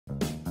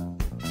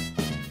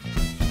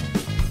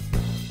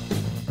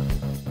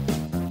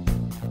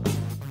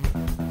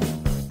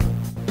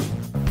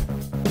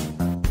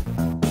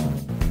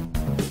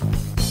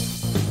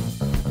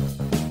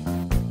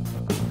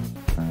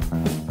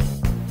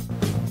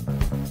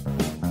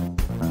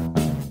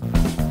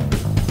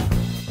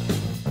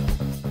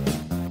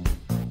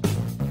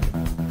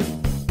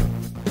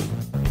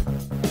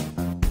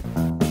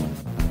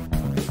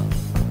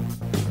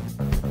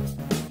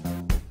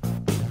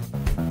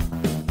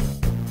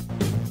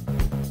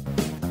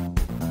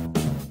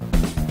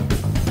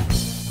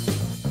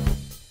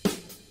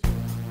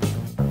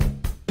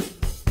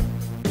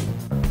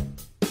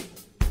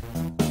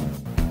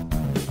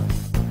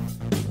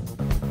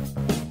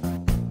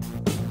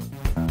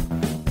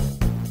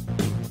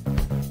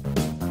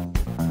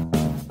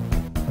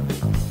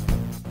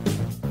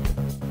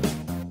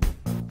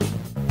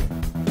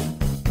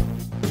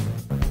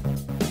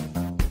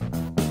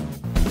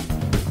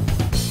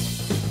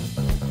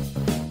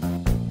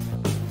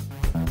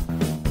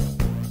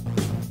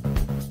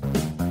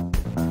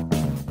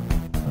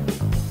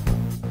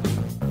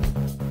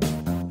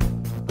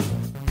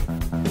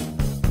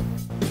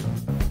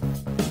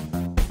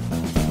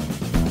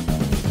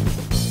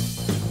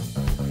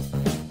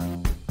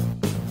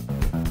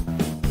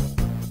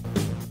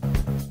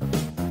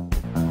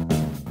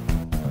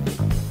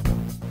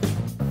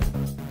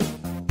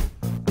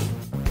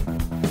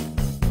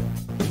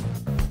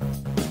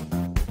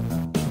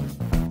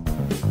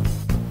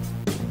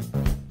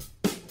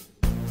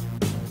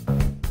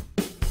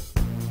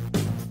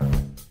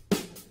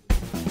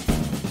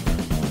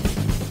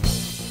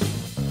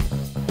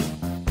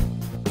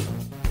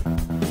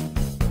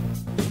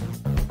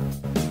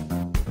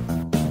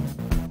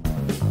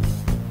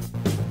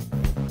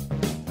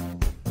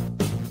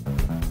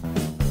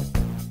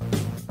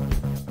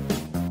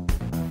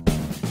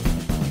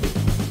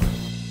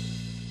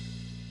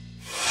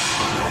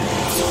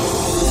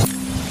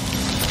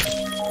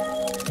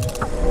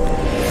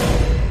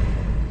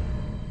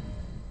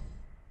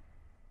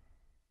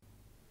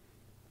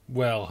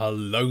Well,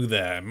 hello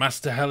there,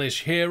 Master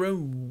Hellish here,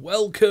 and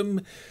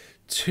welcome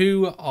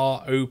to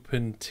our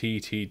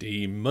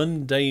OpenTTD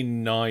Monday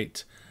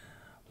night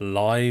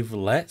live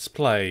Let's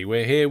Play.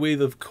 We're here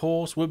with, of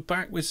course, we're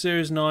back with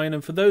Series 9,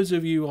 and for those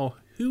of you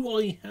who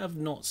I have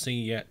not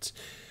seen yet,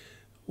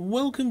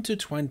 welcome to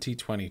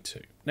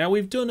 2022. Now,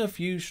 we've done a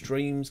few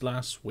streams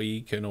last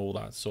week and all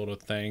that sort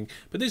of thing,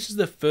 but this is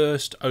the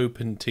first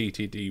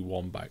OpenTTD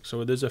one back,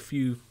 so there's a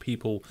few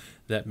people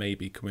that may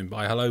be coming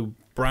by. Hello,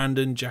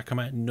 Brandon,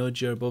 Giacomet,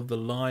 Nudger above the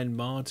line,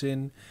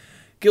 Martin,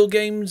 Guild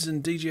Games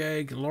and DJ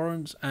Egg,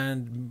 Lawrence,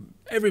 and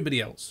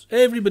everybody else.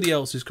 Everybody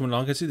else is coming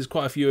along. I can see there's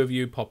quite a few of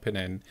you popping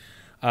in.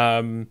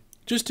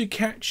 Just to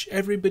catch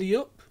everybody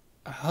up,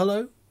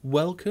 hello,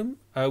 welcome.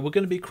 We're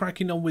going to be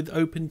cracking on with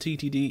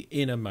OpenTTD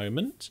in a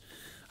moment.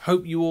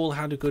 Hope you all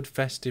had a good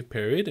festive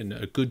period and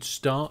a good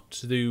start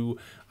to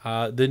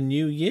the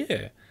new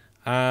year.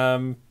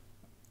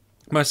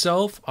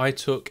 Myself, I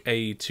took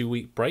a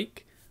 2-week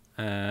break,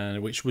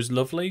 which was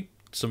lovely.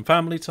 Some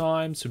family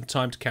time, some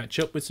time to catch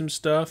up with some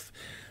stuff,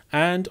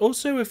 and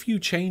also a few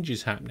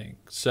changes happening.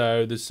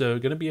 So there's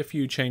going to be a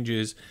few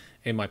changes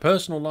in my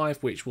personal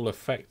life which will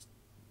affect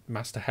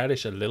Master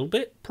Hellish a little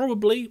bit,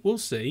 probably, we'll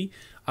see.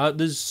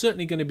 There's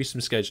certainly going to be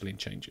some scheduling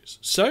changes.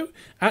 So,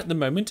 at the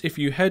moment, if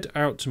you head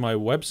out to my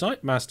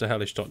website,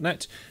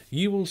 masterhellish.net,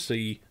 you will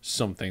see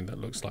something that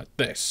looks like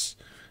this.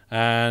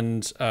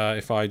 And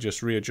if I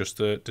just readjust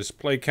the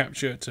display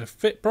capture to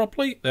fit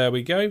properly, there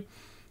we go.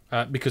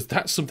 Because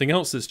that's something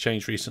else that's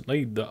changed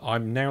recently, that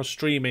I'm now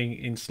streaming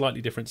in slightly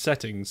different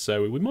settings,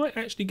 so we might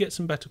actually get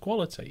some better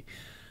quality.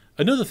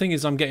 Another thing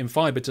is I'm getting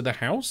fibre to the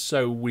house,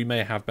 so we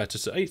may have better...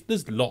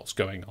 There's lots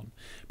going on.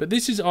 But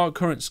this is our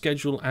current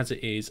schedule as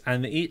it is,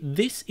 and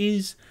this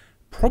is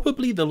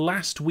probably the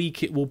last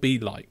week it will be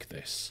like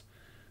this.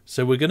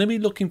 So we're going to be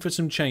looking for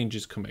some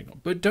changes coming up.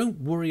 But don't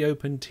worry,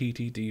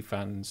 OpenTTD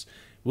fans.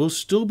 We'll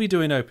still be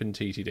doing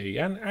OpenTTD,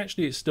 and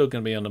actually it's still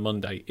going to be on a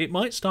Monday. It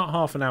might start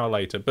half an hour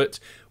later, but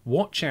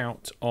watch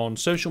out on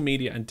social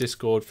media and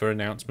Discord for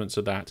announcements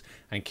of that,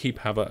 and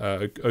have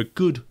a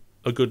good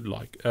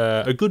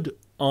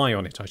eye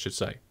on it, I should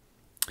say.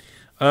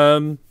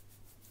 So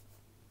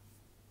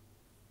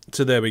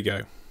there we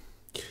go.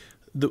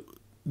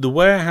 The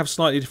Where have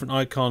slightly different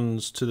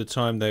icons to the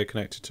time they're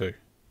connected to.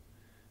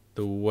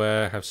 The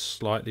Where have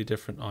slightly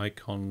different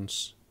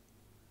icons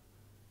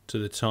to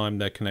the time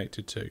they're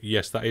connected to.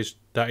 Yes, that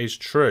is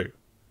true.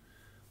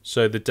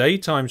 So the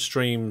daytime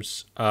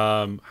streams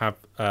have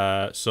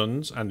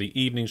suns, and the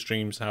evening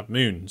streams have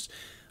moons.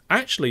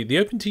 Actually, the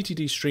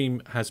OpenTTD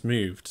stream has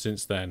moved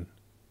since then.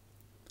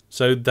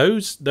 So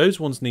those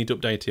ones need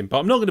updating, but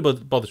I'm not going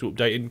to bother to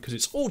update them because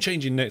it's all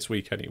changing next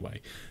week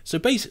anyway. So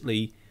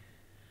basically,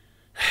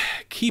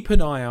 keep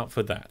an eye out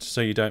for that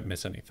so you don't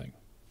miss anything.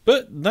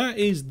 But that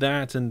is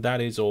that, and that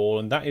is all,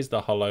 and that is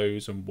the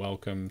hellos and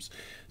welcomes.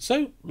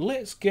 So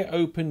let's get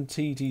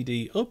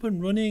OpenTTD up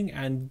and running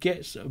and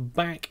get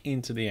back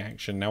into the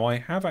action. Now, I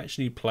have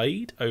actually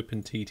played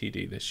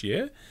OpenTTD this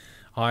year.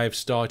 I've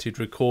started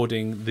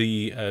recording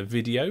the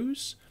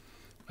videos,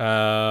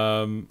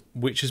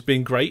 which has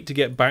been great to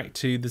get back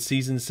to the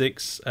Season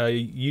 6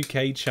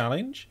 UK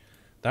challenge.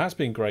 That's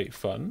been great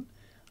fun.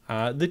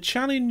 The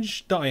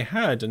challenge that I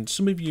had, and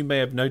some of you may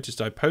have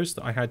noticed, I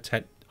posted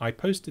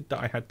that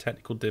I had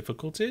technical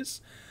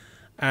difficulties,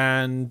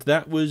 and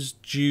that was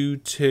due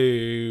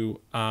to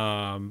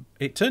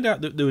it turned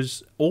out that there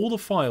was all the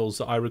files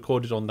that I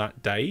recorded on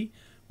that day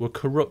were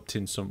corrupt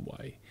in some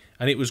way,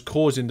 and it was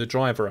causing the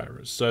driver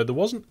errors. So there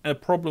wasn't a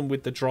problem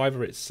with the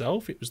driver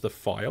itself, it was the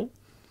file.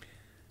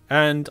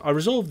 And I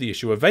resolved the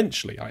issue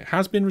eventually. It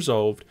has been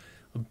resolved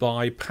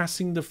by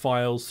passing the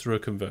files through a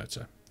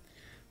converter.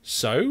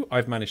 So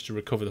I've managed to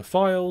recover the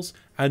files,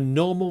 and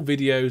normal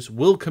videos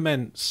will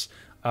commence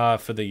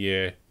for the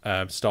year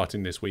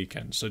starting this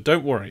weekend. So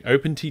don't worry,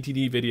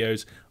 OpenTTD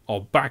videos are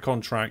back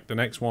on track. The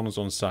next one is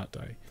on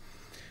Saturday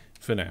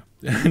for now,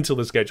 until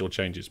the schedule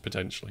changes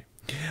potentially.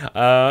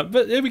 But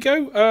there we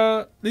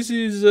go. This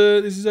is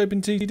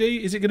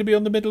OpenTTD. Is it going to be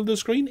on the middle of the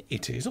screen?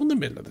 It is on the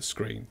middle of the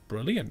screen.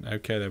 Brilliant.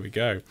 Okay, there we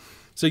go.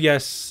 So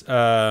yes,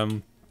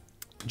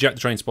 Jack the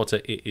Train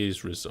Spotter, it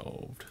is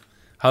resolved.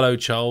 Hello,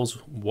 Charles,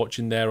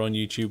 watching there on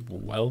YouTube.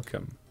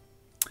 Welcome.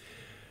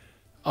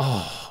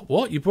 Oh,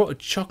 what? You brought a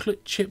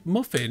chocolate chip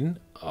muffin?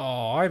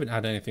 Oh, I haven't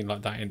had anything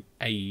like that in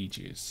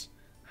ages.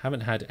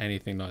 Haven't had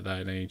anything like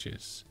that in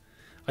ages.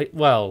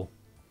 Well,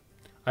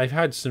 I've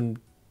had some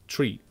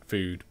treat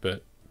food,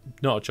 but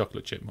not a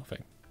chocolate chip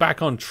muffin.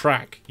 Back on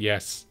track,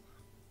 yes.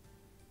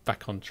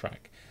 Back on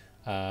track.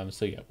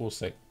 So yeah, we'll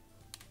see.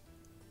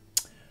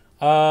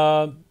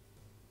 Bear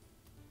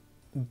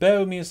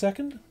with me a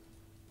second.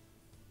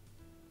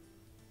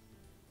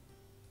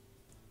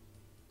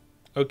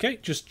 Okay,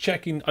 just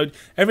checking.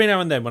 Every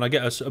now and then when I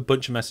get a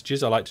bunch of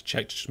messages, I like to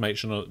check just to make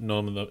sure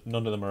none of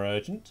them are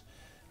urgent.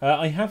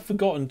 I have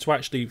forgotten to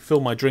actually fill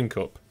my drink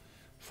up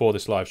for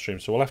this live stream,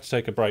 so we'll have to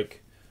take a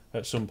break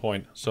at some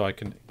point so I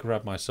can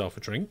grab myself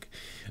a drink.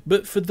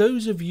 But for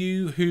those of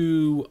you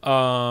who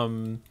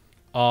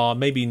are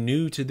maybe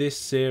new to this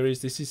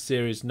series, this is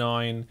series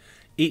 9.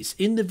 It's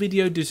in the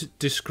video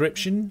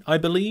description, I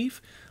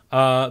believe.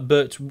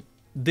 But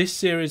this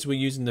series, we're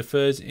using the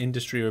FIRS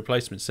Industry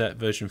Replacement Set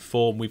version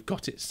 4. And we've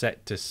got it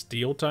set to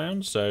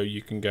Steeltown. So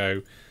you can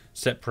go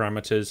set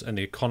parameters and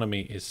the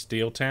economy is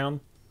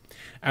Steeltown.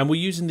 And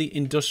we're using the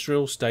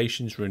Industrial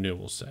Stations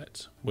Renewal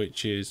set,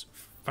 which is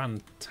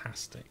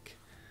fantastic.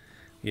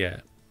 Yeah.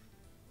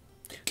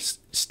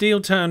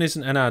 Steeltown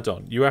isn't an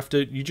add-on.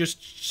 You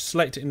just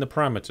select it in the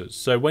parameters.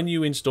 So when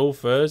you install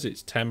FIRS,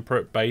 it's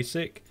temperate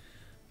basic,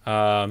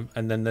 and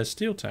then there's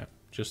Steeltown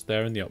just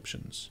there in the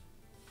options.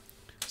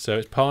 So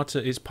it's part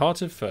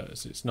of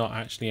FIRS. It's not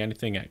actually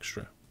anything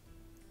extra.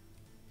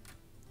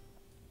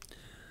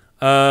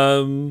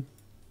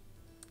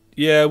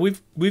 Yeah,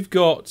 we've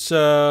got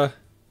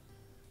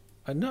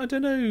I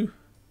don't know.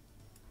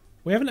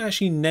 We haven't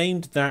actually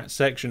named that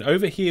section.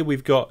 Over here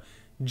we've got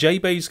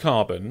J-Base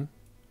Carbon.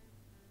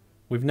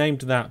 We've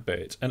named that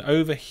bit. And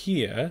over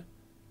here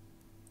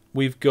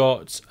we've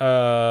got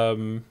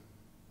oh,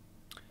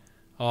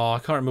 I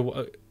can't remember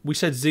what we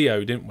said.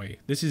 Zeo, didn't we?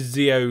 This is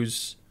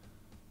Zeo's,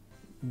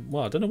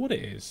 well, I don't know what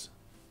it is.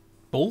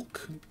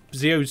 Bulk?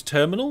 Zeo's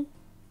terminal?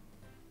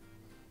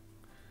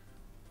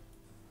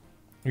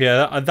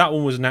 Yeah, that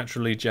one was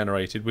naturally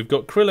generated. We've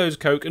got Krillo's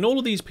Coke, and all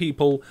of these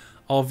people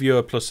are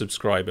Viewer Plus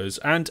subscribers.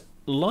 And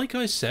like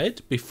I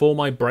said before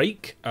my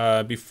break,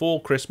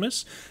 before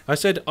Christmas, I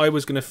said I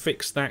was going to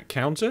fix that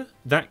counter.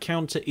 That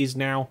counter is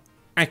now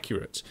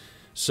accurate.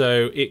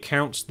 So it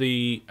counts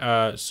the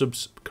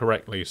subs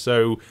correctly.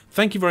 So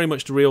thank you very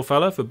much to Real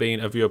Fella for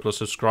being a Viewer Plus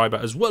subscriber,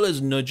 as well as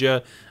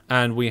Nudger,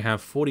 and we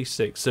have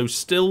 46. So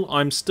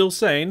I'm still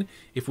saying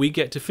if we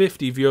get to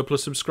 50 Viewer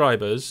Plus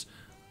subscribers,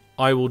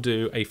 I will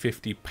do a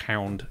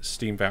 £50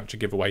 Steam voucher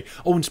giveaway.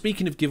 Oh, and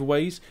speaking of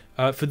giveaways,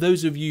 for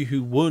those of you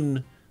who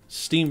won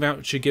Steam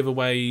voucher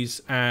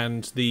giveaways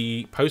and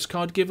the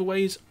postcard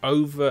giveaways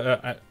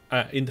over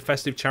in the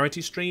festive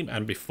charity stream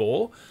and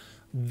before,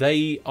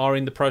 they are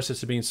in the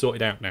process of being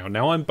sorted out now.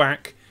 Now I'm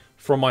back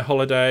from my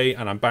holiday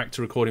and I'm back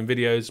to recording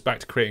videos, back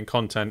to creating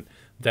content.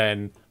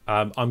 Then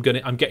I'm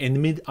in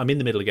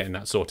the middle of getting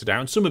that sorted out.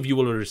 And some of you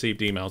will have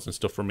received emails and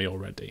stuff from me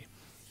already.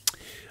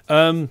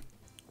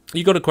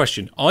 You got a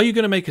question. Are you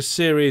going to make a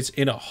series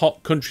in a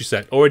hot country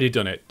set? Already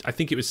done it. I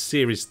think it was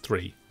series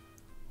 3.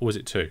 Or was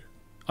it 2?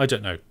 I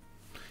don't know.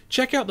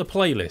 Check out the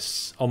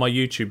playlists on my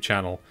YouTube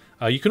channel.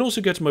 You can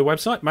also go to my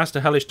website,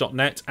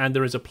 masterhellish.net, and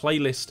there is a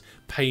playlist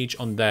page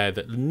on there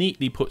that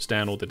neatly puts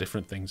down all the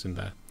different things in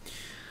there.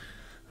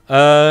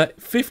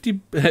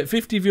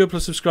 50 Viewer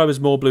Plus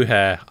subscribers, more blue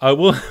hair.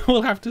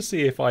 We'll have to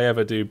see if I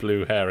ever do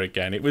blue hair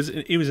again. It was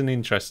an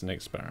interesting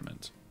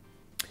experiment.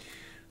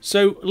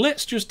 So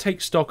let's just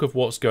take stock of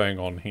what's going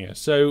on here.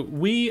 So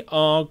we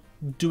are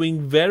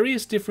doing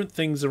various different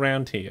things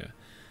around here,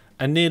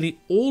 and nearly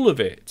all of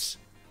it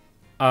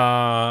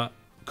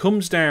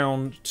comes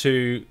down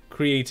to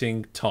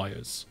creating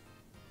tyres.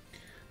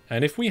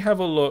 And if we have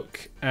a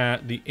look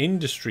at the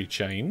industry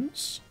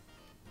chains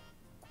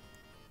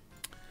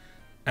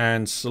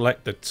and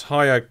select the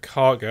tyre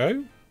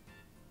cargo,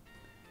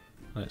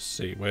 let's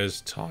see,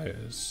 where's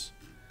tyres?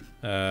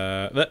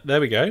 There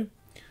we go.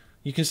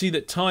 You can see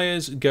that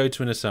tyres go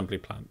to an assembly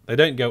plant. They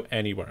don't go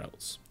anywhere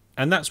else.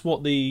 And that's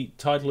what the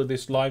title of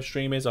this live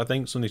stream is, I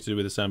think. Something to do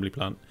with assembly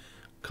plant.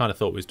 Kind of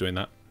thought we was doing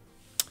that.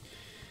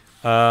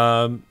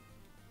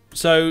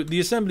 So the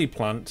assembly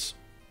plant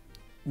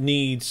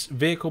needs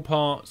vehicle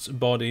parts,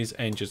 bodies,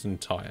 engines and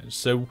tyres.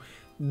 So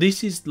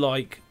this is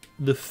like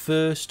the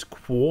first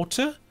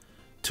quarter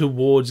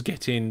towards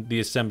getting the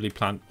assembly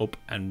plant up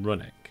and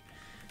running.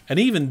 And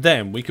even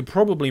then, we could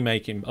probably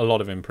make a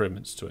lot of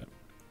improvements to it.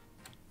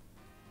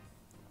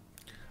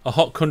 A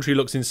hot country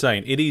looks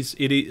insane. It is.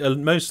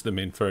 Most of them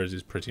in FIRS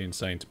is pretty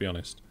insane, to be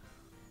honest.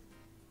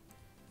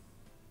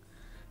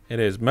 It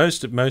is.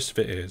 Most of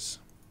it is.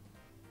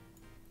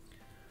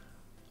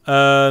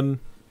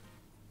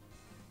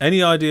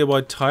 Any idea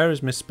why tyre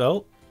is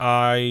misspelt?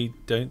 I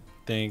don't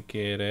think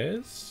it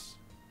is.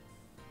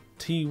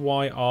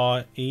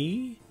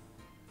 T-Y-R-E?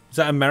 Is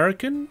that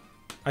American?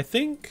 I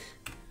think.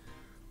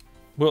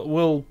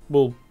 We'll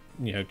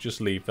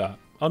just leave that.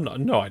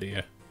 No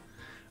idea.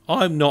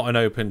 I'm not an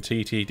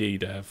OpenTTD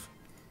dev.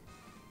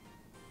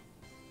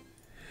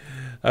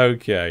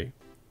 Okay.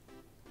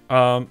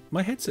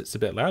 My headset's a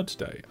bit loud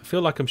today. I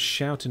feel like I'm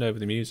shouting over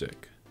the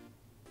music.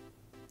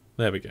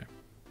 There we go.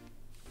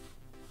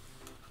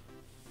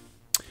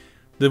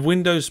 The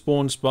Windows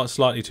spawn spot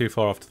slightly too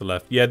far off to the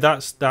left. Yeah,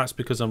 that's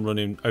because I'm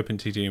running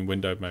OpenTTD in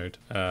window mode.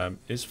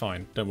 It's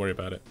fine. Don't worry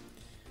about it.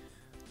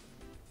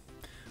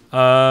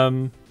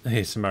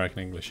 It's American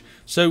English.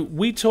 So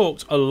we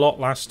talked a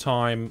lot last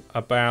time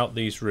about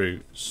these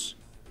routes.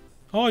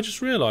 Oh, I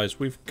just realised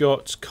we've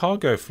got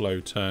cargo flow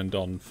turned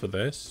on for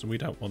this. We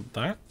don't want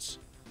that.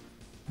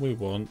 We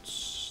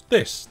want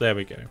this. There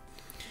we go.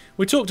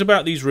 We talked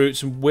about these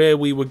routes and where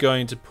we were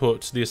going to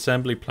put the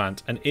assembly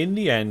plant. And in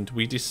the end,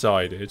 we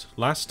decided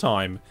last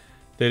time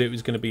that it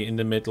was going to be in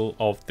the middle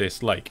of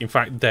this lake. In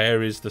fact,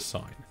 there is the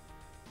sign.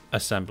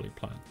 Assembly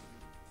plant.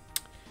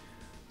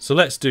 So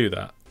let's do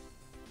that.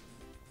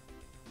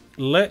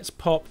 Let's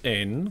pop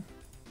in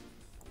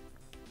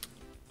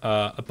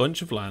a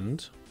bunch of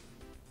land.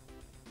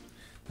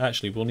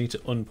 Actually, we'll need to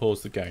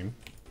unpause the game.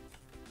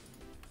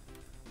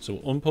 So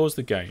we'll unpause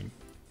the game.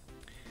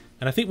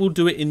 And I think we'll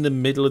do it in the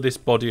middle of this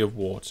body of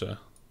water.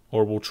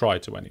 Or we'll try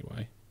to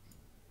anyway.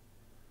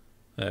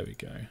 There we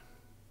go.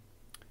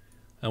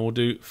 And we'll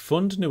do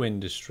fund new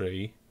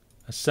industry,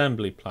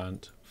 assembly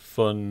plant,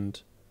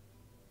 fund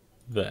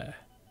there.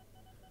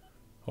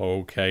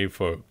 Okay,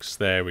 folks,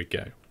 there we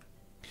go.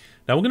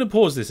 Now we're going to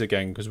pause this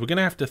again because we're going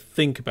to have to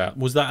think about,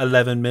 was that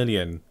 11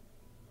 million?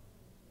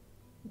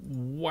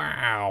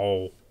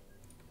 Wow.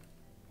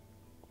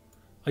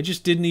 I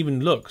just didn't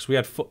even look because we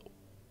had...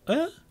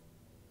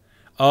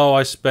 Oh,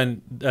 I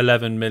spent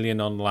 11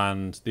 million on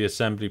land. The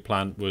assembly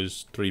plant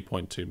was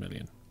 3.2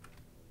 million.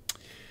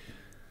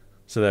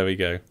 So there we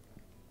go.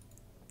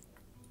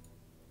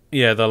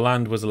 Yeah, the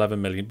land was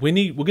 11 million. We're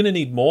going to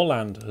need more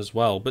land as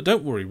well. But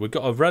don't worry, we've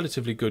got a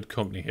relatively good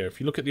company here. If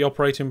you look at the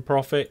operating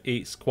profit,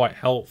 it's quite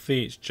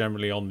healthy. It's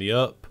generally on the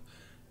up.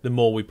 The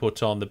more we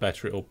put on, the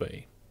better it'll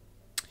be.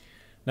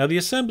 Now, the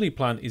assembly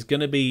plant is going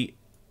to be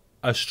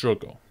a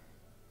struggle.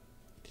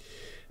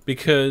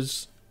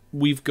 Because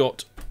we've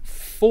got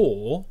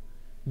 4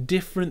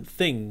 different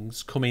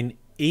things coming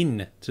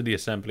in to the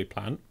assembly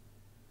plant.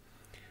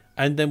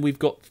 And then we've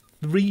got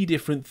 3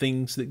 different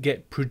things that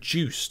get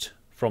produced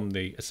from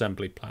the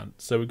assembly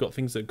plant. So we've got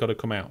things that have got to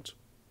come out.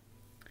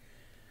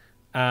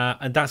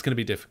 And that's going to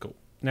be difficult.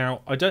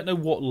 Now, I don't know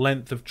what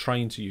length of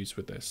train to use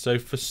with this. So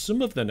for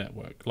some of the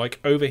network,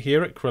 like over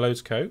here at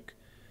Krillo's Coke,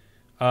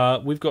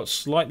 we've got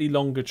slightly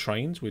longer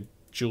trains with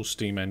dual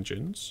steam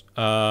engines.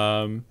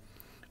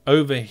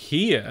 Over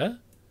here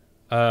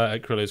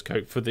at Krillo's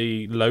Coke, for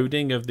the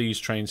loading of these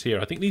trains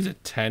here, I think these are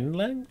 10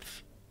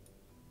 length.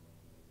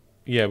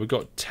 Yeah, we've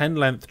got 10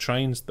 length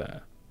trains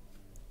there.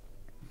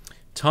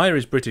 Tyre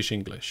is British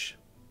English.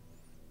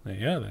 There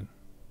you go then.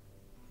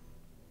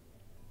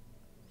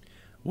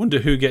 Wonder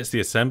who gets the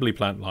assembly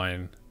plant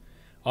line.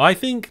 I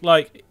think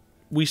like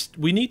we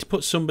need to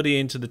put somebody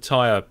into the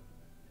tyre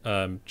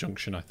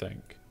junction. I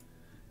think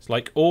it's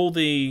like all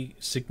the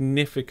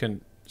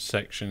significant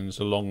sections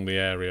along the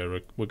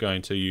area we're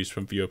going to use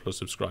from viewer plus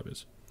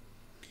subscribers.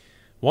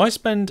 Why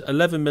spend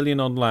 11 million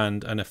on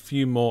land and a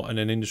few more in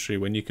an industry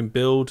when you can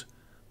build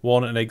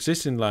one on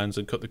existing lands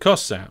and cut the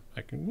costs out?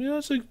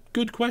 That's a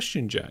good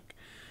question, Jack.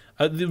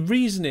 The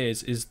reason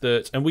is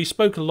that, and we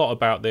spoke a lot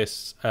about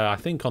this, I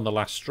think, on the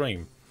last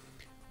stream.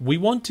 We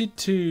wanted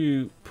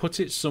to put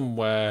it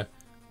somewhere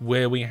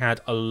where we had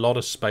a lot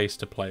of space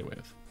to play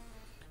with.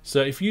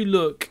 So if you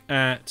look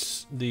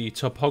at the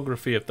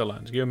topography of the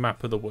land, give a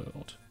map of the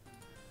world.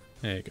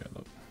 There you go,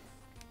 look.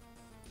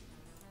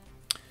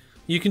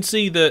 You can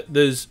see that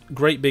there's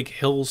great big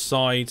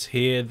hillsides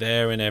here,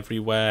 there, and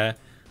everywhere.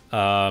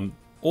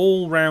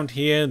 All around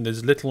here, and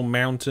there's little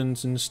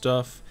mountains and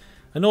stuff.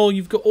 And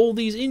you've got all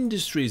these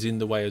industries in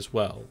the way as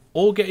well.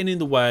 All getting in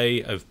the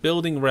way of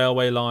building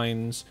railway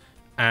lines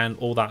and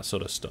all that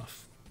sort of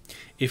stuff.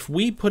 If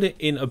we put it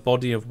in a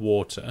body of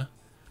water,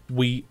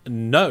 we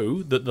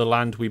know that the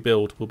land we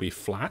build will be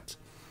flat.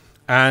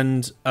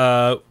 And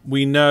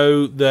we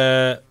know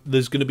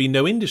there's going to be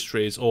no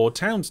industries or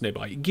towns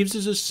nearby. It gives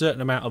us a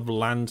certain amount of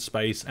land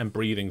space and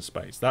breathing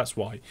space. That's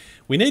why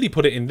we nearly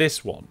put it in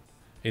this one,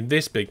 in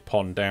this big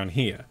pond down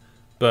here.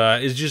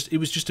 But it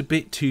was just a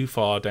bit too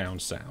far down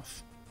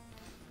south.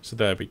 So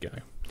there we go.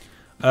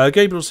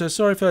 Gabriel says,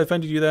 sorry if I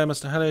offended you there,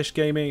 Mr. Hellish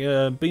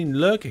Gaming. Been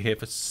lurker here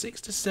for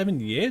 6 to 7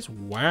 years.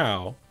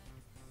 Wow.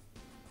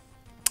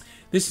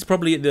 This is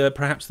probably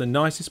perhaps the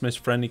nicest, most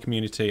friendly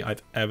community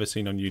I've ever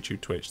seen on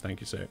YouTube, Twitch. Thank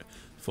you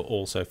for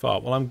all so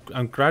far. Well,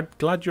 I'm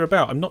glad you're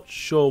about. I'm not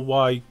sure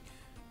why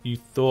you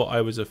thought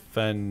I was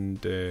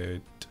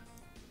offended.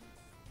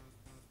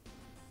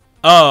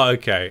 Oh,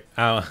 okay.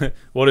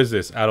 What is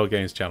this? Adult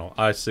Games channel.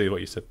 I see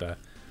what you said there.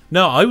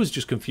 No, I was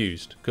just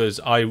confused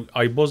because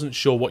I wasn't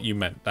sure what you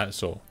meant.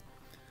 That's all.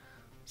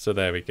 So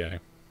there we go.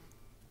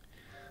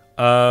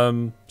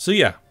 So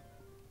yeah.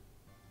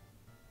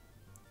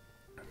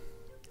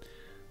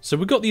 So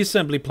we've got the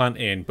assembly plant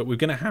in, but we're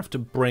going to have to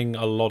bring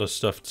a lot of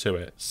stuff to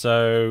it.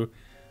 So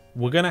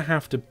we're going to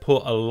have to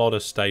put a lot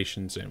of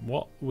stations in.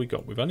 What we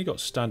got? We've only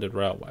got standard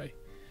railway.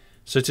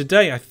 So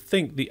today, I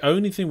think the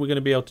only thing we're going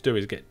to be able to do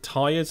is get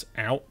tyres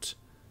out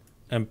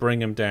and bring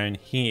them down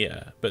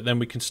here. But then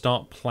we can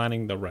start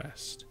planning the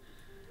rest.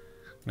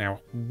 Now,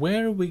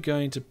 where are we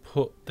going to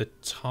put the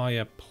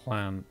tyre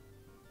plant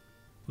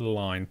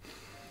line?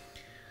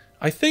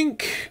 I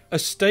think a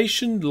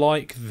station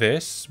like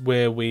this,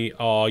 where we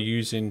are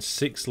using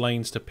 6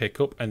 lanes to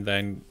pick up and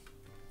then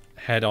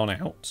head on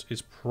out,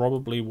 is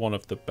probably one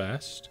of the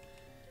best.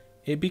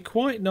 It'd be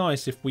quite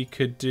nice if we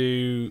could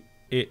do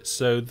it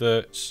so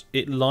that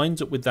it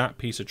lines up with that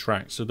piece of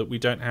track so that we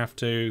don't have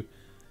to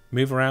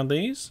move around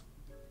these.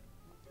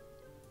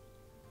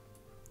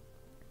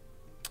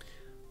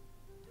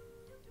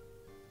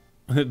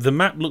 The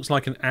map looks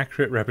like an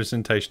accurate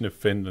representation of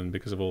Finland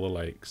because of all the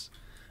lakes.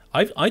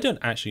 I don't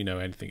actually know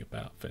anything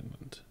about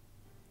Finland.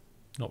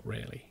 Not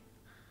really.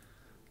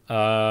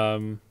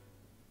 So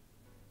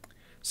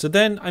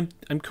then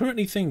I'm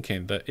currently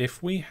thinking that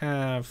if we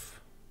have...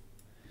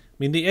 I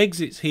mean, the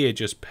exits here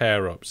just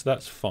pair up, so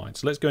that's fine.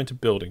 So let's go into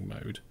building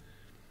mode.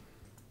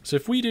 So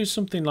if we do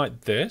something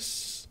like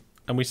this,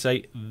 and we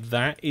say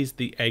that is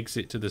the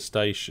exit to the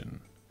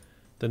station,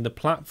 then the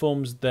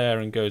platform's there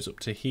and goes up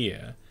to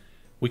here.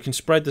 We can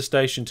spread the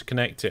station to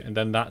connect it, and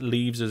then that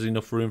leaves us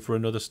enough room for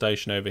another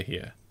station over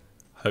here.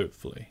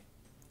 Hopefully.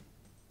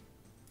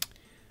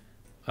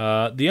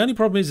 The only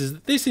problem is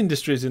that this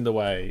industry is in the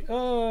way.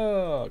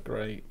 Oh,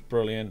 great.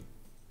 Brilliant.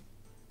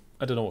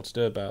 I don't know what to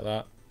do about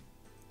that.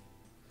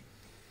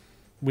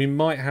 We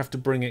might have to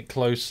bring it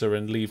closer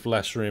and leave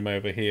less room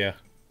over here.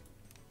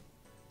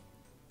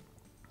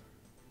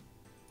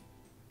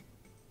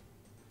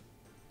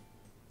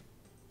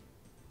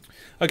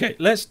 Okay,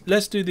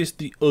 let's do this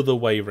the other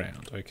way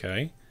round,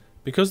 okay?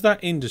 Because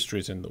that industry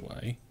is in the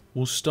way,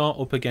 we'll start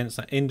up against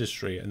that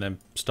industry and then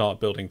start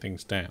building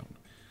things down.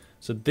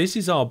 So this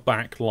is our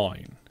back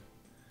line.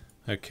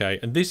 Okay,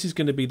 and this is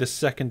going to be the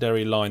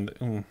secondary line.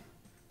 That, I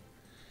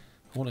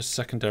want a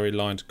secondary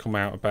line to come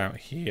out about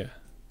here.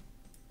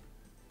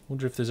 I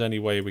wonder if there's any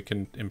way we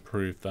can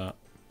improve that.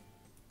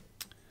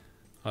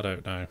 I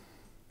don't know.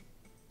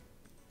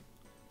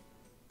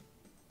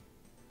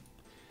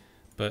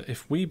 But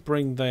if we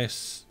bring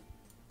this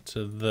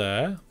to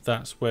there,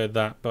 that's where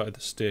that part of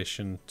the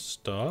station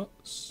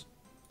starts.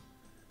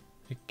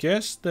 I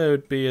guess there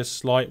would be a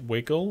slight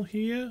wiggle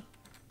here.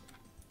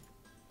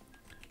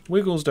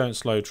 Wiggles don't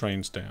slow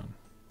trains down.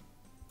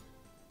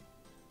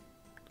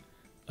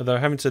 Although,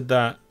 having said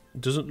that,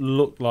 it doesn't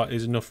look like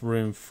there's enough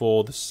room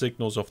for the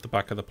signals off the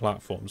back of the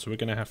platform. So we're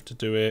going to have to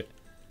do it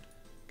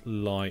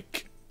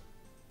like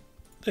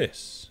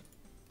this.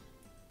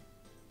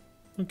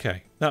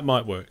 Okay, that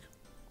might work.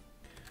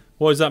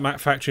 What is that Mac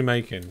factory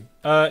making?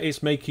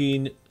 It's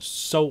making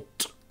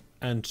salt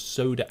and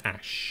soda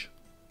ash.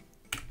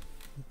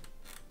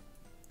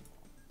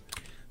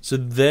 So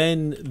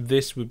then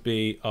this would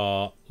be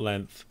our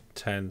length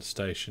 10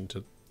 station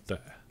to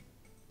there.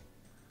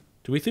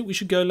 Do we think we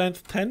should go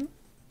length 10?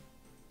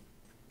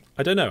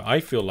 I don't know. I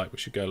feel like we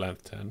should go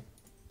length 10.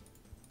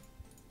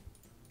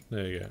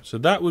 There you go. So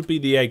that would be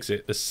the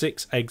exit, the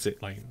 6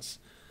 exit lanes.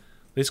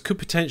 This could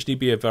potentially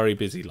be a very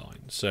busy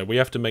line. So we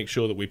have to make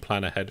sure that we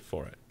plan ahead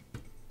for it.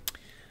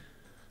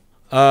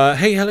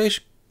 Hey,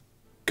 Hellish.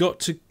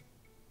 Got to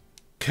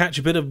catch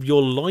a bit of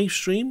your live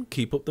stream.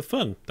 Keep up the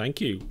fun.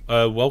 Thank you.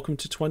 Welcome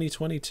to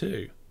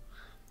 2022.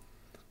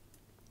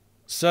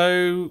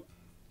 So,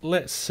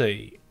 let's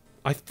see.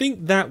 I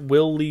think that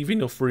will leave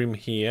enough room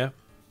here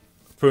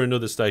for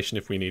another station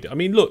if we need it. I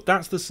mean, look,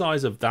 that's the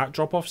size of that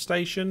drop-off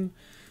station.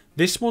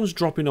 This one's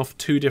dropping off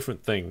 2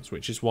 different things,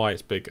 which is why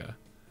it's bigger.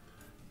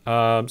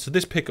 So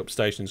this pickup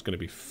station is going to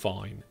be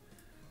fine.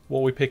 What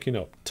are we picking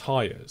up?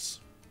 Tyres.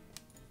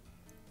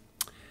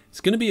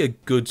 It's going to be a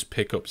goods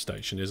pickup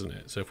station, isn't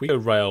it? So if we go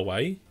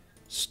railway,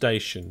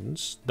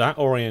 stations, that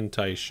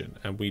orientation,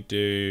 and we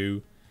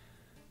do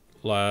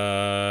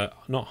not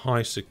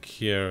high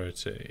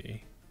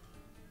security,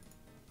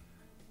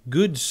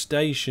 goods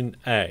station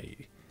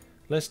A.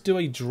 Let's do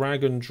a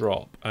drag and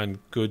drop and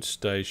goods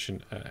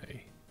station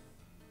A.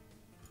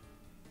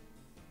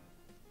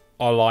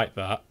 I like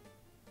that.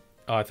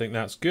 I think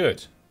that's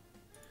good.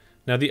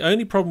 Now the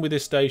only problem with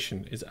this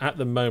station is at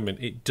the moment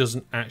it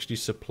doesn't actually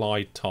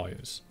supply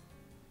tyres.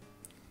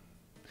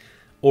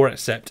 Or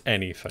accept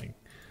anything.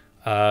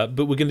 But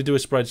we're going to do a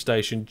spread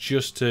station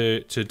just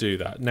to do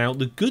that. Now,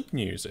 the good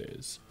news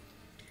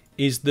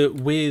is that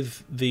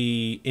with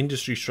the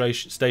industry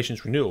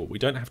stations renewal, we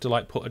don't have to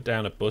like put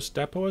down a bus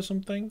depot or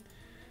something.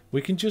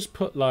 We can just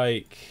put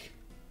like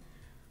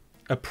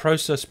a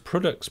processed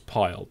products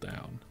pile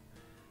down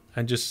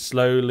and just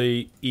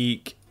slowly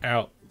eke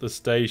out the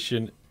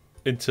station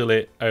until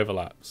it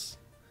overlaps.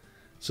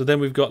 So then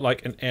we've got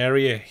like an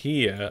area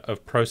here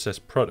of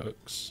processed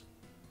products.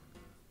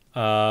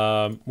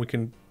 We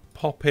can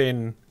pop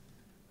in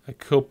a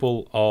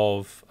couple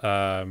of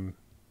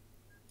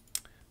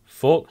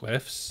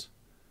forklifts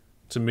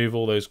to move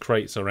all those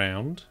crates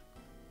around.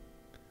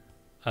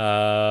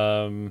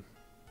 And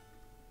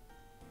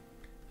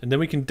then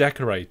we can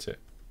decorate it.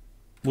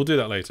 We'll do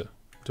that later.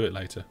 Do it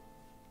later.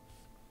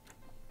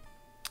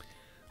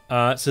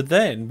 So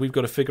then we've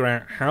got to figure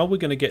out how we're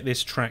going to get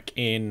this track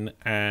in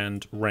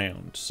and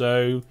round.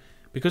 So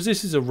because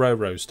this is a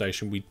Ro-Ro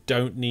station, we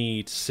don't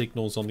need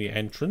signals on the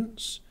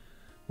entrance.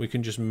 We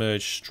can just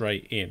merge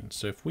straight in.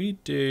 So if we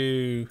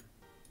do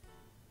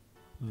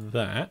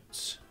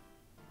that,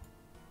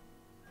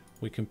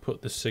 we can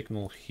put the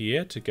signal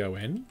here to go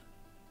in.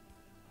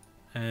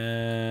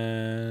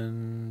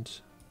 And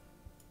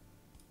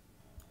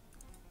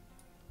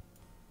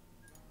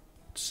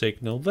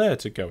signal there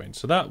to go in.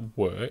 So that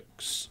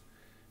works.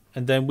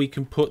 And then we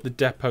can put the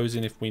depots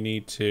in if we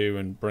need to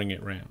and bring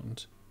it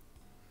round.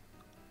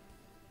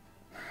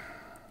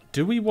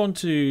 Do we want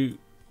to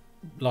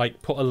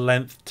like put a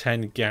length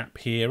 10 gap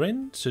here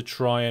in to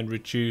try and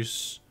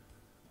reduce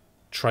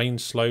train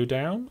slow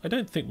down? I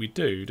don't think we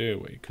do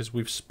we? Because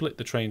we've split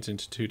the trains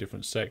into 2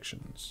 different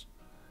sections.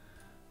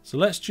 So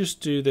let's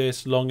just do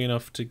this long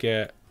enough to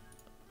get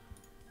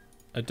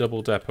a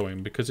double depot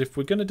in, because if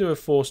we're going to do a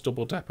forced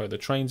double depot, the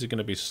trains are going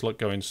to be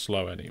going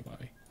slow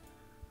anyway.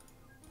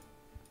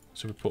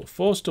 So we put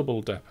forced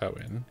double depot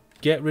in,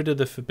 get rid of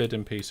the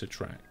forbidden piece of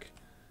track,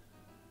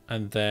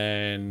 and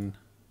then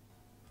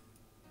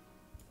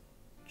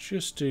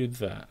just do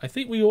that. I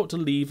think we ought to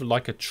leave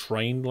like a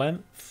train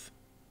length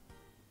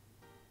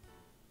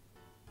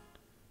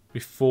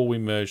before we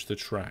merge the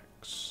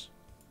tracks.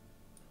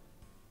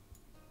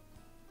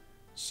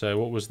 So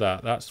what was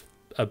that? That's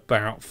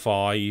about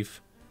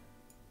 5.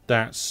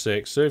 That's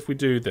 6. So if we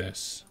do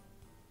this,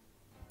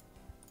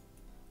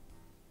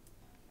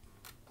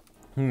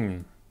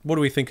 what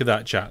do we think of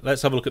that, chat?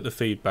 Let's have a look at the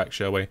feedback,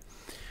 shall we?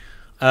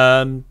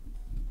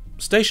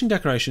 Station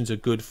decorations are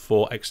good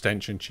for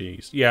extension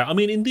cheese. Yeah, I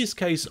mean, in this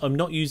case, I'm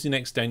not using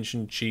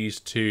extension cheese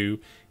to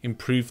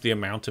improve the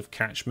amount of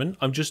catchment.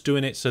 I'm just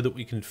doing it so that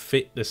we can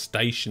fit the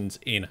stations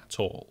in at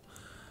all.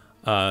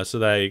 So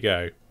there you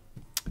go.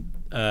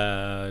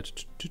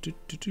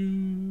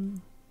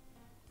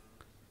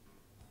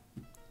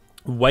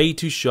 Way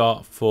too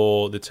sharp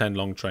for the 10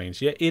 long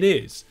trains. Yeah, it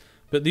is.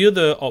 But the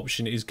other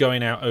option is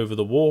going out over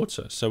the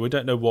water. So we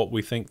don't know what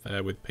we think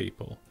there with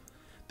people.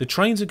 The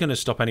trains are going to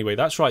stop anyway.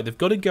 That's right. They've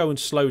got to go and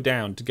slow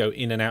down to go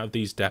in and out of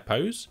these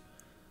depots.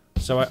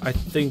 So I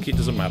think it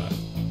doesn't matter.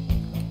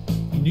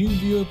 New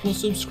viewer plus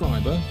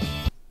subscriber.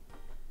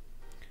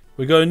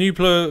 We got a new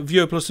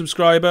viewer plus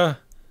subscriber.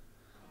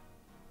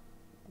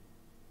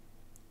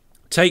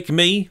 Take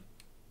me.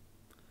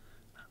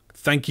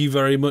 Thank you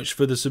very much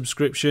for the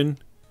subscription.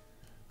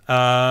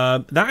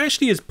 That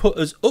actually has put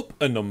us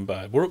up a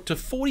number. We're up to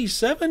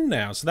 47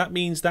 now. So that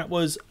means that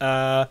was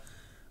a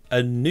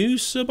new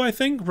sub, I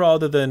think,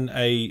 rather than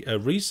a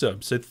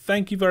resub. So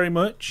thank you very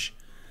much.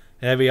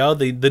 There we are.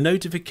 The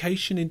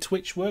notification in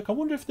Twitch worked. I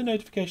wonder if the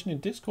notification in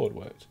Discord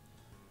worked.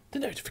 The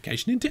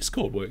notification in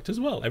Discord worked as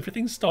well.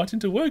 Everything's starting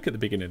to work at the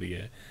beginning of the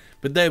year.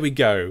 But there we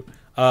go.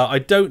 I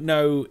don't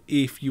know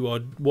if you are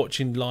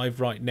watching live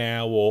right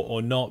now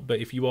or not, but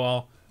if you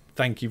are,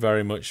 thank you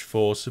very much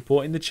for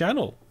supporting the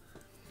channel.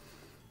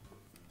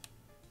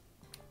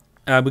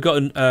 We've got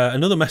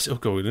another message. Oh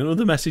God,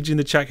 another message in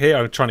the chat here.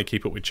 I'm trying to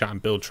keep up with chat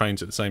and build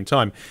trains at the same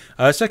time.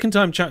 Second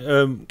time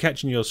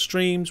catching your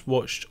streams.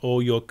 Watched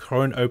all your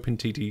current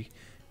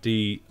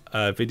OpenTTD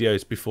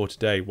videos before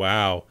today.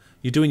 Wow,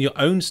 you're doing your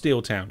own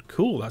Steeltown.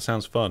 Cool, that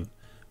sounds fun.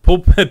 Pull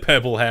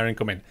purple hair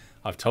incoming.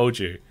 I've told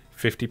you,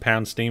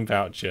 £50 Steam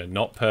voucher,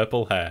 not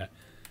purple hair.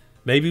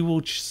 Maybe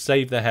we'll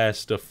save the hair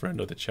stuff for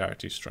another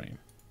charity stream.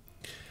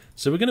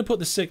 So we're going to put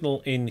the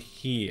signal in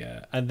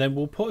here, and then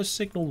we'll put a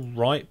signal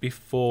right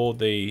before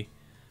the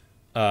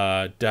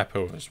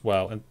depot as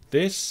well. And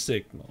this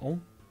signal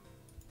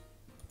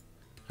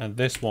and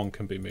this one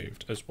can be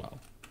moved as well.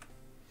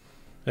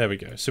 There we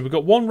go. So we've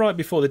got one right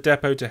before the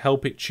depot to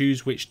help it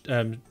choose which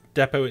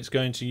depot it's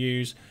going to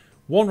use,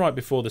 one right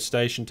before the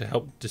station to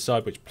help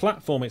decide which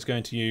platform it's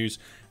going to use,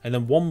 and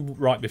then one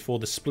right before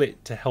the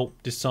split to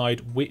help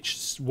decide which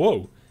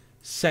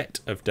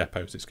set of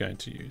depots it's going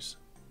to use.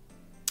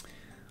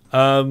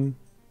 You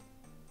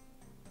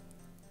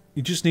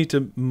just need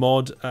to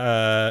mod.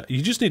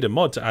 You just need a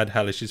mod to add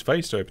Hellish's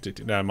face to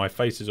OpenTTD. No, my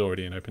face is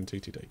already in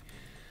OpenTTD.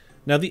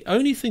 Now, the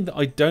only thing that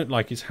I don't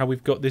like is how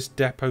we've got this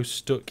depot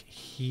stuck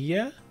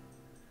here,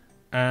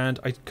 and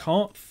I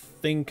can't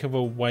think of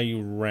a way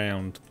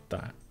around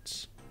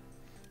that.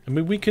 I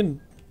mean, we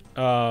can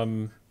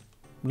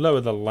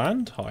lower the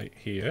land height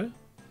here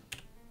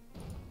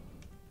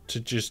to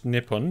just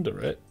nip under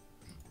it.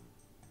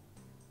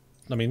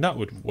 I mean, that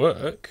would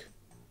work.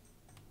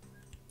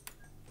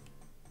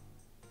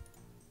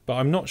 But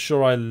I'm not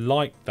sure I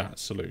like that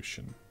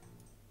solution.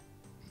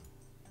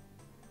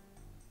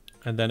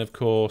 And then, of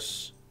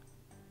course,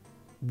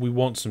 we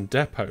want some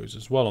depots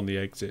as well on the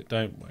exit,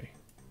 don't we?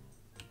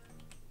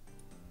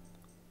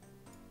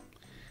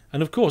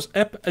 And, of course,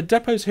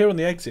 depots here on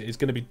the exit is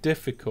going to be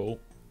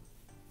difficult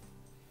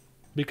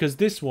because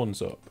this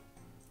one's up.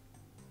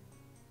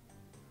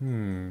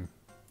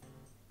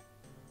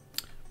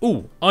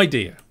 Ooh,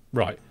 idea.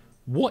 Right.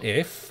 What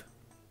if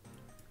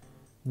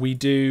we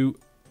do...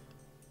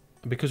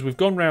 Because we've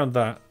gone round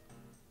that,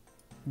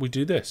 we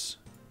do this.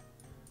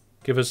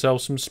 Give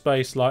ourselves some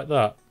space like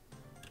that.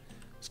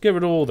 Let's get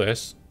rid of all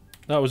this.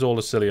 That was all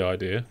a silly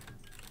idea.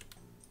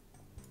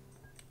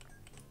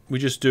 We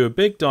just do a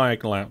big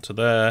diagonal out to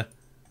there,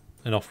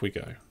 and off we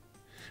go. I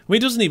mean,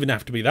 it doesn't even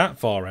have to be that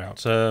far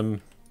out.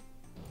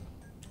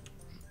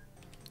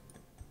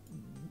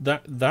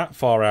 That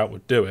far out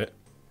would do it.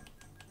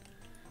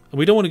 And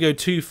we don't want to go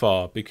too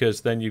far,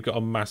 because then you've got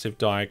a massive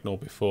diagonal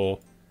before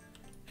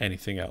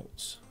anything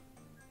else.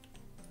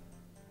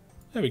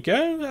 There we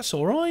go. That's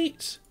all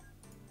right.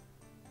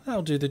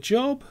 That'll do the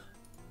job.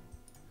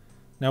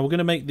 Now we're going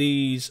to make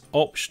these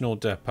optional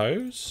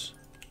depots.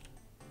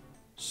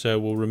 So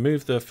we'll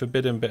remove the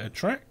forbidden bit of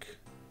track.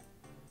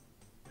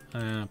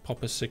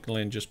 Pop a signal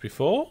in just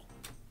before.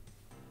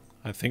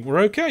 I think we're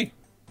okay.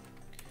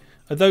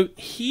 Although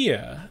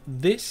here,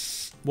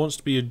 this wants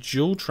to be a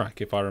dual track,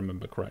 if I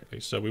remember correctly.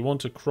 So we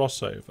want a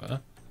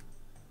crossover.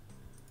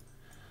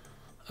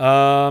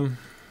 And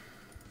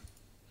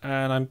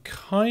I'm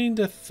kind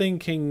of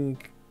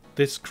thinking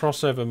this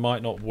crossover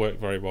might not work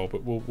very well,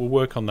 but we'll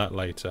work on that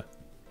later.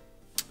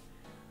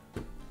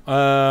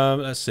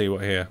 Let's see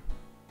what here.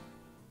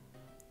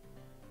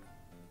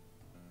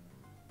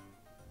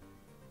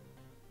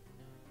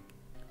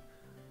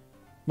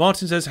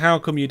 Martin says, how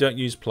come you don't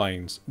use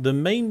planes? The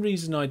main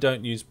reason I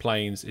don't use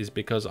planes is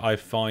because I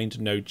find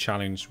no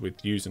challenge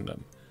with using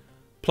them.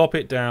 Plop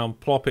it down,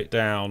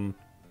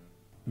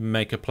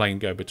 make a plane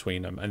go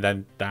between them, and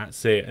then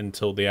that's it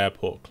until the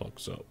airport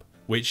clogs up,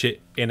 which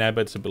it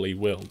inevitably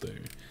will do.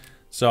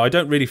 So I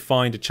don't really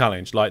find a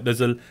challenge. Like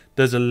there's a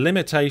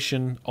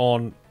limitation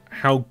on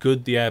how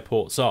good the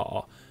airports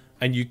are,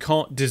 and you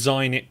can't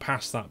design it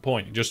past that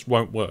point. It just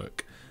won't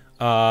work.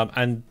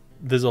 And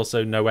there's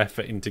also no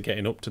effort into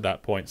getting up to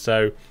that point,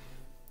 so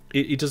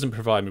it doesn't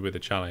provide me with a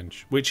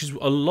challenge, which is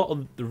a lot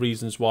of the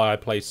reasons why I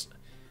place.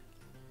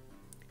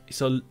 It's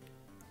a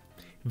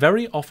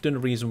very often a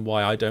reason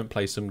why I don't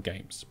play some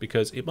games,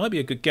 because it might be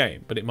a good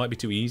game, but it might be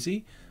too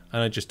easy,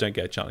 and I just don't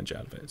get a challenge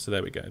out of it. So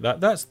there we go.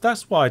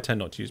 That's why I tend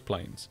not to use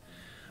planes.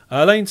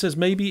 Lane says,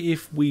 maybe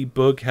if we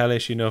bug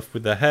Hellish enough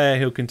with the hair,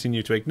 he'll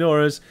continue to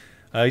ignore us.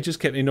 He just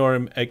kept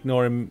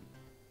ignoring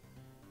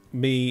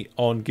me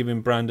on giving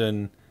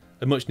Brandon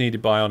a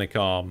much-needed bionic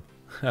arm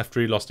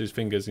after he lost his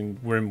fingers in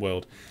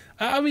RimWorld.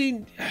 I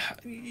mean,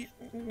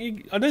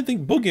 I don't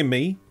think bugging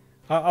me.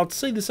 I'll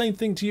say the same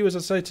thing to you as I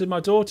say to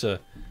my daughter.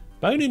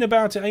 Boning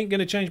about it ain't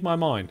going to change my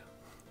mind.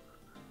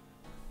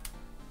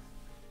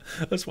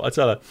 That's what I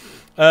tell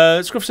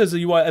her. Scruff says, do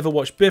you ever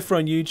watch Biffa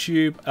on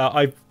YouTube?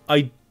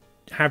 I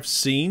have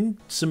seen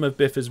some of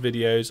Biffa's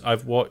videos.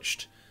 I've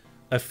watched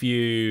a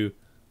few.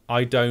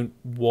 I don't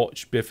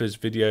watch Biffa's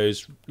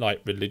videos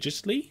like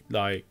religiously,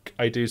 like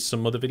I do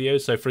some other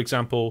videos. So for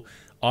example,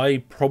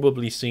 I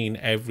probably seen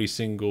every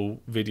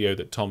single video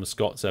that Tom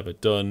Scott's ever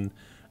done,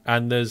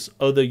 and there's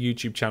other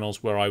YouTube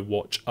channels where I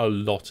watch a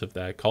lot of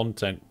their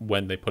content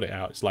when they put it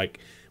out. It's like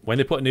when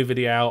they put a new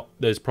video out,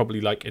 there's probably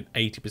like an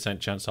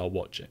 80% chance I'll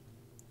watch it.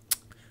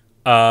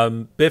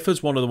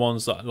 Biffa's one of the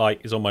ones that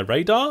like is on my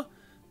radar,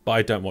 but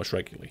I don't watch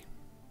regularly.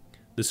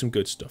 There's some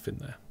good stuff in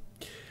there.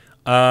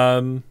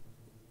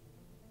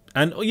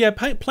 And yeah,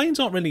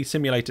 planes aren't really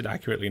simulated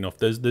accurately enough.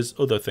 There's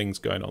other things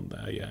going on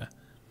there. Yeah.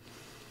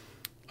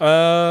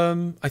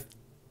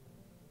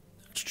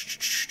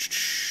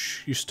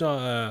 You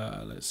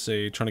start. Let's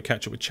see. Trying to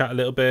catch up with chat a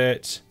little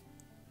bit.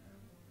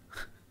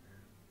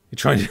 You're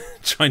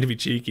trying to be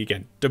cheeky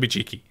again. Don't be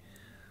cheeky.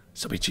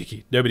 Stop being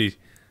cheeky. Nobody's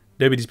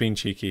being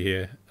cheeky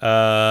here.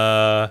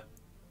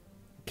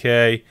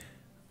 Okay.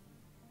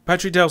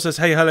 Patrick Dale says,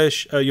 "Hey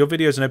Hellish, your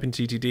videos on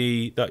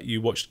OpenTTD that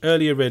you watched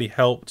earlier really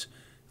helped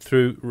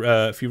through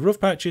a few rough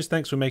patches.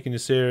 Thanks for making the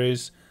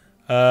series.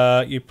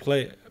 You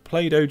played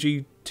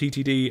OG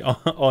TTD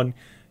on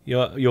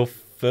your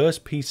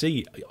first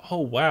PC. Oh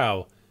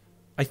wow,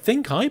 I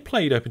think I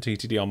played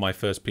OpenTTD on my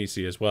first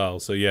PC as well.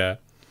 So yeah,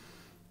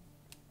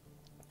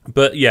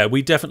 but yeah,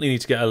 we definitely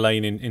need to get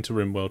Elaine into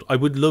RimWorld. I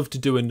would love to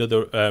do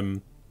another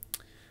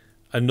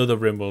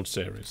RimWorld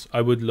series.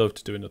 I would love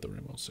to do another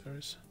RimWorld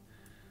series.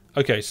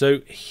 Okay,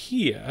 so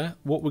here,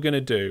 what we're going to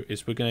do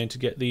is we're going to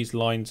get these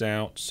lines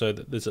out so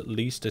that there's at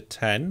least a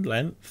 10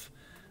 length,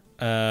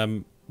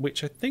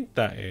 which I think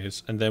that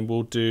is, and then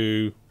we'll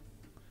do...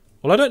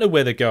 Well, I don't know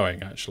where they're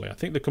going, actually. I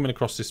think they're coming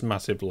across this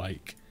massive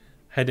lake,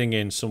 heading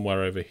in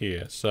somewhere over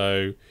here.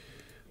 So,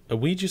 are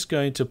we just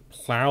going to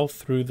plow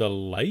through the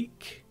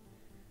lake?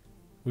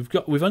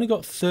 We've only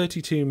got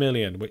 32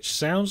 million, which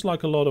sounds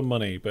like a lot of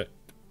money, but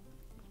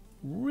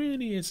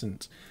really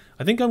isn't.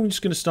 I think I'm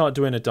just going to start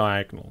doing a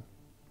diagonal.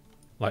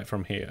 Like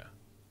from here.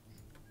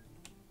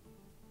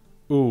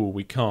 Ooh,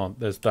 we can't.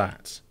 There's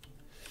that.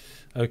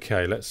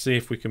 Okay, let's see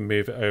if we can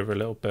move it over a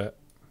little bit.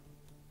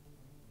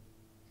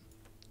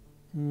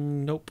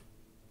 Nope.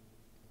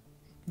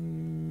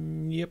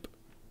 Yep.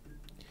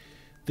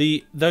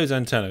 Those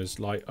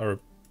antennas like are a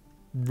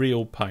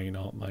real pain,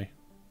 aren't they?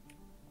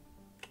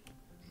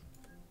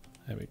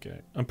 There we go.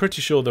 I'm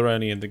pretty sure they're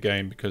only in the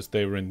game because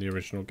they were in the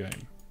original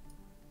game.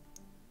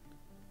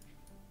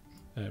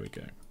 There we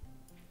go.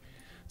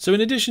 So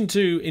in addition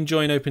to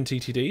enjoying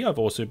OpenTTD, I've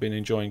also been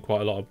enjoying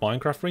quite a lot of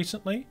Minecraft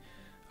recently.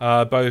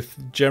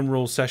 Both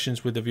general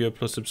sessions with the Viewer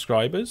Plus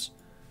subscribers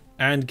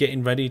and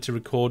getting ready to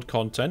record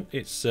content.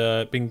 It's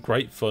been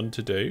great fun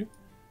to do.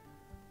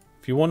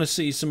 If you want to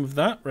see some of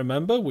that,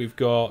 remember we've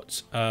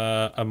got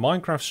a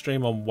Minecraft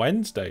stream on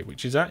Wednesday,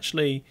 which is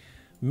actually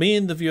me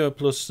and the Viewer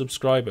Plus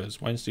subscribers,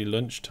 Wednesday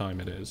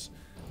lunchtime it is,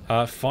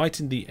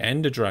 fighting the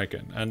Ender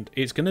Dragon. And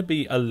it's going to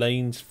be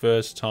Elaine's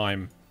first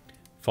time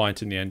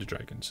fighting the Ender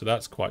Dragon, so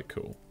that's quite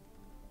cool.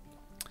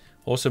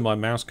 Also, my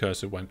mouse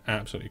cursor went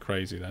absolutely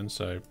crazy then,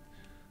 so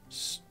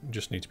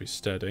just need to be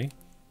steady.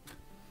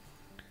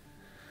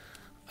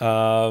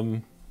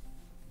 So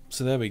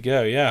there we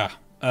go, yeah.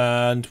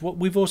 And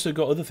we've also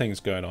got other things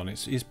going on.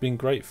 It's been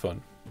great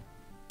fun.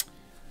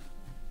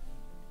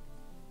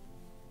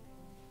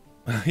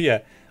 Yeah,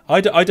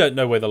 I don't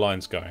know where the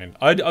line's going.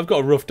 I've got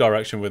a rough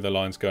direction where the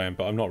line's going,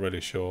 but I'm not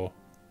really sure.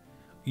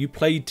 You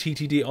played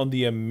TTD on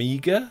the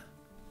Amiga?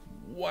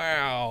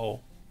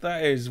 Wow,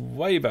 that is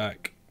way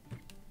back.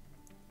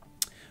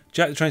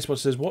 Jack the Transport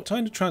says, what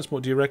kind of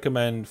transport do you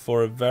recommend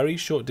for a very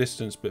short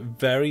distance but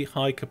very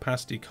high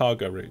capacity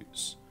cargo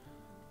routes?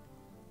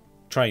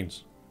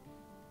 Trains.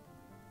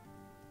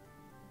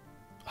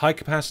 High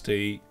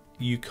capacity,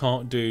 you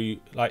can't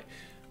do, like,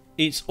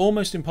 it's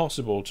almost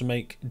impossible to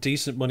make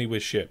decent money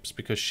with ships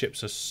because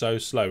ships are so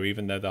slow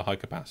even though they're high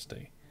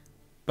capacity.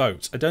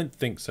 Boats, I don't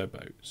think so,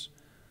 boats.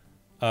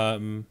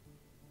 And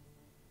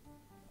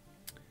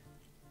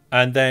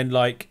then,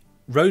 like,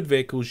 road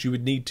vehicles, you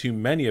would need too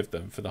many of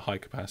them for the high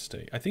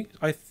capacity.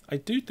 I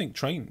do think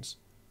trains.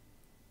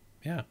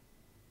 Yeah.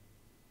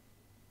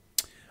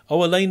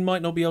 Oh, Elaine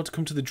might not be able to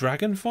come to the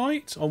dragon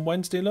fight on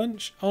Wednesday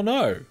lunch? Oh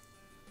no.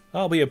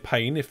 That'll be a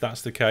pain if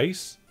that's the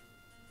case.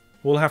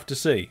 We'll have to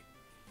see.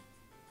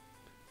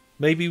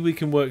 Maybe we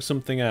can work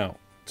something out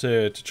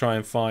to try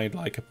and find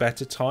like a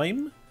better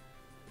time.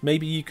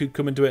 Maybe you could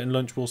come and do it in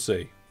lunch. We'll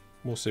see.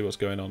 We'll see what's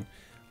going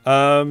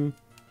on.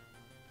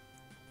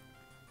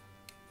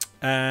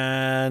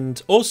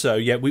 And also,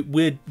 yeah,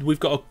 we've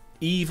got a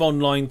EVE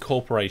Online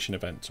Corporation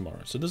event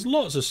tomorrow. So there's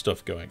lots of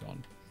stuff going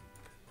on.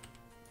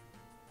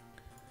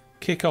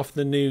 Kick off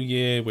the new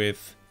year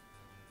with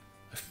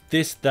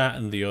this, that,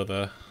 and the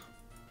other.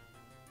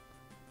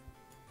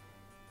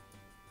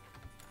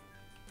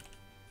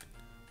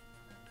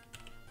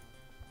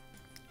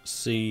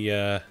 See,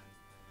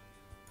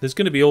 there's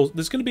going to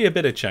be a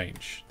bit of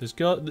change.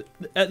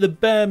 At the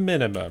bare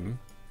minimum,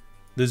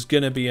 there's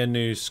going to be a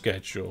new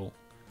schedule,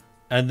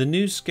 and the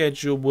new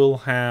schedule will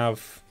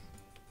have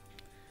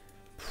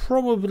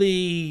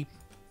probably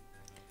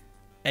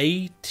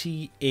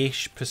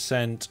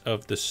 80-ish%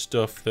 of the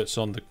stuff that's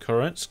on the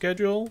current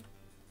schedule,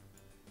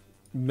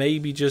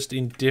 maybe just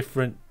in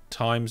different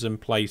times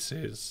and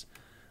places.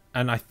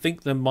 And I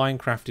think the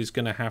Minecraft is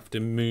going to have to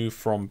move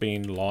from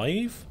being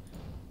live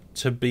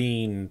to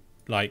being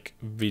like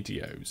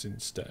videos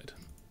instead.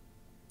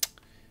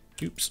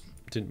 Oops,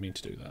 didn't mean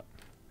to do that.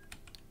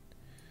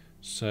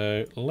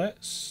 So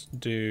let's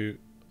do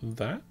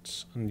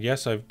that. And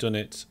yes, I've done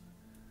it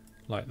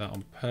like that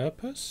on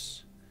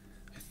purpose.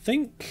 I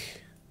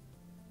think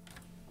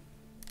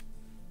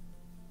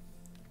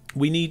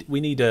we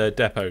need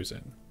depots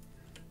in,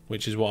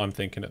 which is what I'm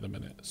thinking at the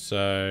minute.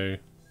 So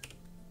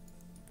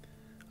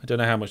I don't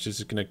know how much this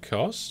is going to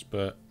cost,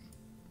 but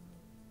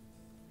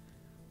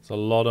it's a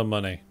lot of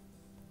money.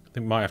 I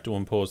think we might have to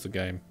unpause the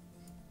game.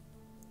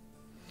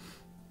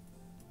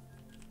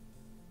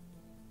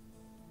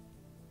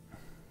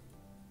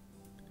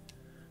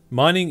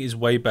 Mining is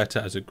way better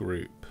as a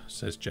group,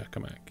 says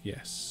Jackamak.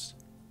 Yes.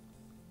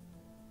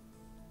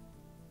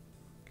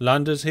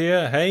 Lander's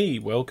here. Hey,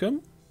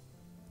 welcome.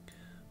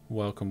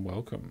 Welcome,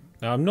 welcome.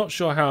 Now, I'm not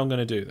sure how I'm going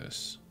to do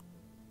this.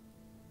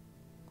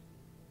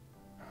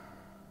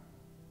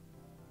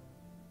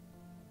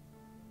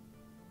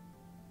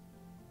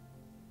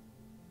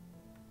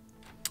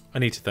 I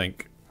need to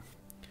think.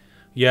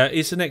 Yeah,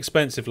 it's an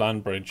expensive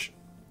land bridge.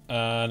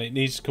 And it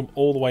needs to come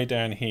all the way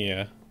down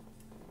here.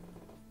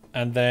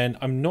 And then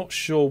I'm not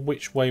sure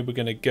which way we're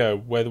going to go.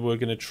 Whether we're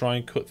going to try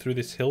and cut through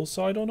this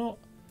hillside or not.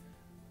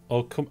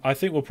 Or I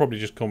think we'll probably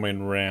just come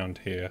in round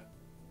here.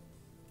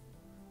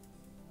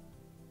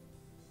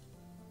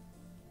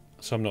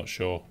 So I'm not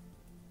sure.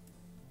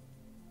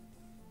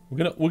 We're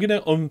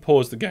gonna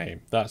unpause the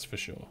game, that's for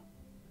sure.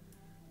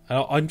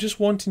 And I'm just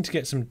wanting to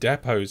get some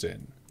depots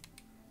in.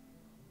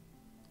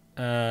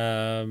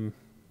 I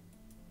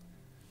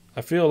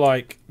feel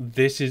like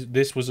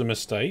this was a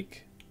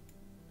mistake.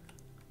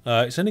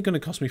 It's only going to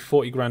cost me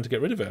 40 grand to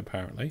get rid of it,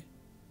 apparently.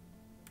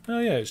 Oh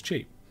yeah, it's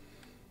cheap.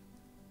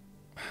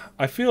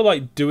 I feel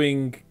like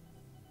doing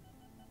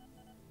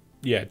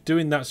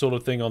that sort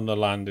of thing on the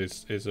land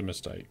is a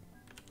mistake.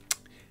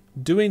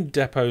 Doing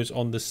depots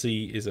on the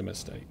sea is a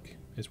mistake,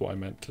 is what I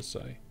meant to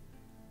say.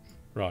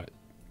 Right.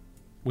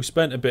 We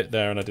spent a bit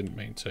there and I didn't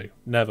mean to.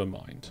 Never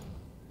mind.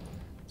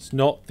 It's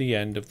not the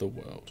end of the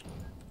world.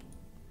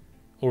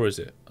 Or is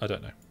it? I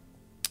don't know.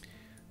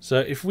 So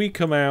if we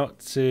come out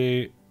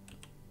to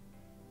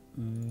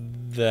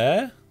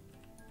there,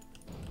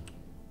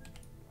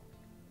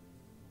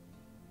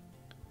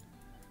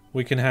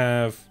 we can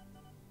have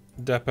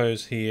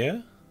depots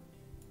here.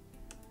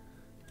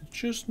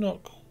 Just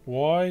not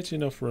quite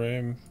enough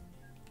room.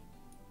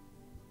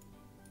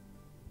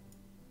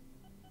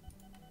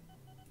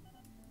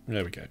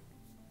 There we go.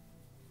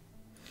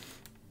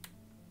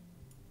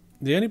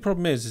 The only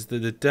problem is that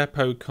the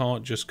depot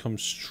can't just come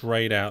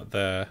straight out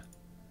there.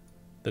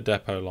 The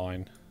depot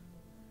line.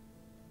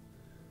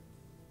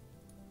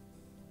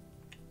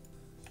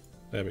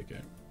 There we go.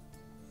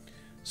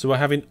 So we're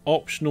having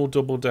optional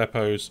double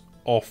depots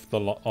off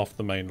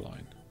the main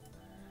line.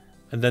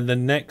 And then the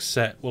next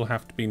set will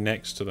have to be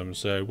next to them,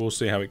 so we'll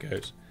see how it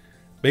goes.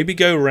 Maybe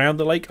go around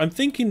the lake. I'm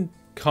thinking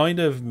kind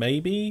of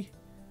maybe.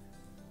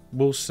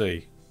 We'll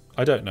see.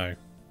 I don't know.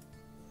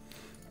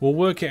 We'll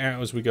work it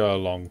out as we go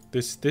along.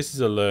 This is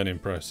a learning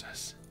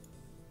process.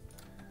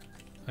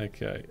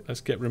 Okay,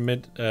 let's get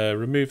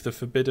remove the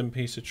forbidden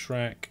piece of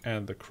track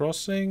and the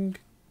crossing.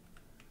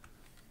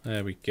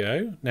 There we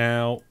go.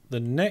 Now, the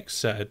next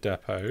set of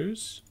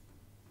depots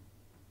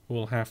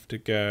will have to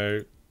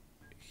go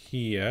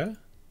here,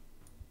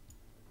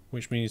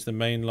 which means the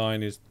main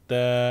line is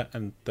there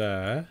and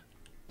there.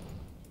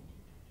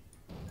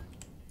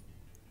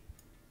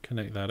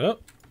 Connect that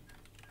up.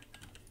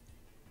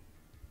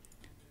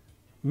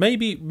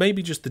 Maybe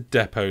just the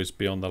depots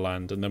be on the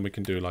land, and then we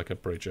can do like a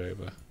bridge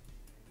over.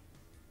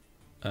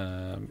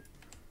 So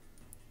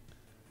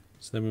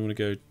then we want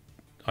to go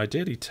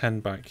ideally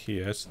 10 back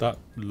here, so that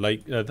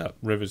that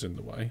river's in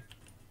the way.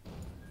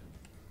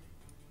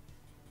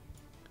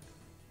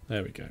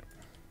 There we go.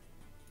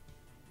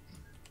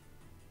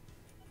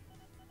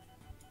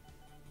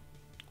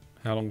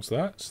 How long's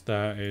that?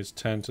 That is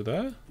 10 to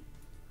there.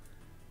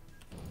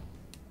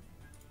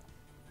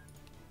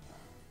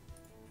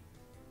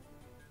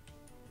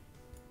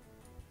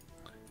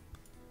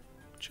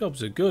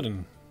 Jobs are good,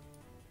 and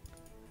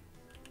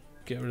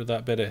get rid of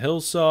that bit of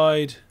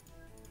hillside.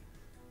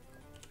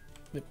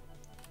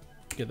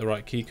 Get the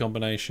right key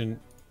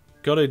combination.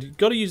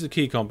 Gotta use the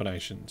key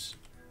combinations.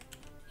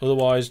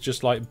 Otherwise,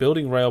 just like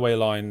building railway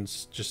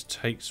lines just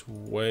takes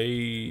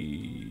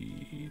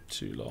way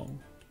too long.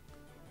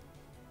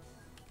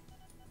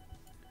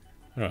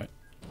 Alright.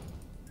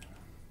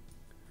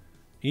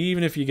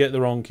 Even if you get the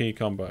wrong key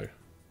combo,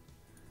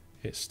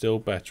 it's still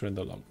better in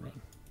the long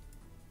run.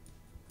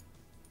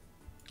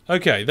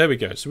 Okay, there we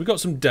go. So we've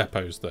got some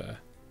depots there.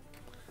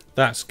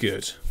 That's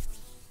good.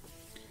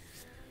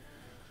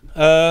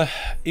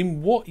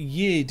 In what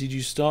year did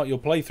you start your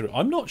playthrough?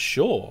 I'm not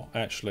sure,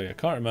 actually. I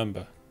can't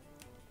remember.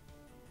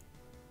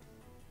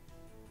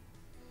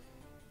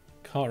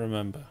 Can't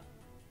remember.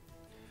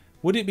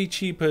 Would it be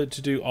cheaper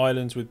to do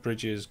islands with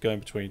bridges going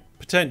between?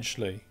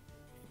 Potentially.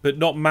 But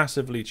not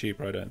massively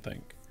cheaper, I don't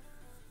think.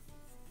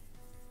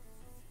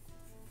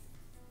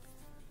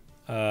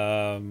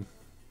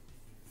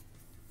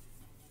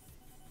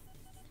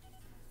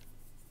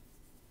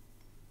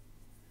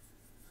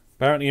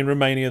 Apparently in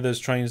Romania there's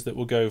trains that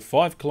will go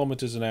 5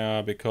 kilometers an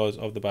hour because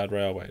of the bad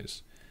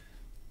railways.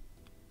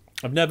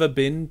 I've never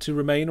been to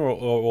Romania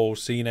or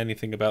seen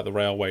anything about the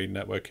railway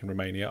network in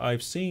Romania.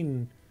 I've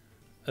seen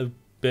a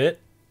bit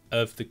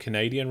of the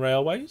Canadian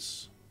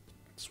railways.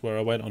 That's where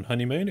I went on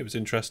honeymoon. It was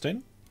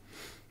interesting.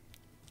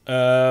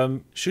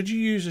 Should you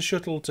use a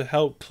shuttle to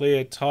help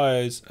clear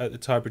tyres at the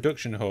tyre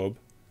production hub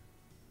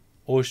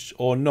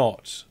or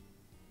not?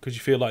 Because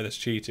you feel like that's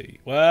cheaty.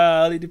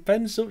 Well, it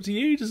depends. Up to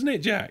you, doesn't it,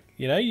 Jack?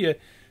 You know,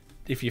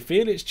 if you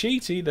feel it's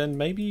cheaty, then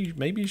maybe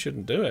you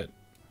shouldn't do it.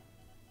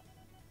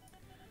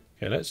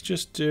 Okay, let's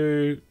just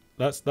do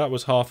that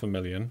was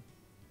 500,000.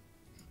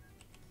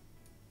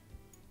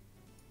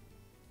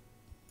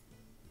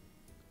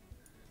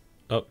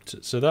 Up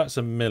to, so that's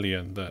 1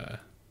 million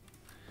there.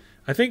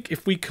 I think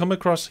if we come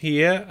across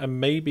here and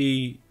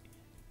maybe,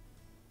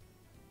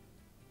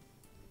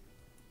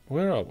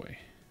 where are we?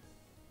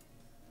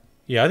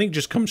 Yeah, I think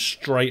just come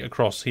straight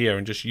across here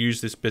and just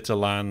use this bit of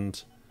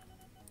land.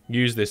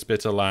 Use this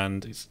bit of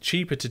land. It's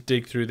cheaper to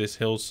dig through this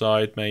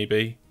hillside,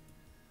 maybe.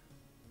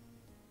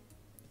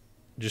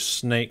 Just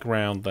snake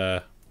round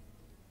there.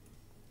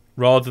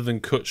 Rather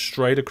than cut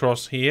straight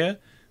across here,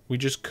 we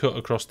just cut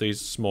across these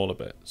smaller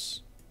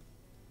bits.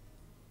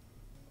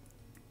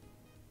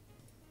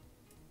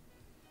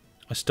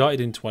 I started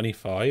in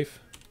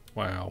 25.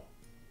 Wow.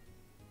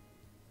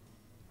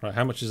 Right,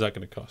 how much is that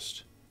going to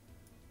cost?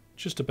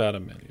 Just about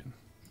 1 million.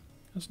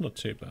 That's not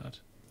too bad.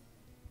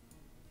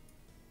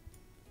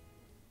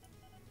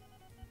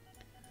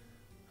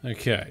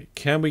 Okay,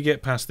 can we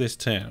get past this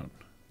town?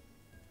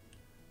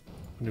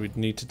 We'd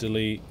need to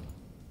delete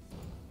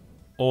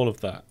all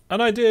of that.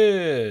 And I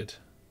did!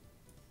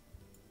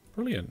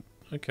 Brilliant.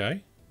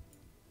 Okay.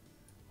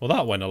 Well,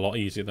 that went a lot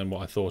easier than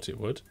what I thought it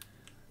would.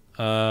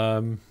 Yeah,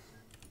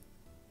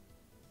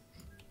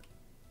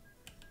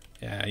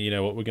 you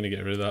know what? We're going to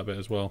get rid of that bit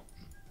as well.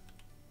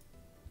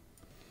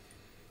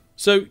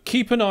 So,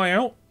 keep an eye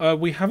out.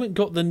 We haven't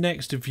got the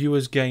next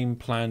viewer's game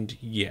planned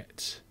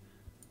yet.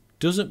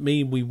 Doesn't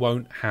mean we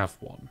won't have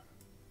one.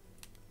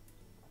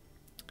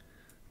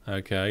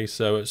 Okay,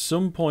 so at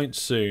some point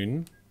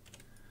soon,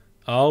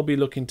 I'll be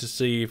looking to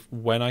see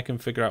when I can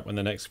figure out when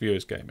the next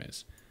viewer's game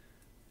is.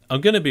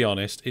 I'm going to be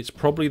honest, it's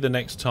probably the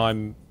next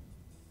time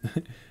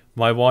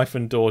my wife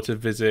and daughter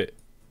visit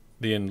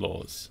the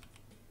in-laws.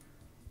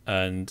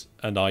 And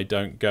I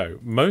don't go.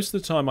 Most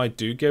of the time I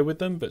do go with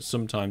them, but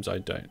sometimes I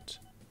don't.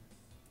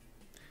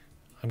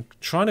 I'm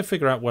trying to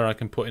figure out where I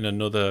can put in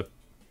another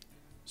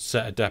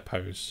set of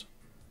depots.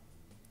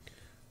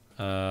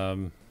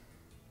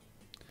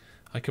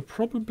 I could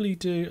probably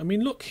do... I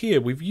mean, look here.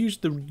 We've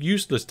used the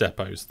useless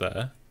depots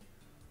there.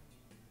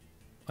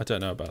 I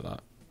don't know about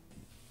that.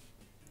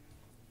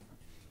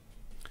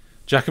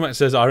 Jackamat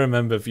says, I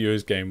remember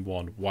Viewers Game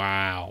 1.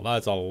 Wow,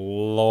 that's a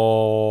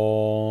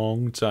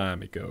long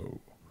time ago.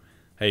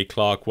 Hey,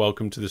 Clark,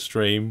 welcome to the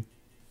stream.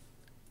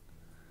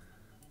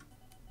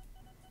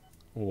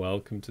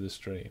 welcome to the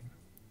stream.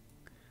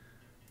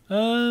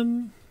 I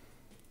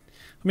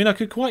mean, I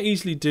could quite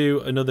easily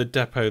do another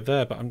depot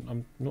there, but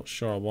I'm not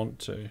sure I want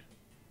to.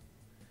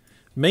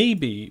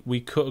 Maybe we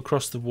cut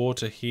across the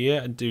water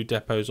here and do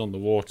depots on the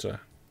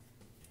water.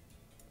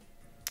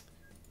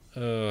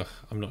 I'm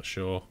not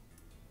sure.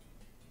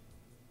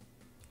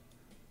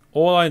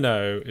 All I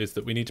know is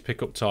that we need to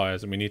pick up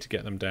tyres and we need to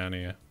get them down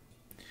here.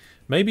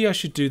 Maybe I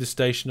should do the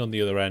station on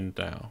the other end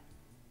now.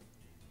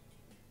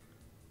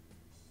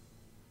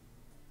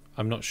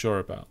 I'm not sure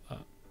about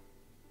that.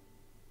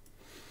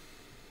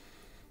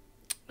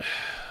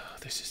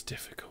 This is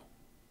difficult.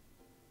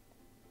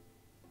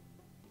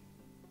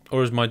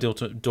 Or as my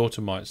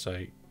daughter might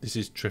say, this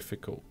is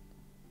difficult.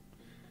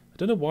 I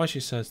don't know why she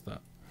says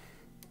that.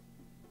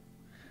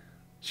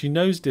 She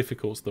knows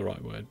difficult's the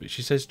right word, but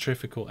she says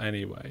difficult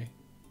anyway.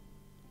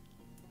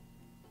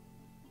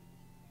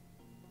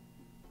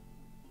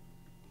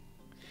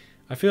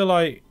 I feel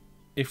like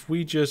if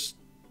we just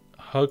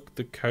hug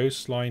the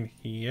coastline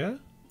here.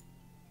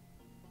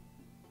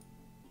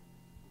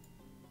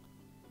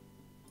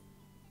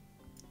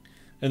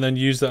 And then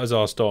use that as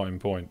our starting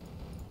point.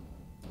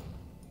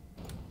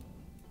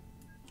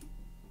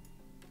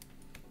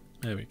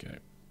 There we go.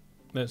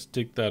 Let's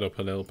dig that up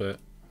a little bit.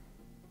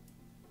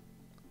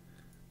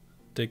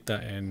 Dig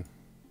that in.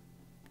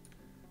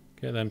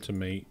 Get them to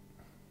meet.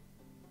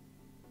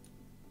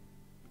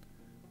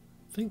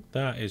 I think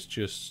that is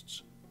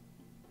just...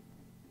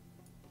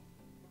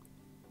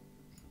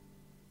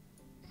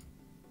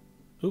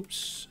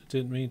 Oops,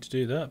 didn't mean to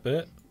do that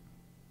bit.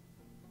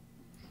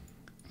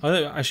 I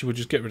think actually we'll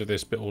just get rid of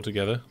this bit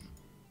altogether.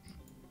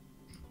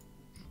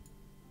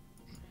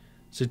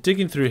 So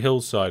digging through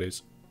hillside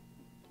is,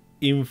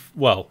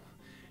 well,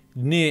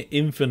 near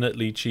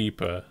infinitely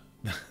cheaper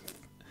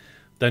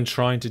than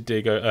trying to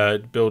dig,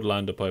 build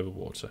land up over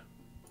water.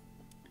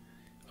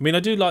 I mean,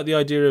 I do like the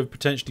idea of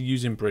potentially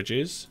using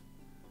bridges,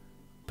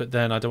 but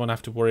then I don't want to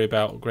have to worry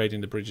about upgrading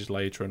the bridges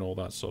later and all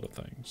that sort of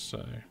thing.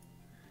 So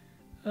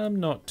I'm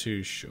not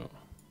too sure.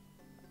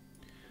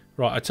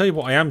 Right, I tell you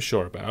what I am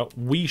sure about.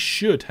 We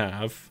should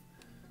have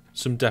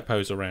some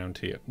depots around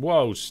here.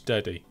 Whoa,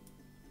 steady.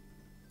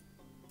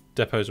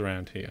 Depots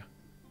around here.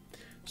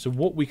 So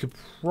what we could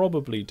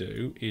probably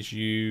do is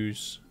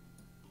use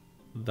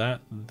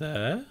that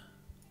there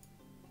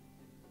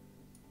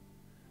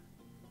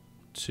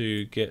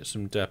to get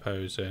some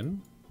depots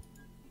in.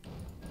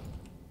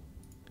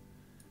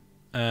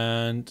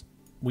 And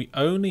we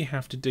only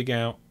have to dig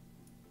out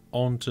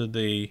onto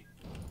the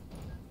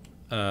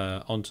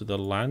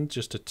land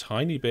just a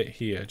tiny bit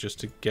here just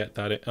to get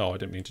that in. Oh, I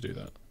didn't mean to do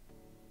that.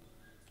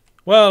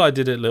 Well, I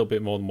did it a little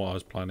bit more than what I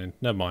was planning.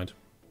 Never mind.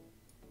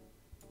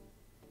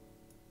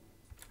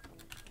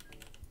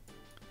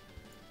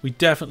 We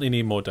definitely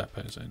need more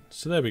depots in.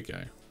 So there we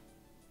go.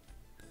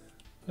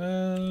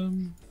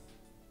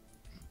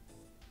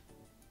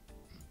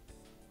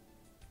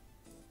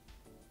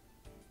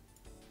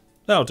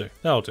 That'll do.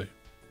 That'll do.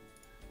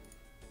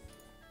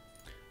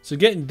 So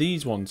getting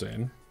these ones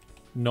in,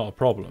 not a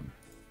problem.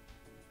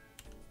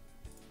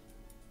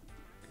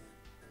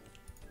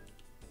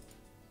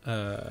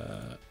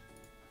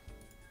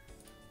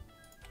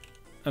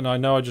 And I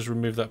know I just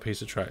removed that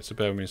piece of track, so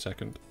bear with me a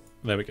second.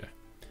 There we go.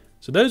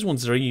 So those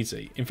ones are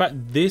easy. In fact,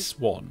 this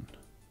one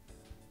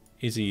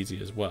is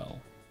easy as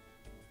well.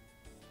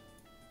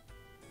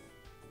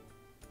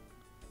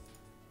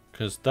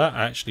 Because that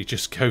actually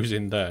just goes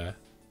in there.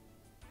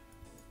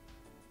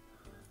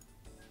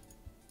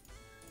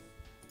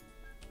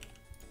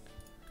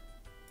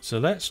 So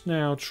let's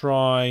now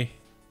try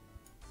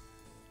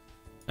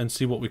and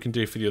see what we can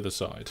do for the other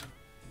side.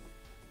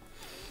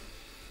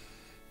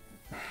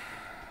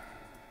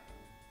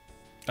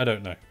 I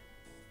don't know.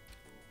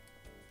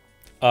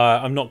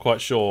 I'm not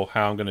quite sure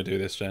how I'm going to do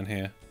this down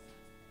here.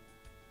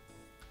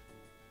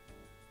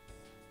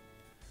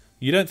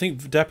 You don't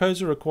think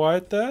depots are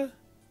required there?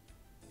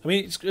 I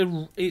mean,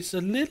 it's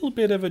a little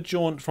bit of a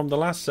jaunt from the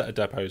last set of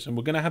depots, and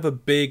we're going to have a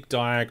big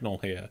diagonal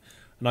here.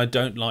 And I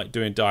don't like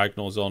doing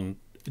depots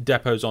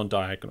on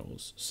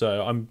diagonals.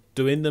 So I'm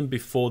doing them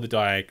before the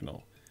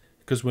diagonal,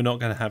 because we're not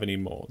going to have any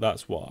more.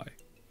 That's why.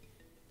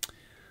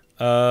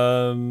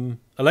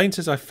 Elaine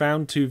says, I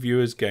found 2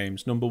 viewers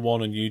games, number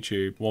 1 on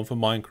YouTube, 1 for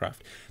Minecraft.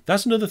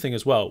 That's another thing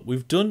as well.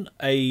 We've done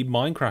a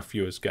Minecraft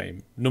viewers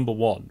game, number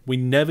 1. We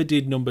never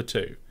did number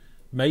 2.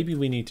 Maybe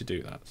we need to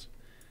do that.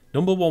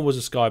 Number 1 was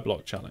a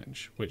Skyblock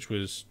challenge, which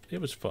was,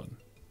 it was fun.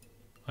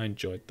 I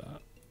enjoyed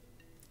that.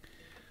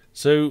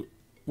 So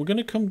we're going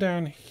to come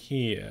down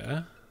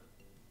here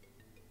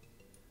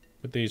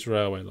with these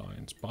railway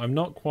lines, but I'm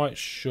not quite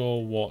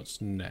sure what's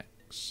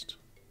next.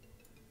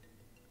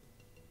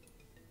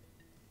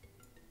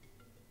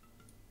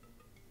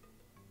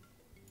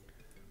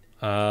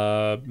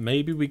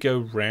 Maybe we go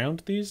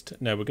round these.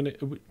 No, we're gonna.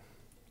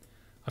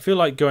 I feel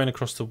like going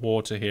across the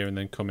water here and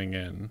then coming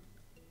in,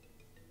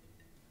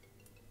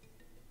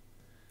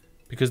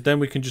 because then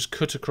we can just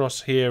cut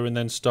across here and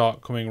then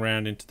start coming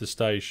round into the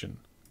station.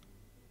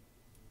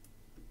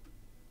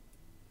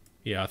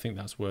 Yeah, I think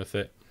that's worth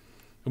it.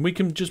 And we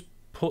can just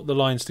put the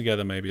lines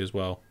together maybe as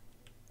well.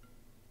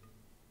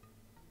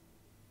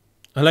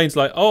 Elaine's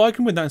like, oh, I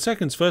can win that in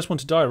seconds. First one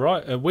to die,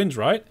 right? Wins,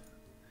 right?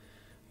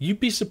 You'd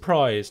be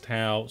surprised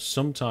how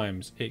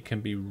sometimes it can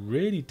be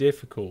really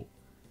difficult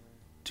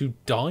to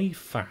die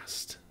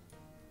fast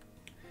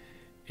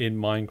in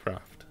Minecraft.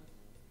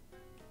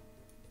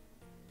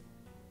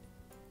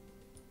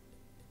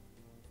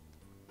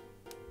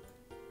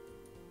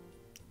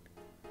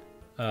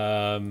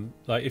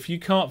 Like if you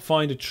can't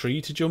find a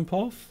tree to jump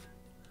off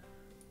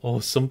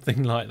or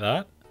something like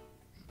that,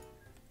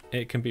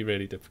 it can be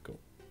really difficult.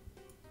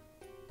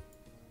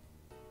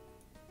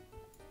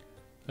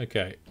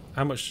 Okay,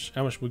 how much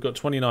we've got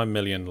 29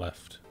 million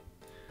left.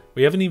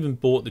 We haven't even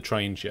bought the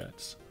trains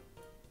yet.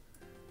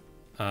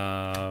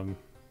 But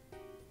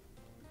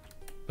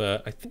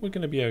I think we're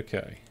going to be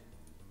okay.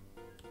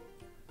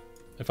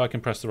 If I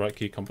can press the right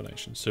key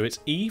combination. So it's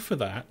E for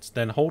that,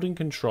 then holding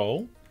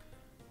control.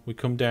 We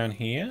come down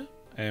here,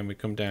 and we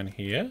come down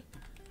here.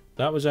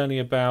 That was only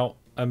about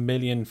 1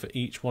 million for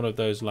each one of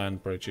those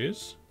land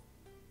bridges.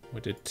 We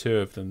did 2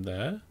 of them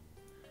there.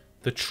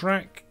 The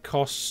track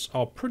costs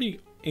are pretty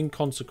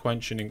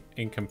inconsequential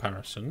in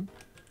comparison.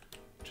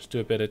 Just do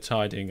a bit of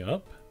tidying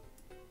up.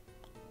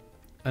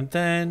 And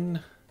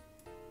then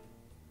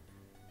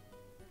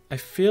I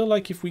feel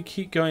like if we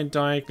keep going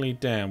diagonally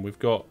down, we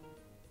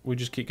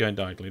just keep going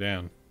diagonally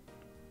down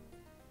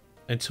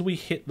until we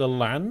hit the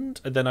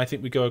land, and then I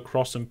think we go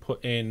across and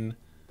put in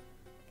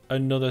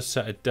another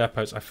set of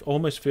depots. I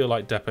almost feel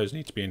like depots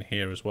need to be in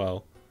here as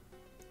well.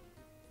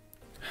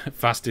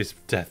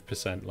 Fastest death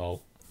percent,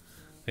 lol.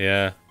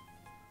 Yeah.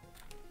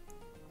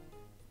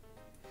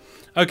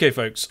 Okay,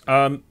 folks.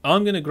 I'm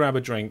going to grab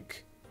a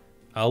drink.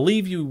 I'll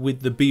leave you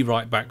with the be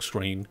right back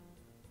screen,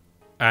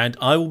 and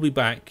I will be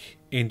back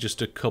in just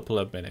a couple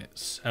of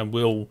minutes, and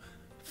we'll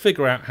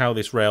figure out how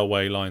this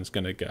railway line's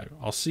going to go.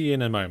 I'll see you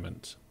in a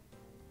moment.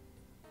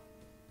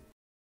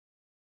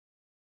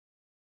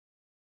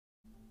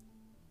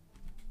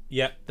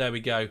 Yep, there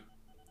we go.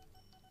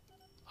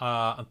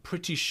 I'm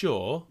pretty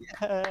sure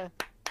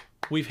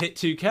we've hit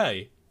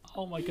 2K.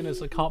 Oh my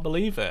goodness, I can't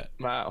believe it.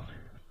 Wow.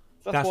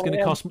 That's going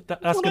to cost me.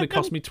 That's going to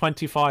cost me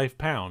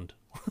 £25.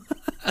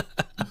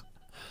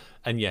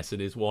 And yes, it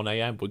is 1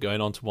 AM. We're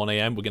going on to 1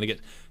 AM. We're going to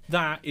get.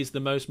 That is the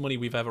most money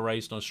we've ever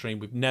raised on stream.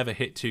 We've never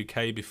hit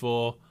 2K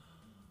before.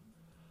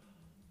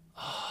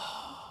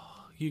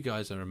 Oh, you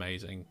guys are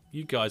amazing.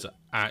 You guys are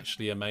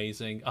actually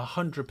amazing.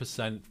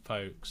 100%,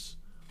 folks.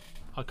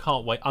 I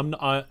can't wait. I'm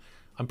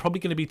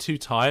probably going to be too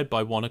tired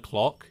by 1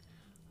 o'clock,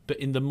 but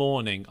in the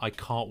morning I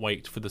can't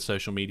wait for the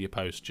social media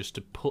post just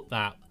to put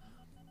that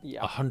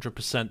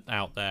 100%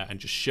 out there and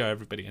just show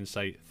everybody and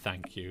say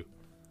thank you.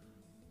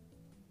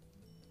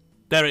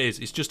 There it is.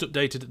 It's just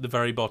updated at the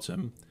very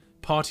bottom.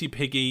 Party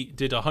Piggy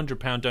did a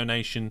 £100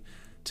 donation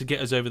to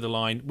get us over the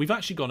line. We've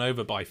actually gone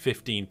over by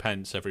 15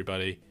 pence,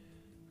 everybody.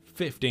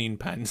 15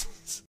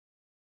 pence.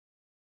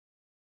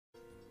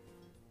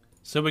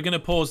 So we're going to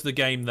pause the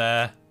game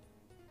there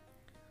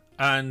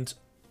and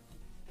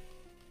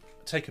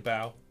take a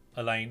bow,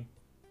 Elaine,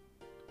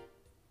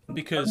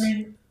 because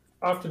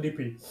after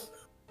DP.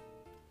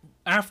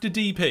 After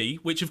DP,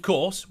 which of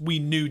course we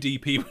knew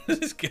DP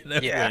was going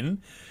to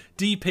win.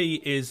 DP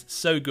is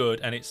so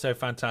good, and it's so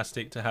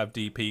fantastic to have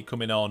DP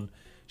coming on,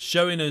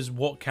 showing us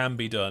what can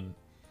be done.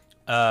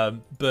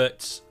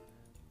 But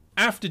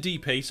after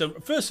DP, so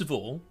first of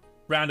all,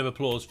 round of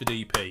applause for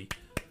DP.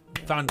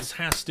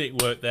 Fantastic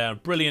work there,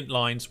 brilliant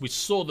lines. We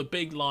saw the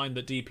big line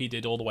that DP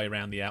did all the way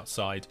around the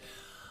outside.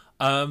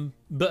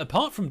 But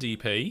apart from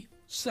DP,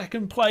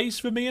 second place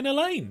for me and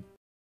Elaine.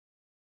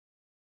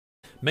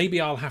 Maybe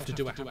I'll have to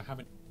do a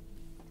haven't.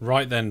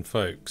 Right then,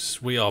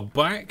 folks, we are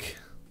back.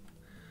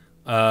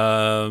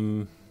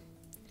 I'm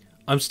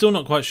still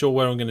not quite sure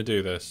where I'm going to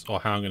do this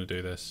or how I'm going to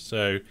do this.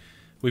 So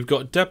we've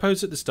got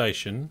depots at the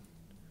station.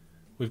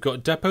 We've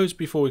got depots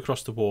before we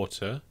cross the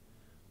water.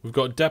 We've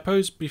got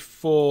depots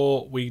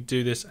before we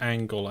do this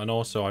angle, and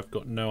also I've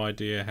got no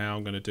idea how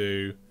I'm going to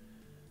do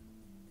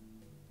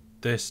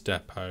this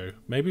depot.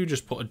 Maybe we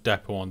just put a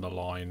depot on the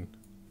line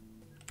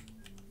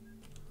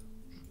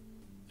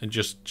and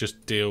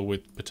just deal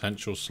with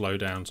potential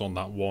slowdowns on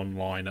that one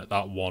line at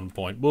that one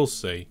point. We'll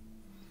see.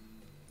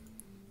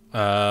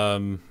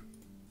 Then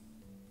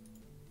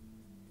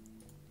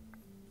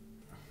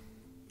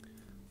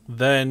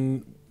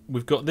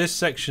we've got this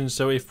section,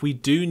 so if we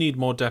do need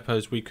more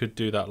depots, we could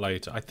do that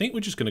later. I think we're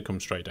just going to come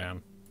straight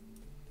down.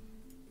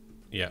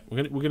 Yeah,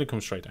 we're going to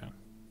come straight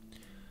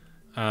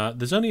down.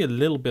 There's only a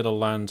little bit of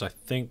land, I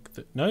think.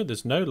 No,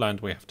 there's no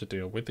land we have to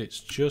deal with. It's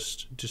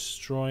just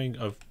destroying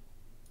of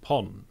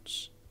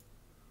ponds.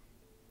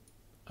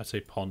 I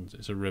say ponds.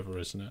 It's a river,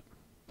 isn't it?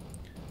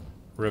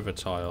 River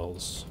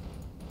tiles.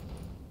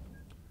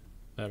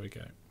 There we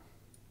go.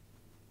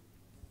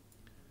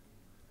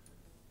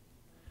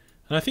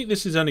 And I think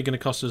this is only going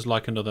to cost us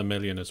like another 1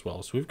 million as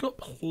well. So we've got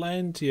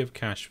plenty of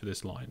cash for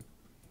this line.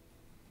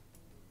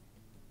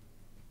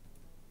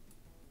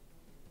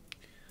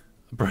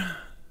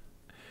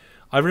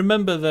 I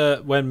remember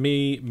that when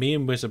me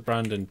and Wizard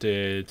Brandon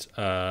did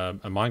a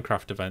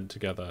Minecraft event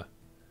together,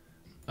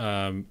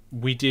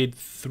 we did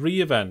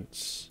 3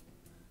 events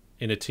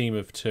in a team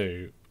of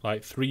 2,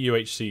 like 3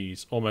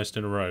 UHCs almost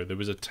in a row. There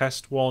was a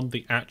test one,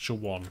 the actual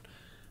one,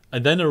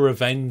 and then a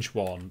revenge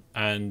one.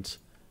 And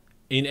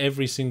in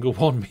every single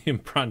one, me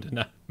and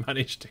Brandon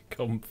managed to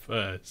come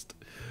first.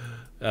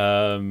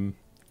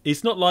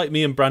 It's not like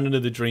me and Brandon are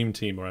the dream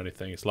team or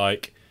anything. It's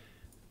like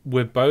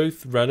we're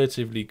both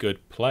relatively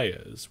good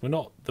players. We're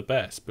not the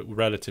best, but we're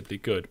relatively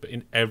good. But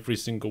in every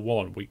single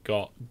one, we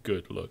got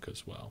good luck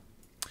as well.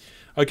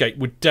 Okay,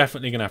 we're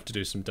definitely going to have to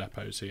do some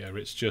depots here.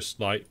 It's just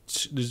like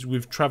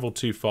we've travelled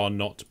too far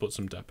not to put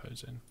some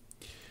depots in.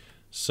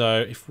 So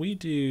if we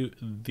do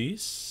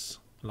this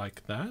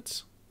like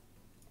that,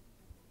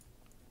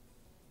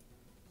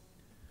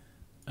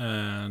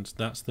 and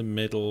that's the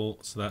middle,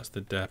 so that's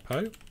the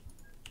depot.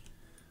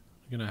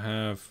 We're going to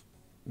have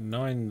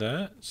 9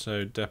 there,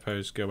 so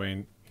depots go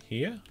in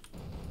here.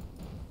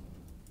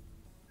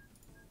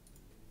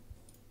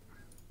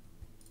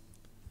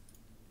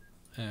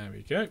 There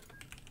we go.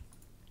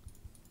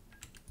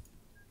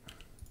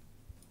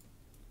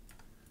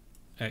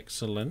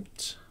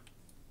 Excellent.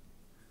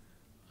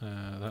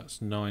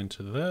 That's 9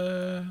 to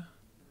there.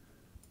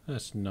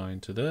 That's 9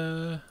 to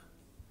there.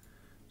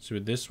 So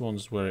this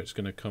one's where it's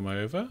going to come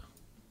over.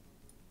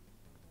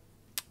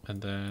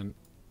 And then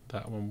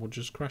that one will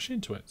just crash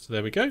into it. So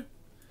there we go. A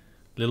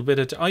little bit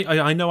of...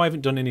 I know I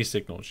haven't done any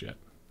signals yet.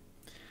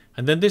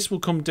 And then this will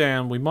come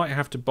down. We might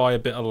have to buy a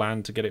bit of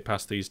land to get it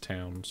past these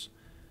towns.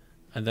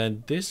 And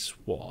then this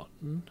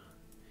one,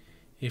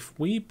 if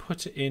we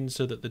put it in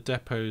so that the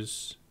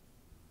depots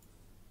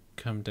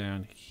come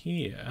down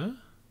here,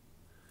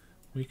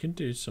 we can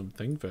do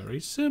something very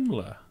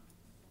similar.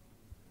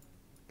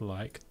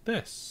 Like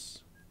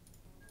this.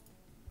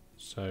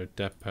 So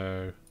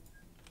depot,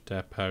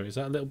 depot. Is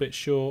that a little bit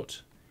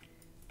short?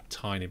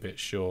 Tiny bit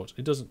short.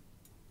 It doesn't...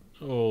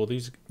 Oh,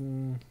 these...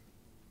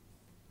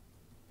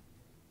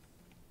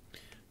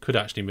 Could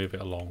actually move it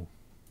along.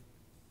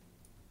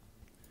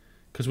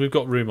 Because we've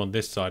got room on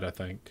this side, I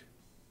think.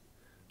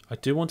 I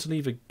do want to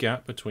leave a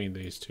gap between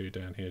these two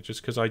down here,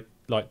 just because I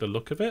like the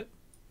look of it.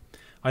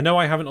 I know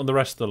I haven't on the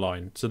rest of the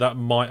line, so that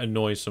might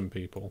annoy some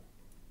people.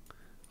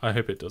 I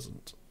hope it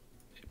doesn't.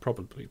 It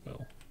probably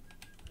will.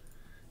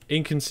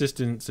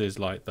 Inconsistencies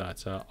like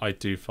that I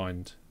do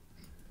find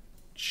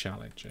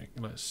challenging.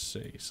 Let's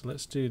see. So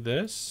let's do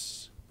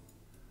this.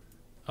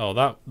 Oh,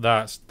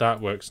 that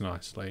works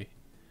nicely.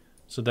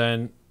 So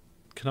then,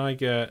 can I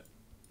get...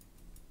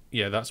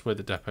 Yeah, that's where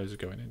the depots are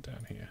going in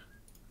down here.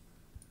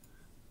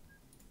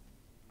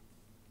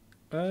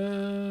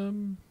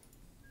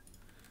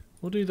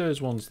 We'll do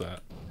those ones there.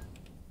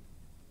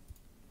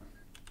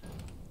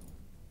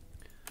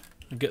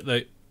 And get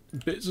the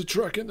bits of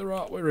track in the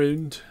right way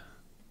round.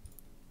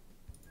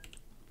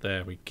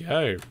 There we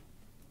go.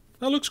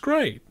 That looks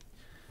great.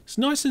 It's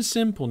nice and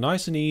simple,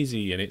 nice and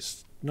easy, and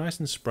it's nice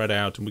and spread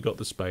out, and we got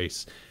the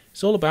space.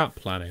 It's all about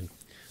planning.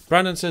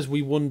 Brandon says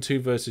we won 2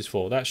 versus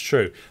 4. That's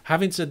true.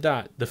 Having said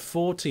that, the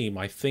 4 team,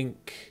 I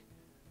think,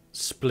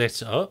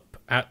 split up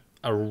at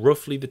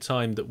roughly the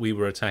time that we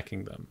were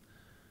attacking them.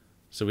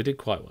 So we did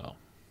quite well.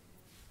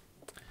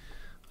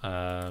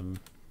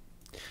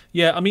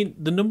 Yeah, I mean,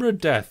 the number of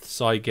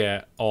deaths I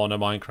get on a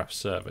Minecraft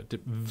server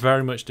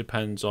very much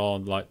depends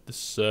on like the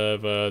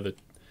server,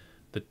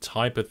 the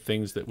type of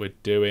things that we're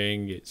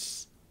doing.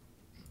 It's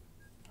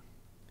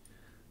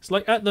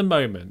like at the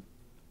moment,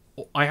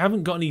 I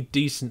haven't got any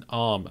decent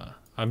armor.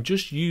 I'm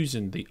just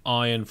using the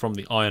iron from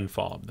the iron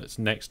farm that's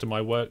next to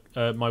my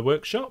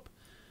workshop.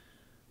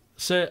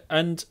 So,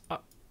 and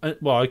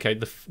well, okay,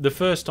 the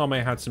first time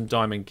I had some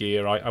diamond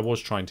gear, I was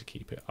trying to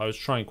keep it. I was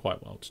trying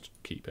quite well to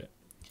keep it.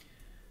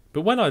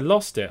 But when I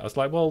lost it, I was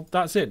like, well,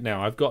 that's it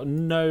now. I've got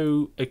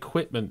no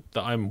equipment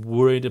that I'm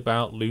worried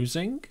about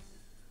losing.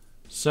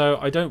 So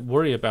I don't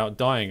worry about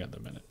dying at the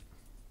minute.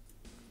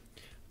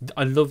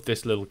 I love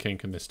this little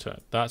kink in this turn.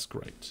 That's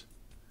great.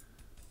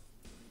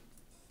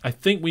 I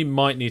think we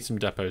might need some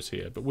depots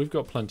here, but we've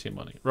got plenty of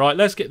money. Right,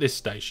 let's get this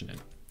station in.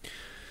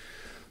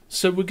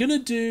 So we're gonna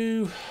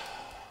do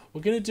a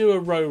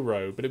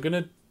row, but we're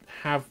gonna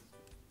have.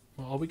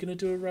 Are we gonna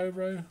do a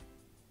row?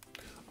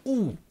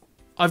 Ooh,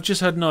 I've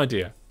just had an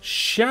idea.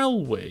 Shall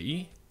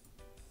we?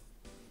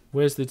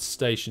 Where's the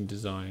station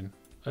design?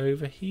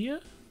 Over here?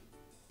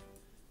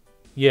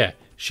 Yeah.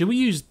 Should we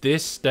use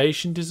this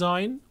station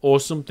design or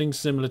something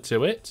similar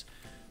to it,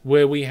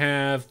 where we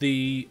have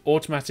the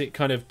automatic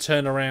kind of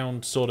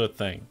turnaround sort of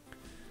thing?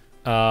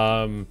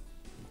 I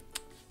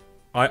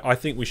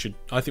think we should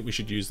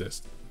use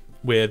this,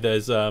 where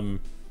there's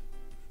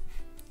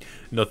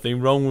nothing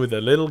wrong with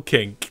a little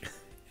kink.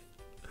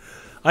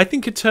 I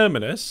think a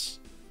terminus.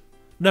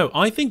 No,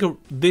 I think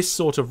this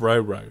sort of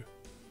row.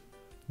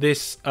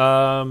 This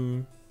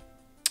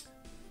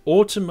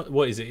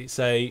what is it? It's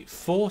a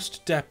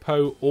forced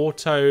depot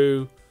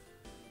auto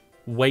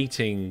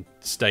waiting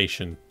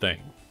station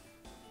thing.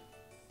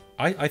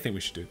 I think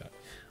we should do that.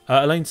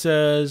 Elaine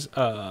says,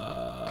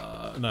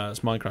 no,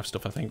 it's Minecraft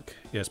stuff, I think.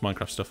 Yeah, it's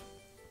Minecraft stuff.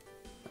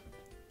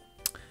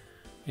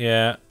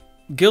 Yeah.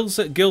 Gil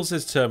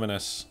says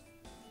Terminus.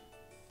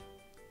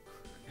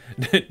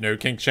 No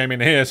kink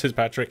shaming here, says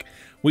Patrick.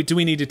 Do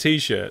we need a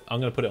t-shirt? I'm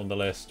going to put it on the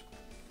list.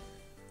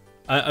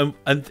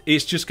 And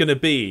it's just going to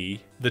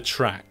be the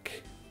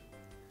track.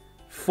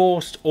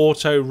 Forced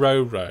Auto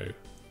Row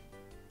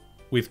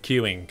with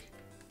queuing.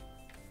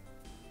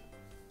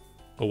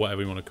 Or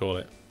whatever you want to call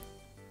it.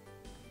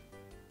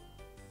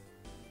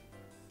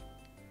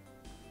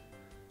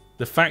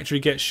 The factory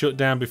gets shut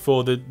down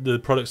before the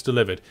product's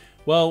delivered.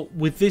 Well,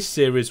 with this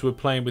series, we're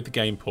playing with the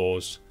game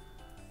pause.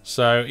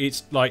 So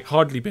it's like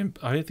hardly been...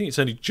 I think it's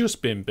only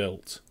just been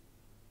built.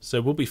 So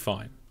we'll be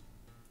fine.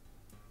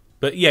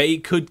 But yeah,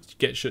 it could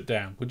get shut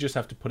down. We'll just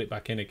have to put it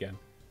back in again.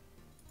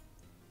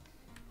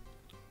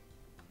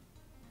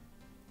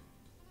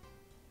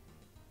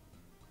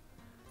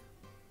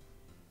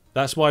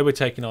 That's why we're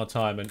taking our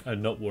time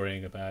and not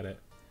worrying about it.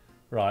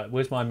 Right,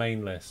 where's my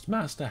main list?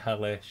 Master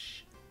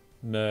Hellish,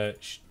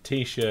 merch,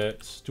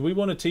 t-shirts. Do we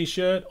want a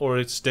t-shirt or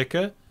a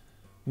sticker?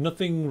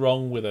 Nothing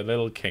wrong with a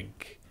little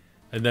kink.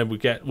 And then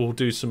we'll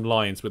do some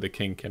lines with a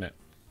kink in it.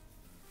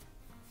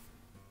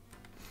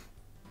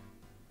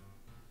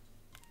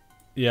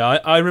 Yeah,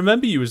 I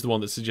remember you was the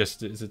one that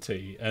suggested it as a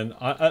T. And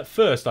at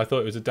first I thought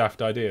it was a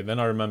daft idea. Then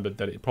I remembered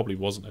that it probably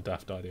wasn't a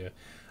daft idea.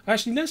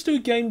 Actually, let's do a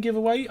game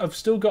giveaway. I've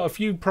still got a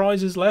few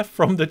prizes left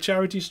from the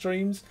charity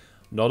streams.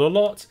 Not a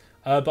lot.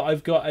 But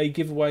I've got a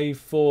giveaway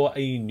for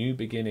a New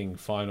Beginning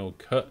Final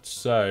Cut.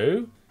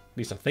 So, at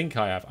least I think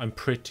I have. I'm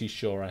pretty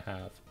sure I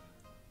have.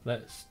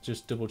 Let's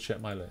just double check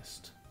my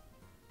list.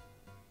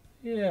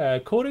 Yeah,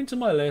 according to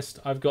my list,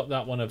 I've got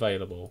that one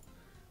available.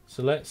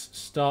 So let's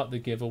start the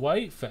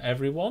giveaway for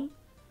everyone.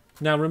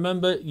 Now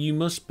remember, you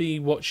must be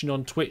watching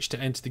on Twitch to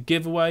enter the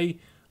giveaway.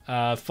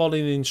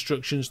 Following the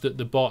instructions that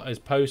the bot is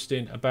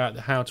posting about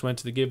how to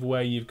enter the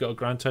giveaway, you've got a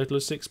grand total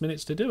of 6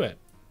 minutes to do it.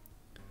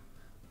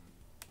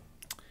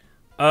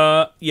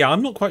 Yeah,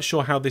 I'm not quite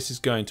sure how this is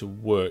going to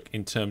work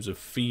in terms of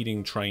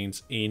feeding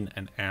trains in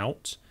and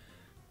out.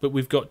 But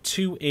we've got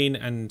 2 in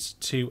and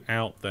 2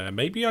 out there.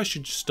 Maybe I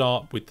should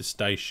start with the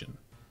station.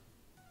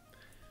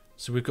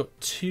 So we've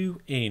got 2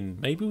 in.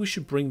 Maybe we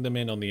should bring them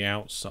in on the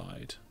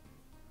outside.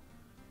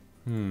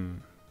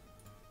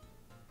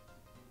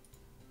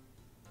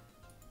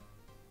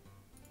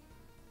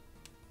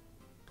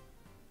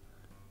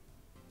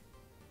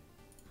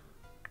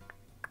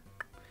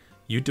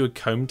 You do a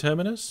comb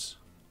terminus?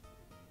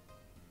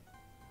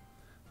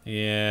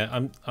 Yeah,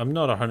 I'm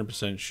not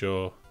 100%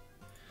 sure.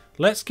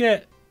 Let's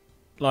get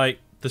like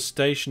the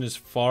station as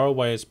far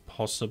away as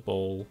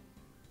possible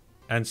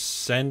and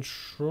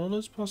central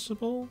as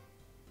possible.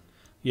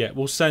 Yeah,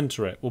 we'll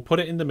center it. We'll put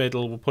it in the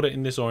middle. We'll put it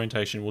in this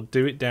orientation. We'll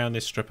do it down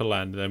this strip of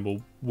land, and then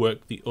we'll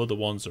work the other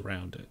ones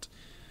around it.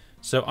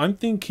 So I'm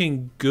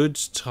thinking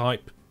goods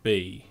type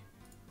B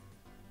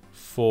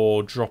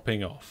for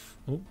dropping off.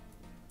 Ooh.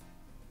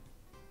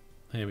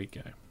 Here we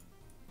go.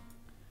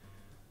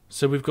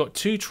 So we've got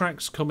 2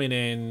 tracks coming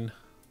in.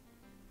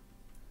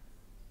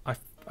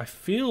 I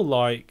feel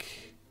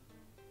like...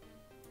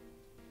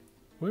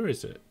 Where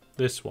is it?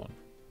 This one.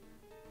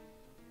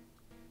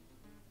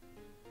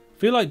 I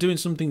feel like doing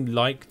something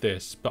like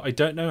this, but I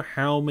don't know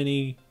how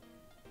many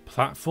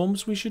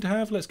platforms we should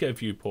have. Let's get a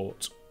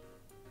viewport.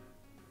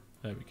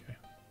 There we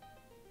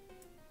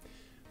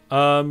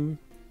go.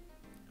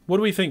 What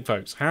do we think,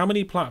 folks? How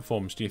many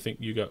platforms do you think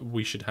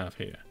we should have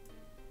here?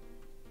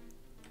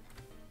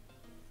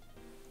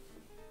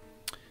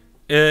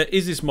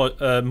 Is this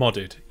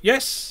modded?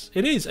 Yes,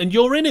 it is. And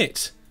you're in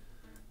it.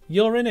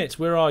 You're in it.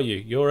 Where are you?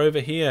 You're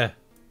over here.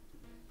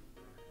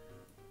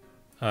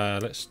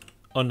 Let's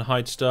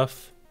unhide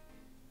stuff.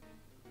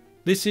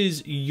 This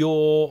is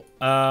your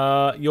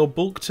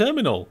bulk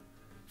terminal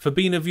for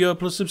being a viewer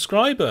plus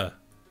subscriber.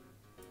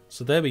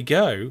 So there we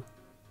go.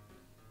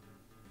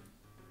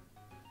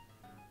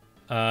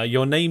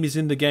 Your name is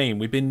in the game.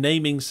 We've been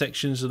naming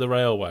sections of the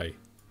railway.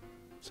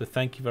 So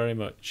thank you very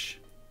much.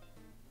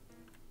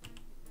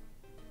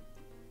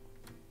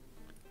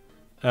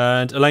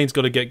 And Elaine's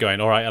got to get going.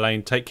 All right,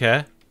 Elaine, take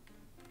care.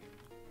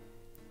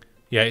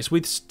 Yeah, it's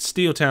with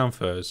Steeltown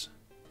FIRS.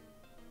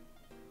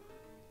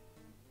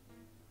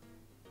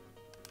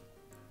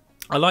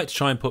 I like to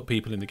try and put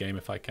people in the game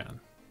if I can.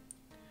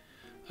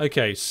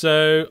 Okay,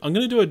 so I'm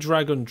going to do a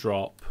drag and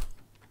drop.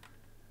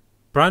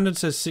 Brandon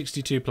says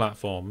 62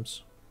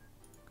 platforms.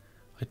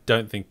 I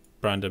don't think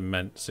Brandon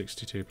meant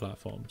 62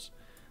 platforms.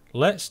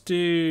 Let's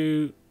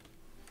do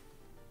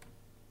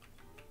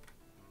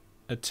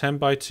a 10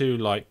 by 2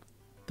 like...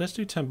 Let's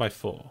do 10 by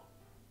 4.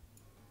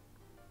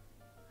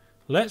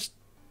 Let's...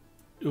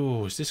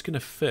 Oh, is this going to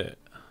fit?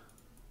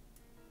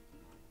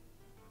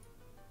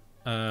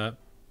 I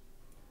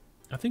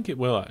think it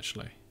will,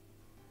 actually.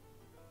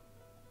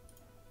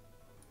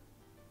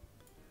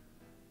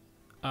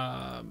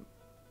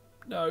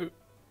 No.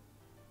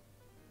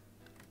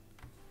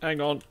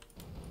 Hang on.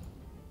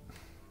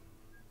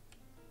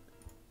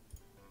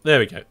 There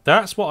we go.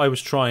 That's what I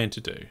was trying to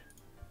do.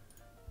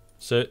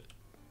 So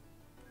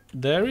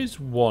there is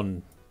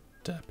one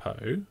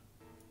depot.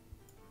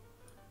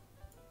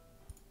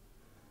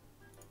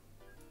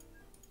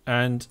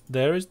 And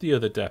there is the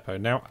other depot.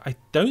 Now, I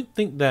don't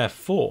think they're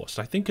forced.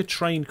 I think a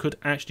train could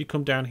actually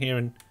come down here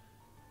and...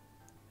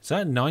 Is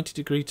that a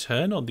 90-degree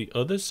turn on the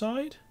other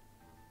side?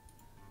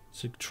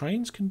 So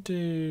trains can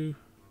do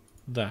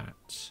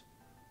that.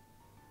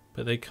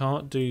 But they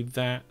can't do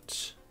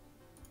that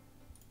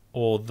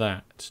or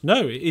that.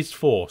 No, it is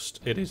forced.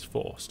 It is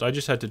forced. I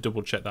just had to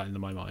double check that in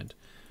my mind.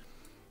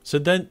 So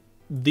then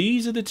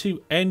these are the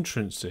two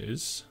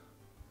entrances.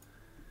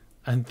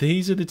 And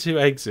these are the two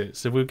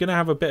exits. So we're going to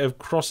have a bit of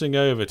crossing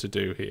over to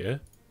do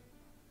here.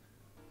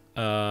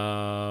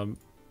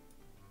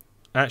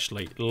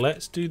 Actually,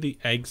 let's do the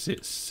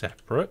exits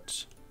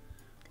separate.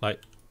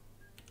 Like,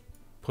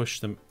 push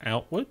them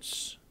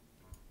outwards.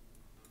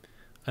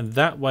 And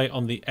that way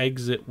on the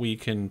exit we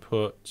can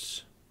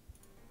put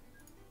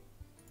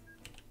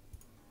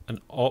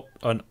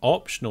an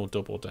optional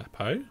double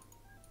depot.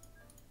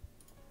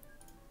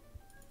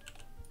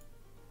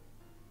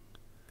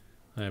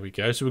 There we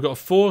go. So we've got a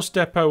forced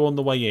depot on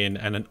the way in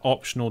and an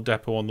optional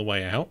depot on the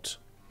way out.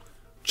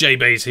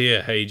 JB's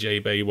here. Hey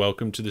JB,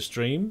 welcome to the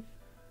stream.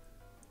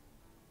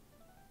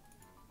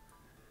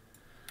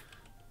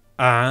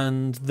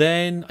 And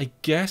then I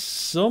guess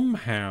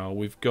somehow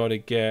we've got to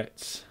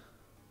get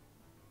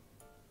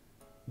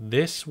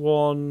this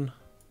one.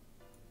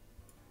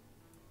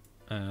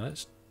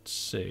 Let's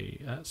see.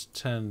 That's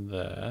 10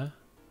 there.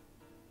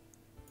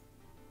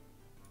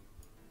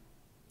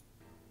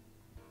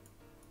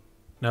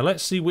 Now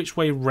let's see which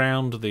way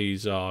round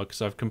these are,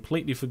 because I've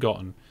completely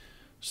forgotten.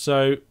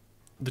 So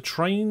the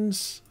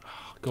trains...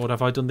 Oh God,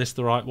 have I done this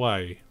the right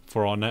way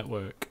for our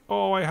network?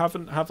 Oh, I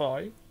haven't, have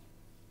I?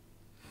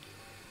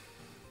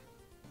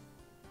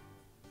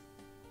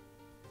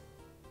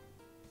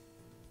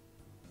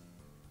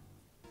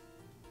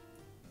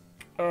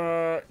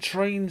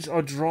 Trains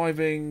are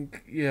driving...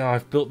 Yeah,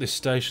 I've built this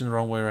station the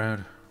wrong way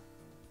around.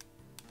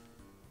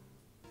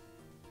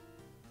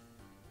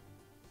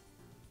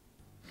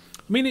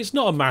 I mean, it's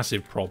not a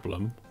massive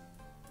problem.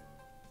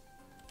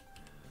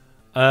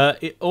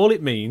 All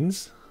it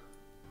means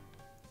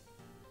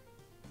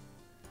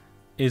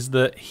is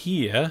that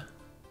here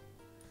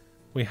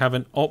we have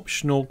an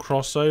optional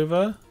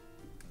crossover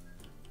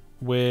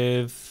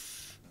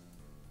with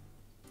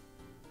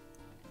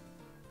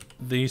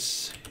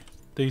these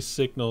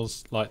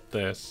signals like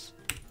this.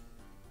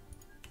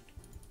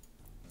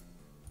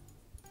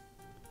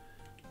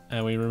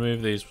 And we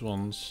remove these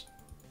ones.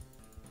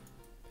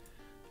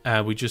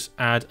 We just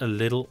add a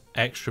little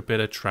extra bit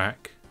of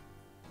track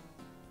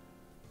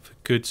for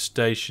good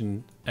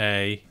station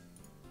A.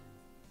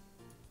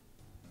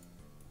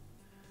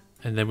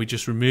 And then we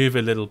just remove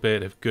a little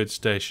bit of good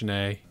station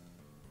A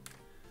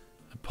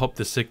and pop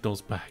the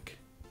signals back.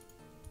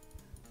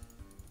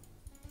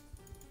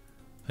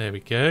 There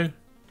we go.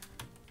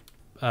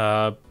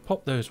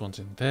 Pop those ones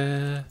in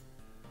there.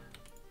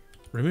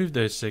 Remove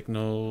those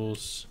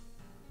signals.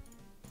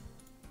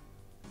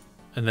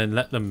 And then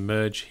let them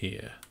merge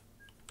here.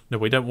 No,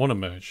 we don't want to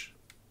merge.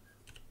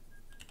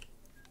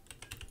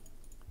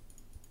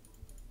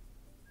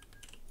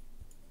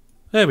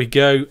 There we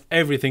go.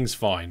 Everything's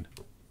fine.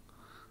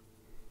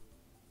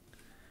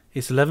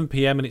 It's 11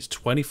 PM and it's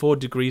 24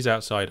 degrees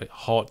outside.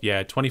 Hot.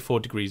 Yeah,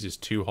 24 degrees is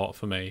too hot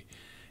for me.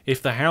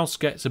 If the house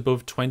gets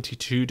above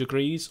 22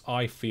 degrees,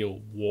 I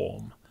feel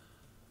warm.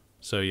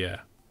 So, yeah.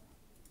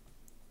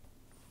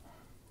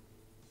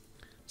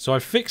 So I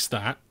fixed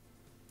that.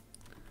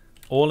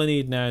 All I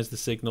need now is the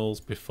signals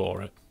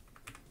before it.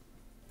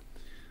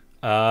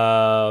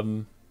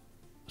 So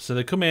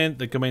they're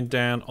coming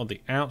down on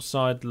the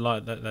outside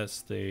line.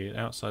 That's the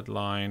outside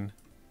line.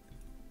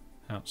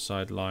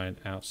 Outside line,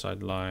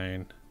 outside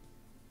line.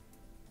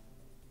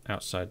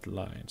 Outside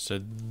line.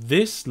 So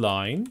this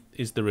line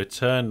is the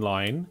return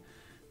line,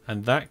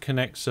 and that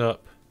connects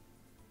up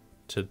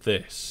to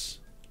this.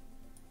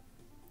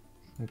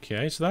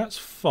 Okay, so that's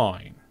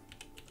fine.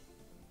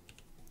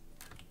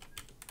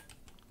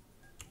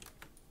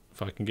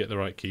 If I can get the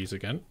right keys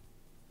again.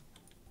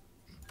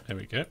 There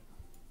we go.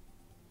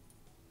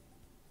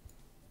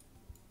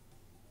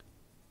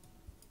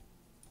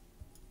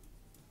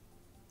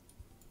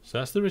 So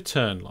that's the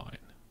return line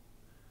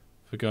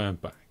for going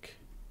back.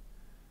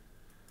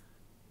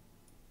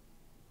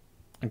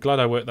 I'm glad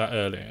I worked that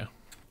earlier.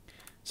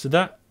 So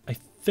that, I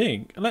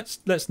think, let's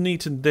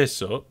neaten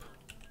this up.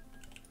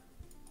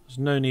 There's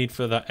no need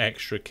for that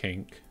extra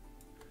kink.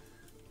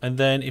 And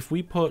then if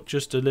we put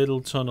just a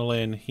little tunnel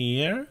in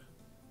here,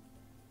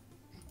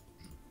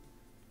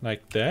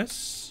 like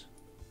this,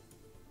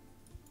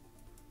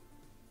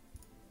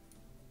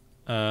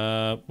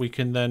 we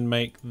can then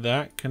make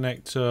that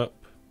connect up.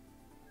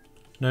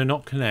 No,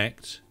 not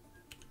connect.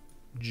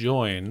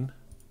 Join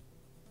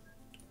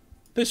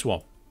this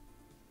one.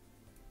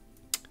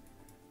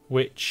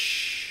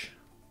 Which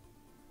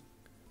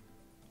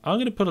I'm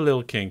going to put a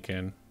little kink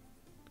in.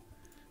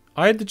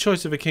 I had the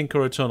choice of a kink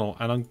or a tunnel,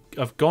 and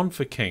I've gone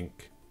for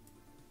kink.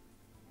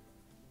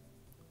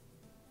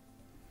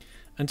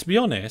 And to be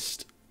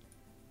honest,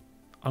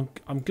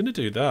 I'm gonna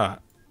do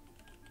that.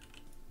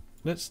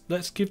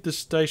 Let's give the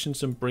station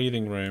some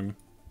breathing room.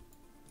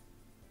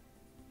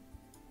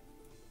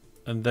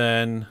 And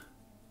then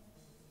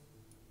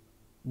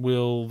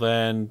we'll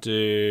then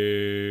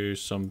do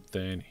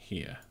something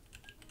here.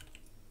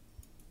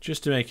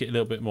 Just to make it a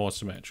little bit more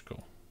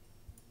symmetrical.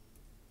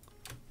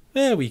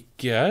 There we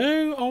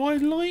go. Oh, I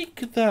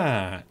like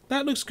that.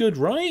 That looks good,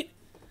 right?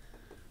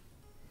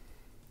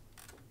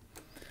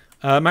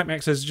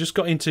 MacMac says, just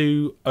got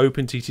into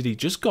OpenTTD.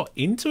 Just got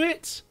into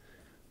it?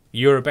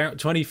 You're about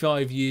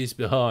 25 years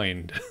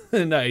behind.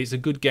 No, it's a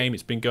good game.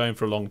 It's been going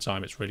for a long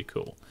time. It's really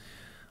cool.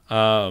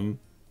 I'm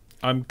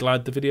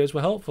glad the videos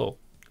were helpful.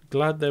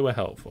 Glad they were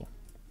helpful.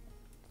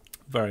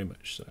 Very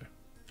much so.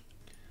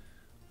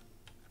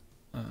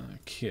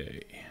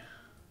 Okay.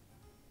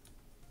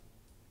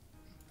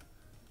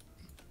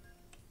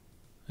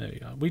 There we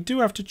go. We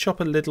do have to chop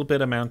a little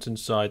bit of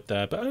mountainside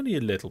there, but only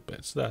a little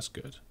bit, so that's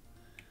good.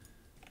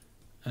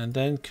 And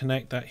then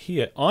connect that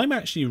here. I'm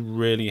actually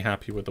really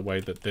happy with the way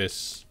that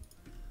this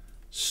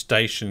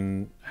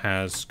station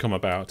has come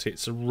about.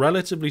 It's a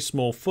relatively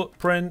small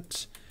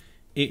footprint.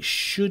 It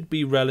should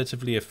be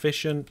relatively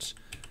efficient.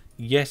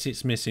 Yes,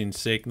 it's missing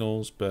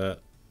signals,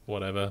 but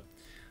whatever.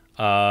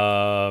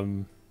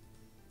 I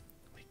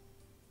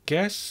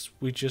guess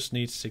we just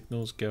need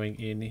signals going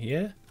in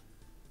here.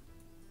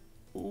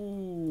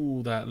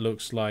 Ooh, that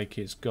looks like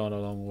it's gone a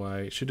long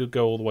way. It should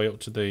go all the way up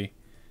to the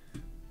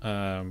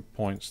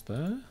points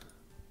there.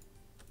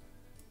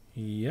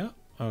 Yep,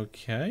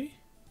 okay.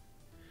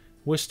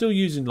 We're still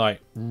using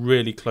like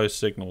really close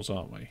signals,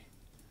 aren't we?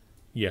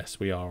 Yes,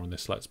 we are on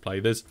this Let's Play.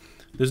 There's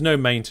no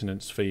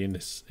maintenance fee in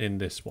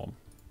this one.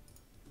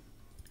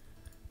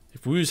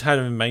 If we was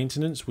having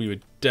maintenance, we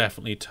would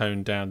definitely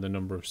tone down the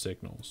number of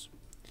signals.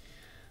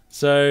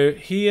 So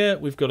here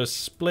we've got a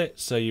split.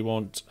 So you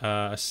want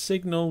a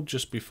signal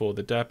just before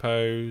the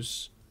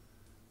depots.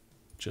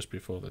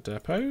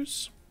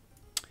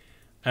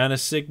 And a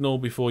signal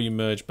before you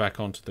merge back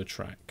onto the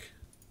track.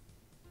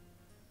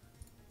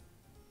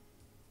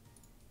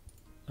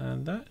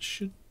 And that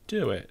should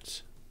do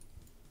it.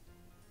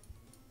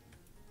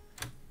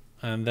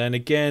 And then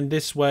again,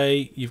 this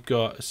way, you've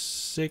got a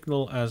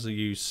signal as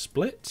you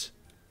split.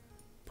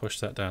 Push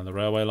that down the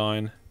railway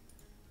line.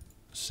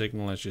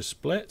 Signal as you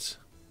split.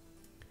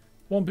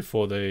 One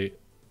before the,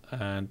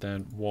 and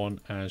then one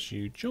as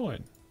you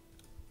join.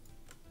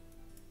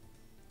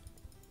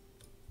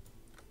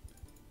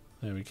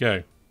 There we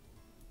go.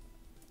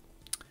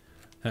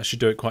 That should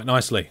do it quite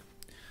nicely.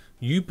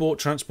 You bought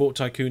Transport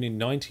Tycoon in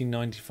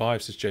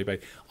 1995, says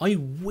JBay. I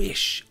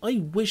wish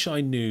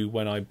I knew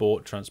when I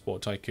bought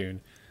Transport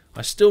Tycoon.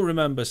 I still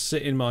remember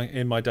sitting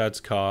in my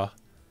dad's car,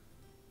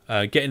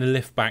 getting a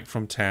lift back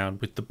from town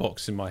with the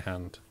box in my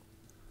hand.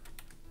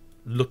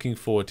 Looking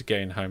forward to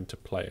getting home to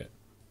play it.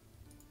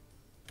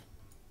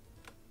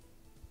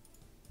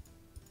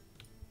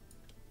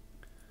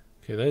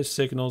 Okay, those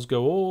signals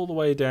go all the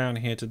way down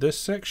here to this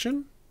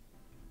section.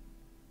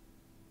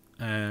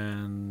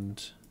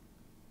 And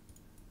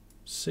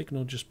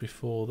signal just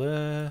before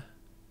there.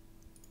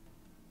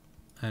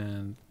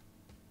 And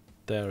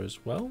there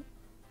as well.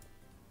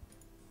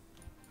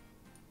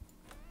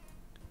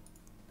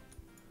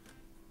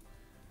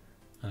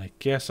 And I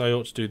guess I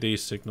ought to do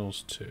these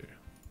signals too.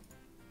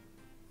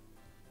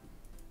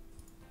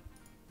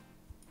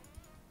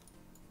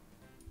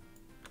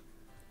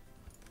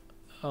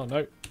 Oh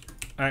no.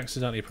 I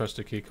accidentally pressed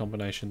a key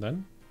combination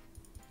then.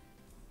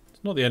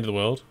 It's not the end of the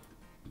world.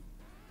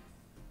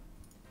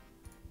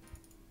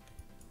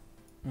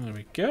 There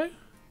we go.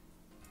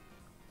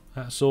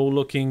 That's all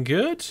looking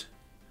good.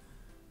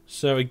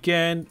 So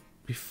again,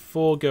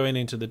 before going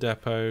into the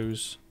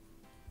depots,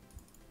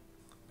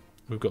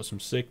 we've got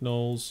some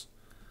signals.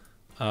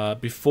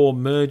 Before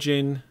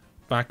merging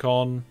back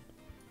on,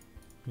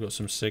 we've got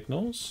some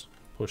signals.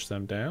 Push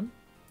them down.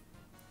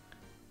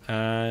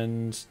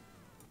 And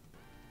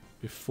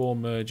before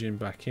merging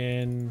back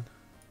in,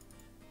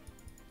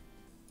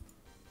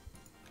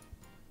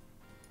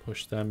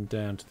 push them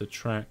down to the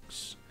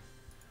tracks.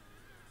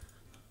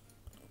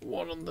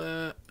 One on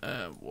there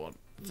and one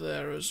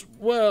there as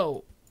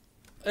well.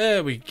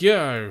 There we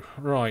go.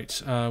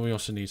 Right, we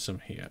also need some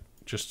here,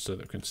 just so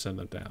that we can send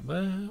them down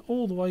there,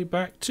 all the way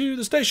back to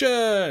the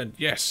station.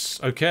 Yes,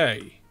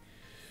 okay.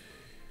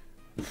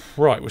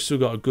 Right, we've still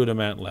got a good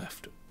amount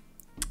left.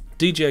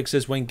 DJX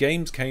says, when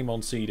games came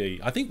on CD,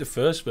 I think the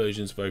first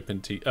versions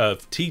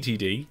of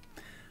TTD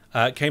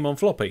came on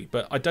floppy,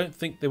 but I don't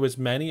think there was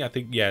many. I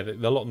think, yeah,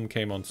 a lot of them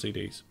came on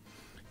CDs.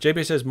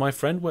 JB says, my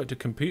friend worked at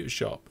a computer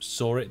shop,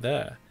 saw it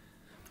there.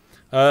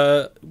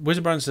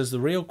 Wizardbrand says,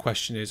 the real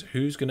question is,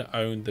 who's going to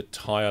own the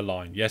tyre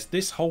line? Yes,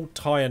 this whole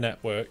tyre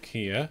network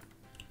here,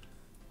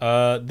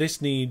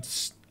 this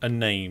needs a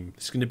name.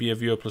 It's going to be a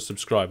viewer plus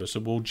subscriber, so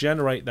we'll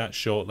generate that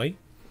shortly.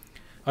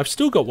 I've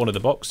still got one of the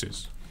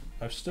boxes.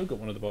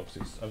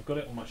 I've got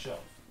it on my shelf.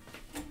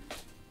 Here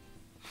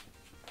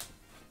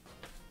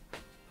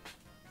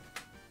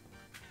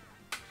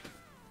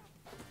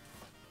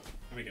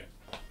we go.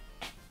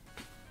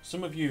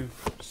 some of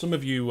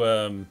you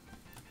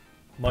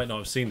might not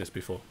have seen this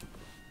before.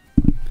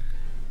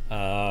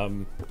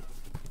 Transport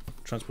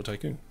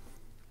Tycoon.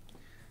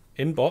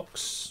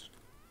 Inbox.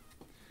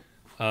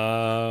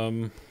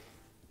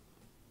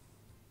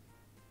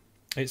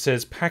 It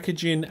says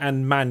packaging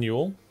and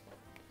manual,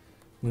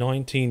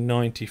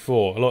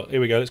 1994. Look,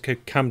 here we go. Let's go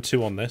cam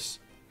 2 on this.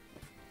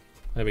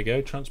 There we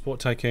go.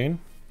 Transport Tycoon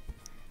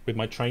with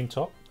my train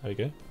top. There we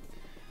go.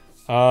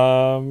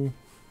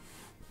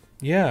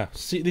 Yeah.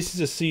 See, this is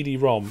a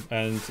CD-ROM,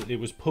 and it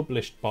was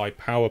published by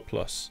Power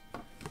Plus,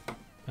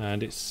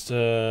 and it's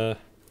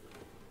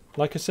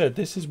like I said,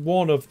 this is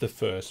one of the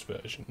first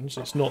versions.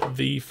 It's not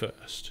the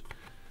first,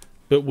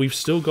 but we've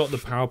still got the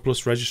Power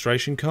Plus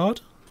registration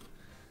card.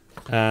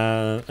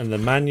 And the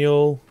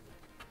manual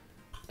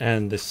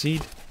and the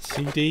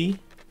CD.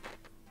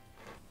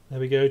 There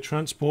we go.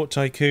 Transport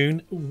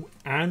Tycoon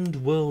and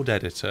World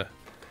Editor.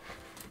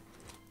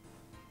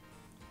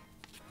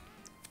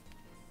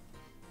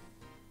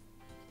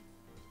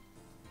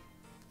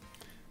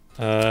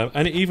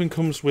 And it even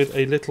comes with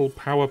a little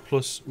Power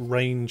Plus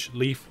range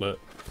leaflet,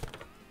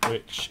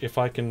 which if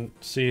I can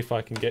see if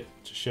I can get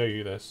to show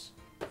you this.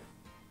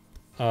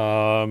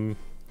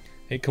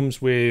 It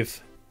comes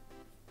with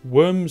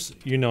Worms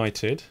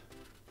United,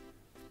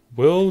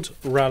 World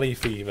Rally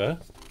Fever,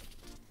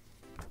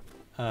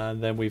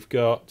 and then we've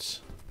got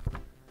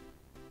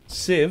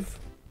Civ,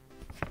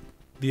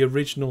 the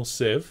original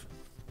Civ,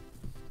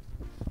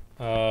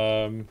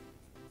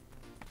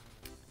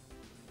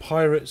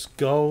 Pirates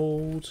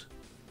Gold,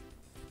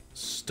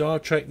 Star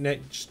Trek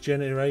Next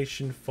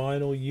Generation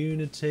Final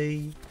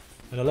Unity,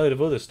 and a load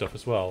of other stuff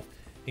as well,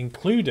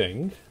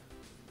 including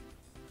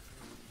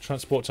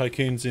Transport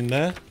Tycoon's in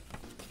there.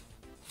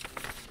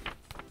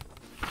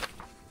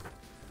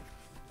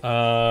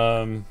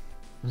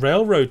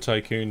 Railroad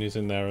Tycoon is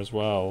in there as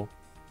well.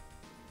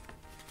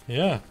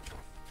 Yeah.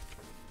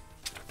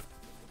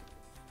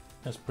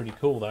 That's pretty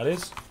cool, that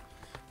is.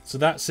 So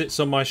that sits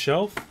on my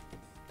shelf.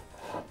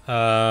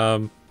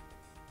 Pride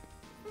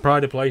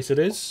of place it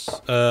is,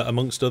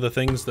 amongst other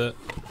things that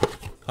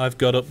I've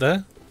got up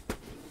there.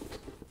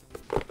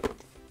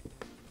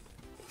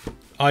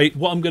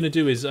 What I'm going to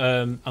do is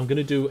I'm going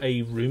to do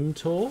a room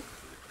tour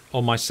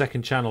on my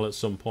second channel at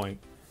some point.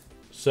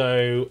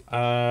 So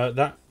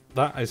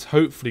that is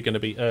hopefully going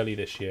to be early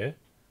this year.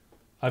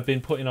 I've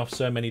been putting off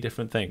so many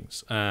different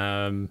things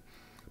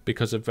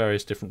because of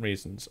various different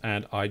reasons,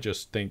 and I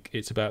just think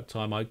it's about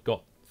time I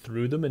got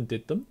through them and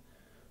did them.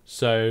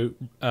 So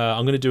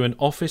I'm going to do an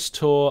office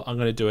tour. I'm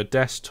going to do a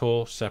desk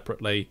tour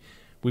separately.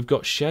 We've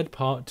got Shed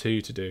Part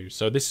 2 to do.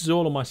 So this is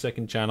all on my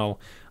second channel.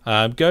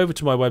 Go over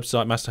to my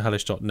website,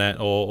 masterhellish.net,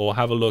 or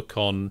have a look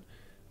on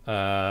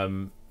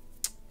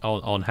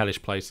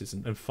Hellish Places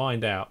and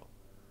find out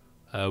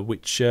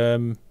which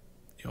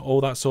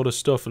all that sort of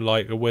stuff,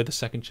 like where the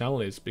second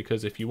channel is.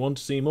 Because if you want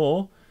to see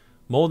more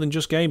than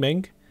just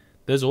gaming,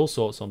 there's all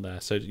sorts on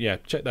there. So yeah,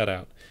 check that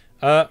out.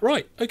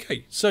 Right,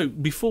 okay. So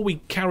before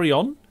we carry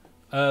on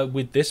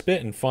with this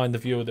bit and find the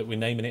viewer that we're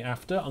naming it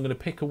after, I'm going to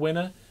pick a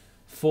winner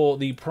for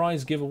the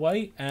prize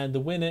giveaway, and the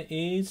winner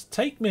is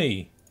Take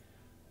Me,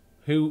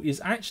 who is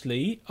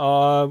actually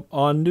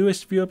our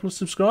newest Viewer Plus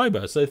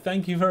subscriber. So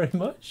thank you very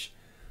much.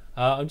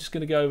 I'm just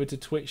going to go over to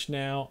Twitch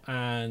now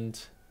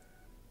and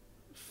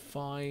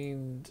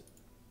find...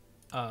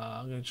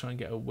 I'm going to try and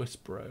get a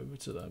whisper over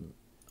to them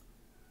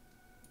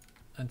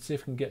and see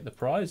if I can get the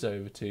prize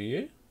over to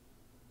you.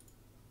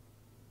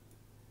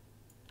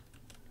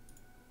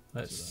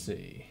 Let's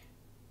see.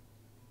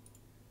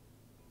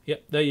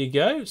 Yep, there you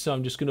go. So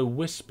I'm just going to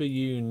whisper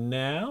you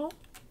now.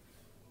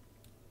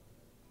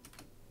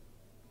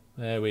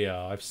 There we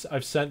are.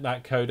 I've sent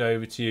that code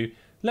over to you.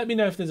 Let me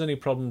know if there's any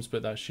problems,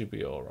 but that should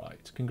be all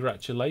right.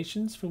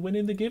 Congratulations for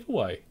winning the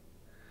giveaway.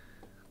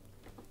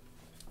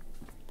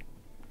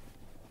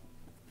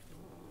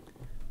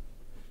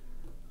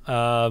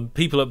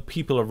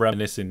 People are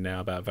reminiscing now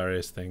about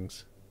various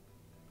things.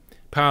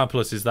 Power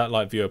Plus, is that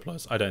like Viewer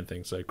Plus? I don't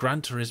think so.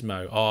 Gran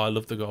Turismo. Oh, I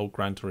love the old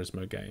Gran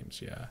Turismo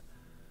games. Yeah,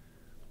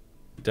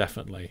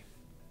 definitely.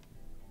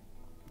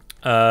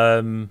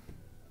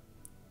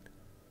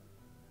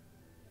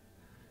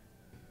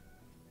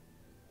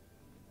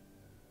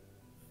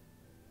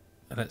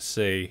 Let's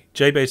see.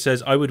 J-Bay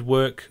says, I would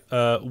work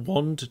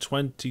 1 to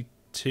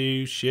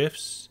 22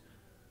 shifts.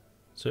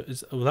 So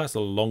well, that's a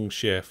long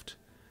shift.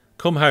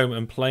 Come home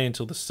and play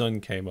until the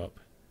sun came up.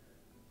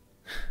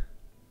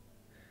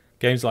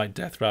 Games like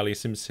Death Rally,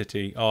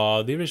 SimCity,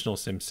 the original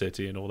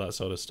SimCity and all that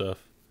sort of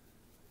stuff.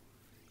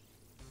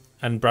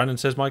 And Brandon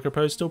says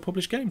Microprose still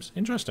publish games.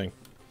 Interesting.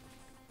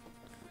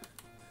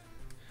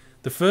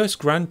 The first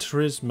Gran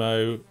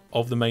Turismo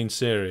of the main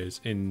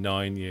series in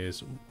 9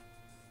 years.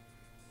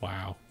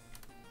 Wow.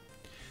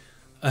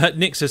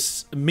 Nick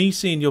says, me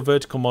seeing your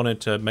vertical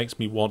monitor makes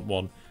me want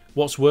one.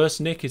 What's worse,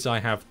 Nick, is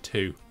I have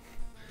 2.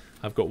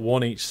 I've got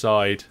one each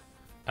side.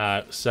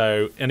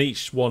 And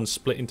each one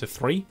split into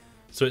 3.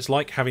 So it's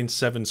like having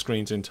 7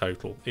 screens in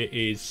total. It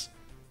is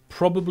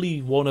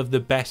probably one of the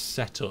best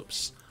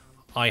setups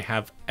I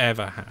have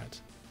ever had.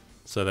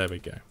 So there we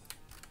go.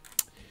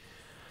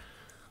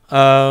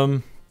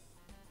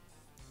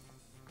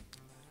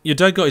 Your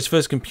dad got his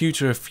first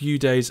computer a few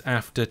days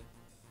after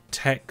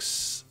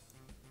Tex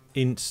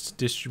Inst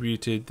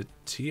distributed the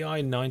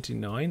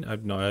TI-99.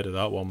 I've not heard of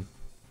that one.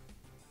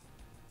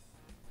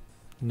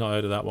 Not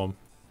heard of that one.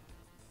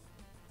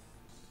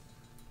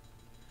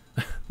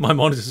 My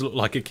monitors look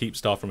like a keep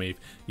star from Eve.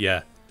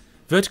 Yeah.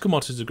 Vertical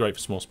monitors are great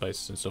for small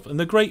spaces and stuff. And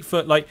they're great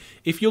for, like,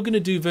 if you're going to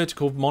do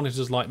vertical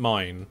monitors like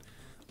mine,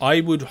 I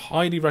would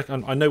highly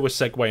recommend... I know we're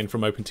segueing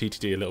from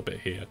OpenTTD a little bit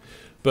here,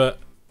 but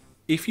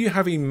if you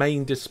have a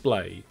main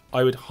display,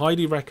 I would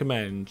highly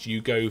recommend you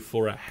go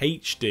for a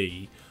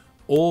HD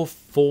or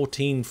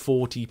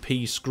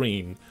 1440p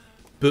screen,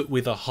 but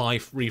with a high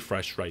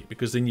refresh rate,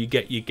 because then you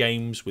get your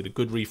games with a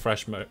good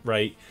refresh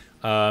rate.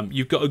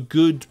 You've got a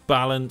good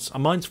balance.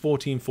 Mine's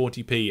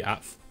 1440p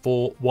at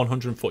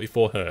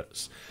 144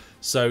 Hz.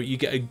 So you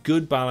get a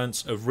good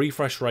balance of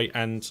refresh rate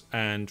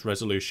and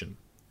resolution.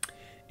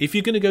 If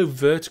you're going to go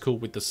vertical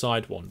with the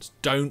side ones,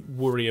 don't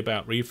worry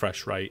about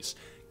refresh rates.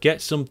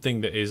 Get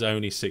something that is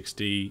only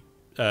 60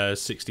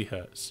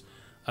 Hz.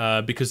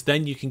 Because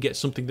then you can get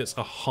something that's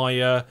a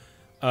higher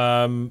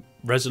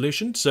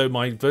resolution. So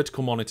my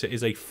vertical monitor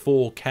is a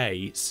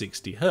 4K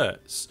 60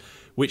 Hz,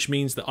 which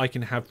means that I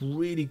can have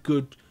really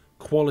good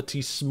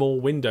quality small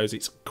windows.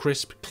 It's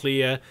crisp,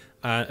 clear,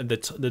 and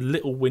the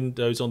little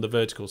windows on the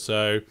vertical.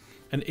 So,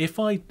 and if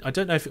I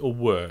don't know if it'll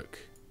work.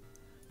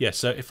 Yeah,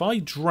 so if I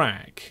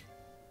drag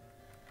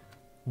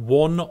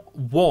one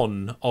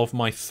of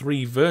my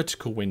 3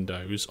 vertical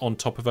windows on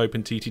top of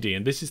OpenTTD,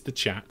 and this is the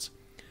chat,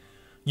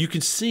 you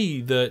can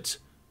see that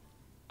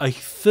a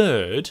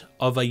third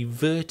of a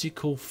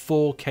vertical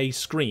 4K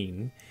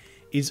screen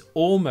is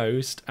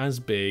almost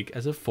as big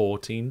as a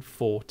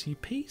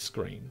 1440p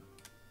screen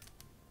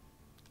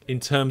in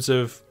terms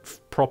of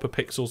proper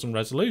pixels and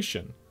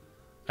resolution.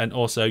 And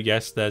also,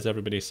 yes, there's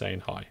everybody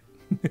saying hi.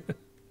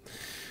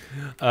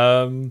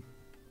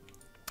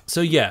 So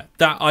yeah,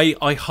 that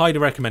I highly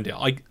recommend it.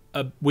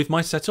 With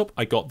my setup,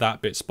 I got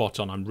that bit spot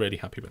on. I'm really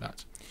happy with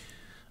that.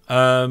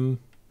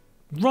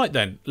 Right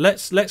then,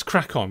 let's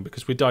crack on,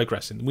 because we're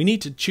digressing. We need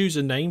to choose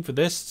a name for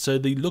this. So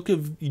the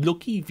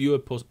lucky viewer.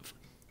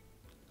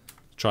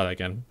 Try that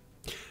again.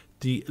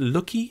 The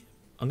lucky.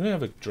 I'm gonna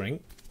have a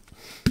drink.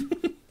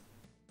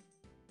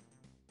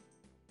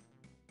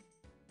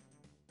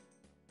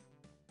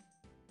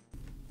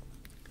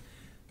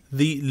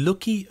 The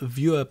lucky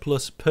viewer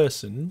plus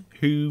person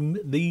whom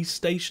these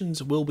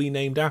stations will be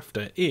named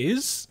after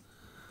is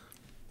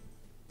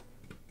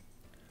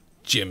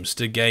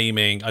Jimster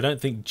Gaming. I don't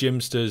think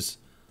Jimster's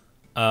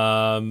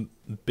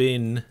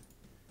been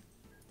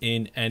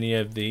in any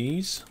of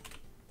these.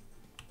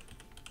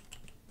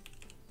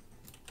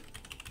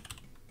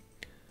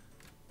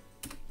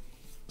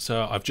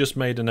 So I've just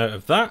made a note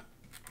of that.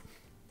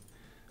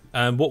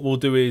 And what we'll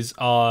do is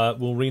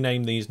we'll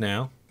rename these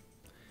now.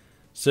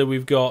 So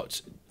we've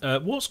got...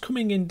 what's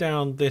coming in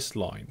down this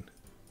line?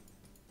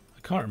 I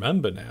can't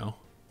remember now.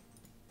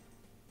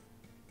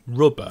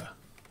 Rubber.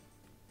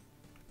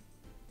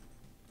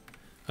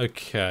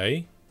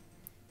 Okay.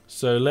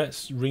 So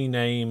let's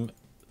rename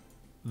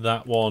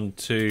that one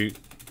to...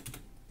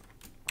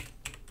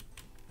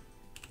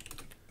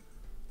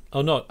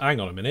 Oh, no, hang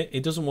on a minute.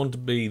 It doesn't want to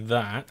be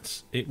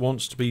that. It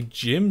wants to be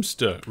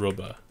Jimster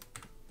Rubber.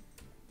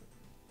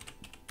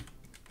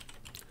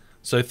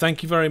 So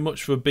thank you very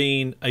much for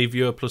being a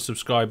Viewer Plus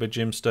subscriber,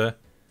 Jimster.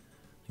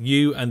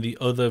 You and the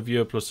other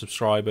Viewer Plus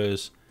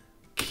subscribers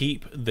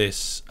keep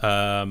this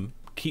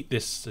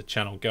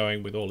channel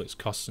going with all its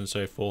costs and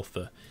so forth,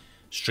 for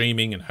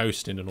streaming and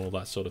hosting and all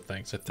that sort of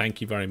thing. So thank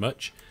you very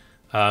much.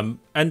 And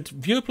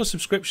Viewer Plus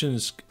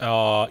subscriptions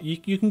are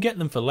you can get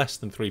them for less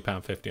than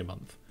 £3.50 a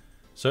month.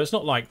 So it's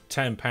not like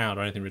 £10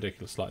 or anything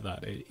ridiculous like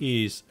that. It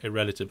is a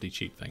relatively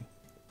cheap thing.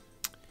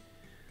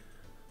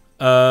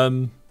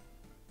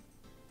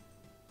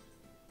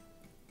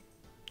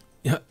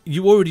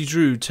 You already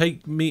drew.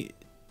 Take me,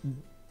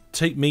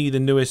 the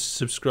newest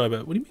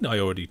subscriber. What do you mean I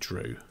already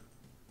drew?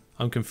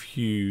 I'm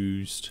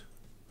confused.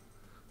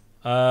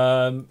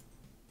 Let's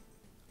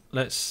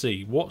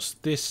see. What's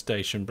this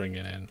station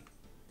bringing in?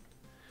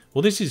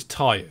 Well, this is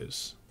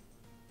tires.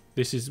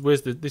 This is where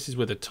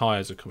the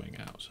tires are coming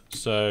out.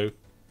 So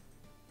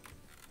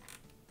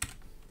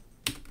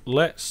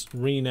let's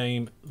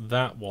rename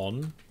that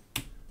one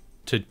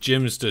to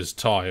Jimster's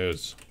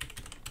Tires.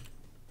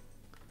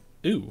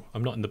 Ooh,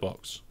 I'm not in the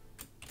box.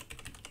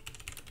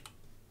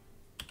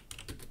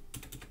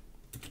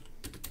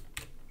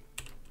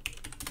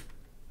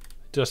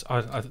 Did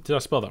I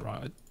spell that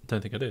right? I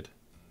don't think I did.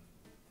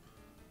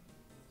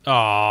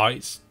 Ah,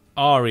 it's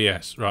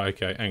RES. Right,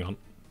 okay, hang on.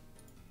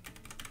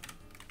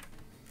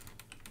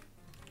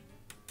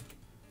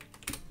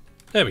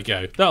 There we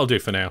go. That'll do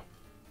for now.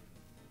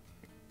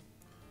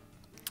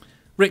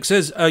 Rick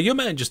says, your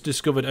man just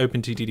discovered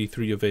OpenTTD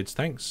through your vids.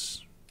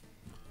 Thanks.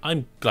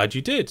 I'm glad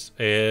you did.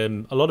 A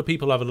lot of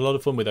people have a lot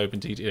of fun with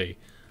OpenTTD,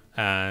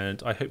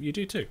 and I hope you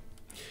do too.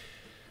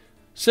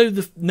 So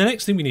the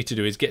next thing we need to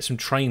do is get some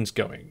trains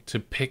going to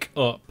pick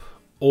up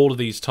all of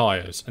these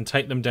tyres and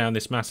take them down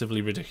this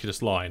massively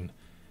ridiculous line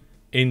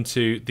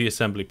into the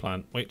assembly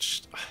plant,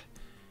 which...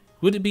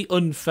 Would it be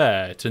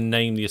unfair to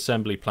name the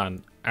assembly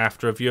plant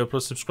after a viewer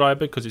plus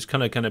subscriber? Because it's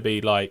kind of going to be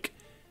like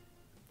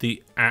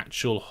the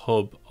actual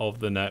hub of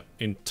the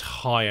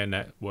entire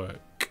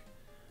network.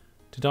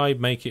 Did I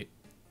make it...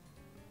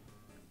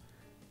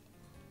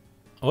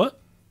 What?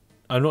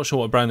 I'm not sure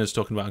what Brandon's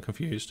talking about. I'm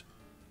confused.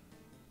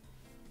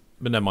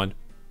 But never mind.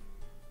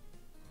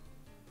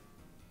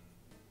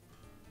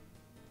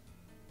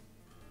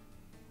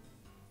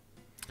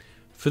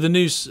 For the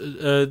news,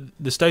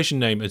 the station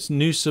name, a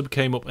new sub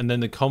came up and then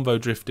the convo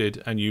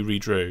drifted and you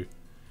redrew.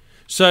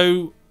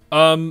 So,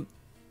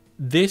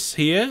 this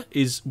here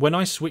is, when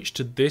I switch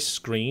to this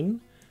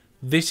screen,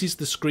 this is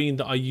the screen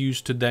that I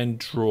use to then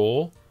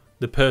draw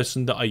the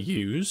person that I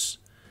use.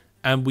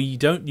 And we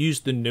don't use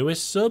the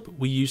newest sub,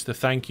 we use the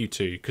thank you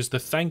to, because the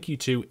thank you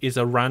to is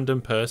a random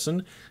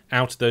person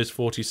out of those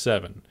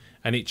 47.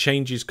 And it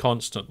changes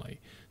constantly.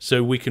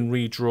 So we can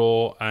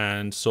redraw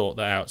and sort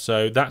that out.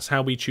 So that's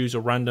how we choose a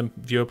random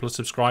viewer plus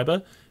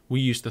subscriber. We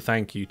use the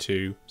thank you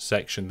to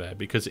section there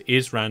because it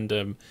is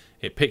random.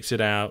 It picks it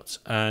out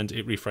and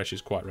it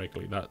refreshes quite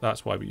regularly.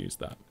 That's why we use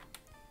that.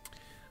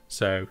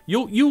 So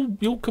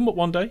you'll come up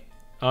one day.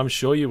 I'm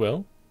sure you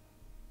will.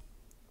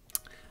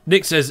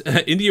 Nick says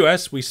in the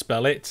US we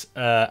spell it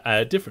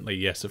differently.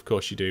 Yes, of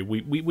course you do.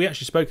 We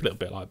actually spoke a little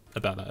bit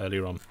about that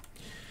earlier on.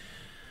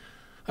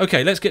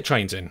 Okay, let's get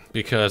trains in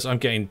because I'm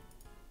getting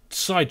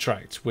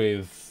sidetracked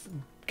with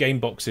game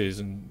boxes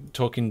and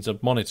talking to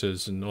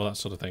monitors and all that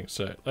sort of thing.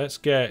 So let's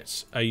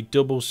get a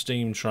double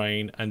steam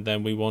train, and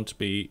then we want to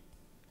be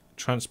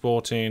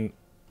transporting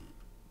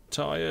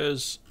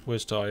tires.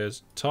 Where's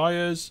tires?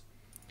 Tires.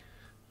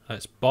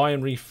 Let's buy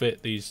and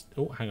refit these.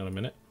 Oh, hang on a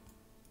minute.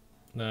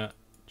 That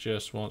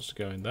just wants to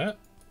go in there.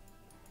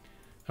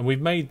 And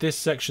we've made this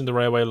section of the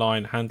railway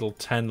line handle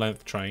 10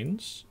 length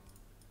trains,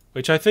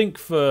 which I think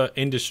for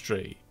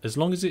industry, as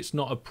long as it's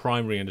not a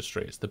primary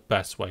industry, it's the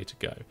best way to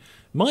go.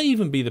 Might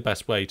even be the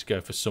best way to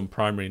go for some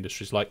primary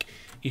industries. Like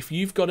if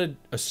you've got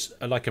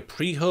like a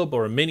pre-hub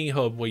or a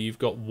mini-hub where you've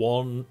got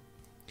more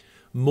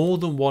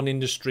than one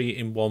industry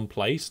in one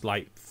place,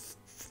 like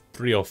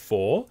 3 or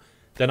 4,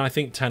 then I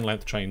think 10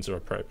 length trains are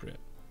appropriate.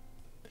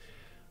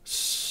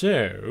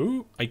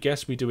 So I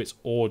guess we do its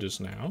orders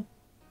now.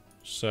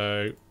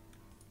 So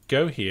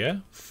go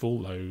here,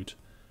 full load.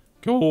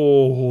 Go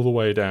all the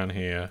way down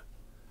here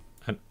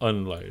and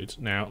unload.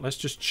 Now, let's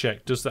just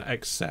check. Does that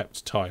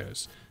accept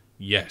tyres?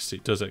 Yes,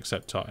 it does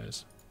accept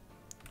tyres.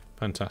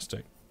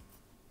 Fantastic.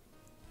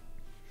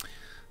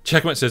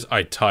 Checkmate says,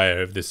 I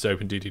tire of this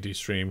OpenTTD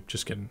stream.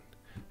 Just kidding.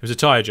 It was a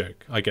tyre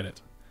joke. I get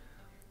it.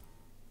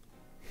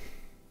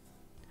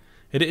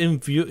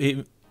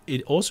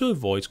 It also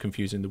avoids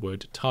confusing the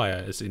word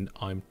tyre as in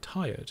I'm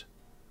tired.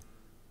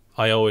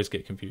 I always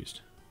get confused.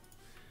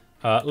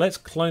 Let's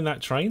clone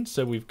that train.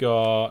 So we've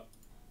got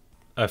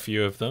a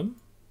few of them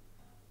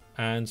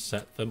and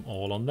set them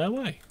all on their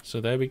way.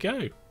 So there we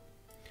go.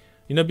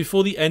 You know,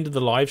 before the end of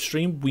the live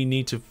stream, we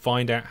need to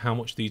find out how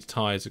much these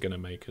tyres are going to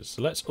make us.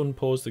 So let's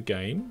unpause the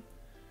game.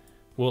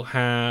 We'll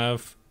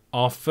have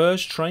our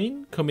first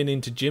train coming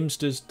into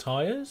Jimster's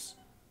tyres.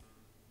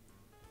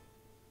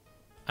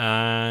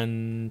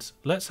 And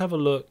let's have a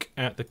look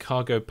at the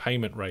cargo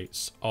payment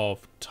rates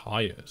of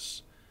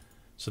tyres.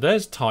 So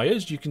there's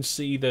tyres. You can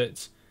see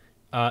that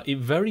it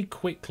very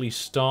quickly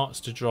starts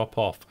to drop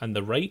off, and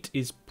the rate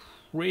is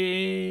pretty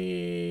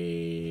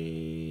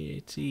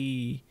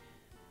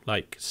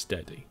like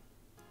steady.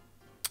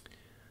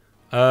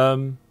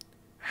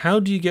 How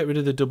do you get rid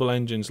of the double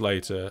engines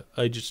later?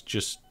 I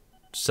just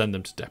send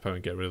them to depot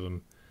and get rid of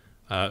them.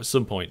 At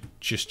some point,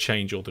 just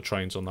change all the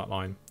trains on that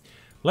line.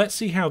 Let's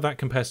see how that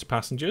compares to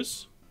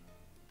passengers.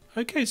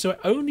 Okay, so it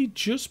only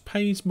just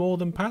pays more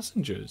than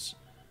passengers.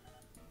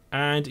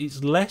 And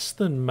it's less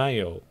than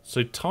mail.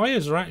 So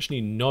tyres are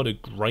actually not a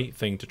great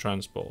thing to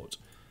transport.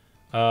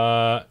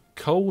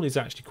 Coal is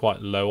actually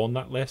quite low on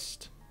that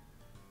list.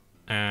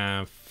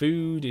 And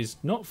food is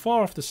not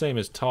far off the same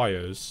as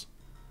tyres.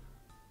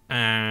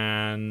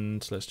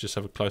 And let's just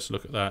have a closer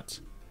look at that.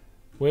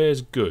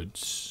 Where's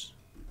goods?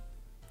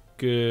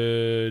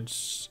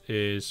 Goods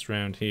is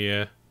around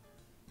here.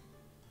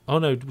 Oh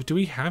no, do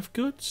we have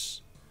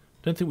goods?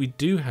 I don't think we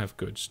do have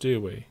goods,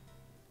 do we?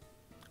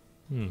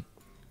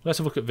 Let's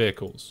have a look at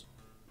vehicles.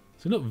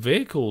 So look,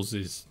 vehicles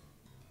is,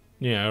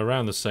 yeah,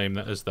 around the same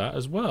as that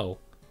as well.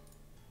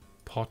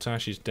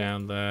 Potash is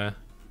down there.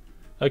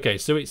 Okay,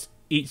 so it's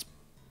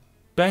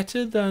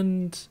better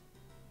than...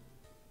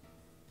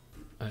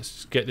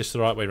 Let's get this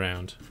the right way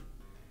round.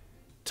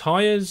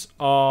 Tyres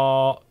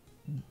are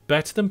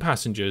better than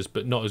passengers,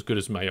 but not as good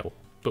as mail.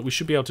 But we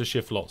should be able to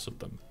shift lots of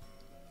them.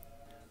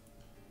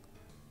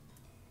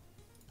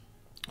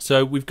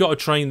 So we've got a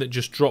train that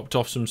just dropped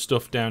off some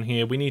stuff down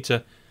here. We need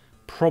to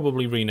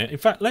probably rename. In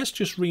fact, let's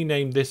just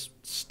rename this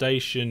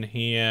station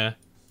here.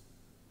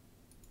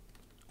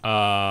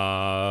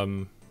 I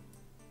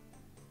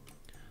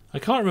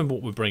can't remember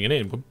what we're bringing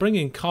in. We're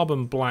bringing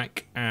carbon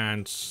black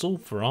and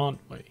sulfur,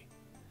 aren't we?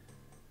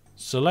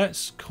 So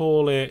let's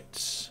call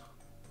it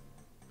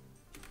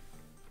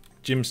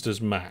Jimster's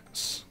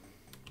Mats.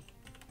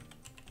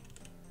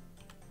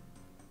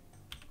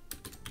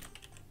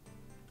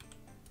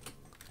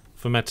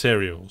 For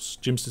materials.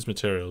 Jimster's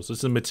materials.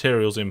 There's the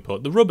materials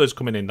input. The rubber's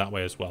coming in that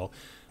way as well.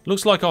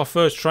 Looks like our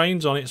first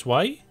train's on its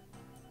way.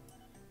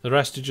 The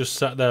rest are just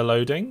sat there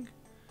loading.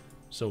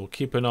 So we'll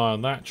keep an eye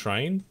on that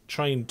train.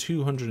 Train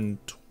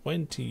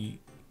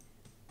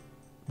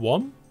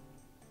 221.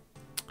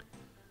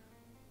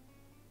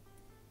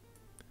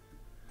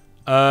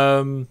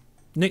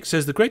 Nick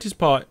says the greatest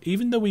part,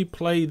 even though we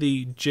play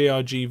the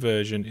JRG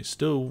version, it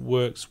still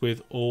works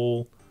with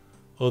all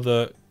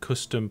other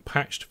custom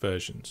patched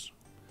versions.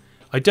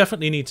 I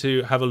definitely need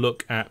to have a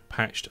look at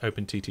patched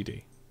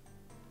OpenTTD.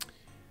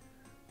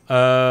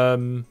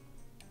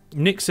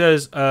 Nick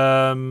says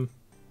update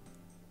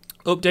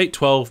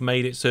 12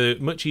 made it so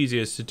much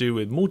easier to do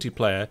with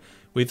multiplayer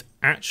with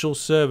actual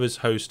servers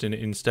hosting it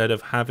instead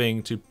of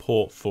having to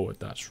port forward.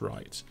 That's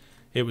right.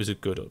 It was a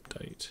good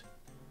update.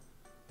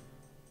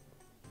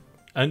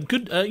 And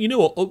good, you know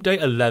what?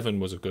 Update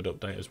 11 was a good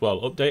update as well.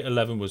 Update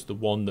 11 was the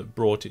one that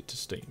brought it to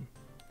Steam.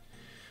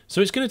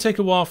 So it's going to take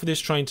a while for this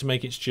train to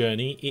make its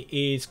journey. It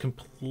is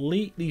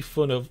completely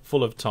full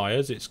of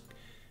tyres. Its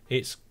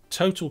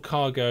total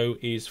cargo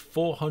is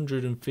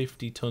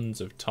 450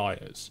 tons of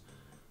tyres.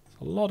 It's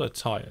a lot of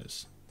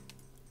tyres.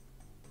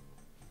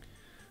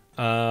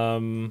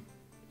 I'm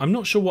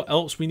not sure what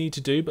else we need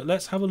to do, but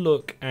let's have a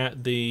look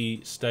at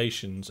the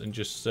stations and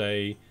just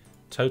say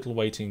total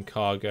weighting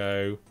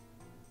cargo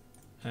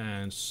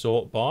and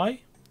sort by.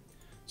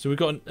 So we've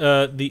got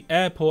the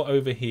airport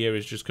over here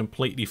is just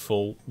completely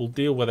full. We'll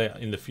deal with it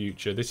in the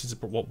future. This is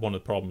one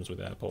of the problems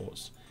with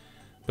airports.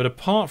 But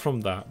apart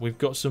from that, we've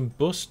got some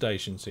bus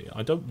stations here.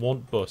 I don't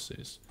want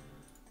buses.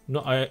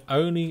 I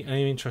only am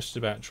interested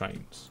about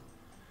trains.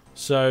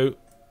 So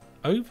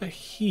over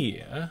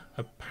here,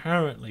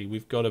 apparently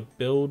we've got a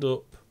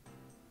build-up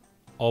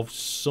of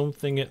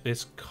something at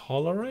this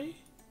colliery.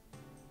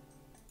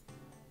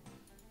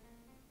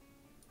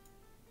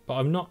 But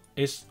I'm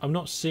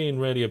not seeing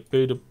really a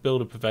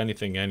build-up of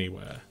anything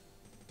anywhere.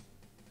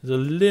 There's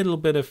a little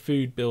bit of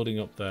food building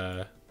up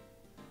there.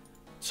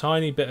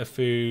 Tiny bit of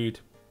food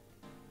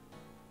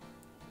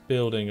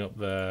building up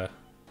there.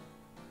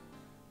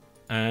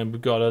 And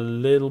we've got a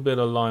little bit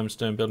of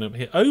limestone building up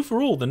here.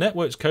 Overall, the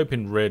network's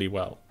coping really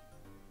well.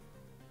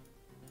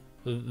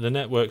 The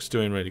network's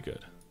doing really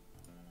good.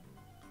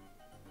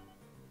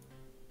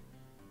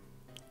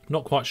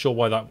 Not quite sure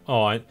why that...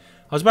 Oh, I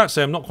was about to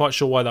say I'm not quite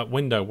sure why that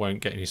window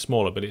won't get any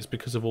smaller, but it's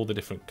because of all the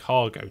different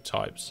cargo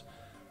types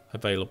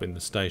available in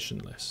the station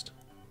list.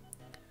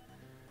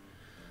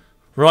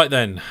 Right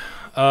then.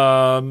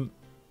 Hello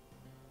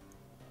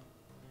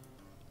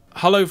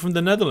from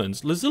the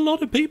Netherlands. There's a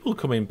lot of people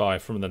coming by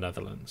from the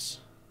Netherlands.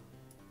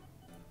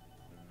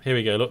 Here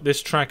we go. Look,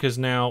 this track is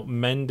now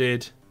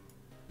mended.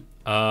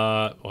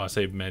 Well, I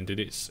say mended.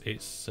 It's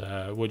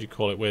what do you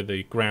call it? Where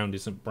the ground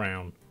isn't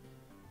brown.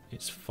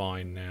 It's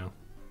fine now.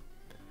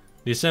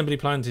 The assembly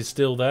plant is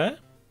still there.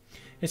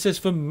 It says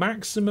for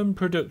maximum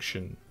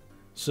production,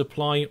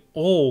 supply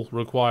all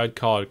required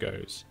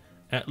cargoes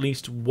at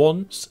least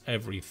once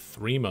every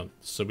 3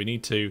 months. So we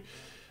need to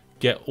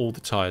get all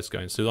the tyres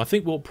going. So I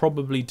think what we'll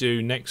probably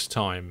do next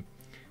time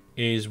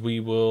is we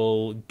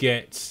will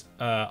get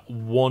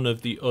one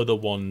of the other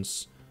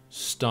ones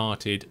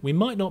started. We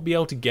might not be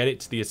able to get it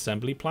to the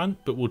assembly plant,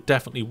 but we'll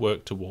definitely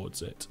work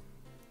towards it.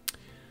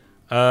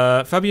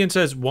 Fabian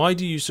says, why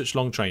do you use such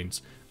long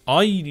trains?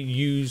 I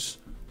use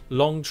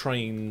long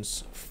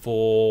trains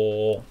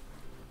for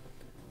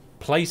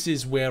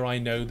places where I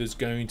know there's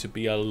going to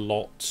be a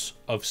lot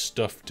of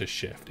stuff to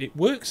shift. It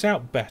works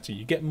out better.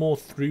 You get more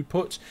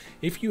throughput.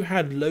 If you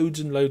had loads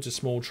and loads of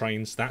small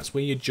trains, that's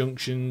where your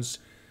junctions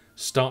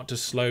start to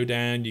slow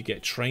down. You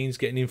get trains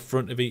getting in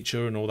front of each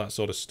other and all that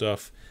sort of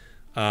stuff.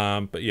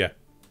 But yeah.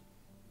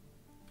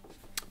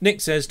 Nick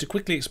says, to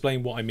quickly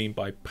explain what I mean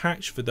by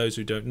patch, for those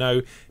who don't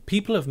know,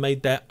 people have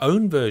made their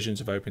own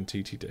versions of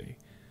OpenTTD.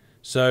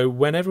 So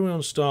when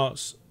everyone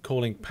starts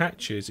calling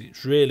patches,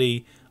 it's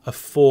really a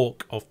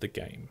fork of the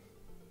game.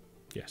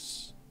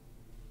 Yes.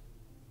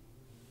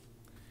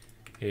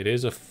 It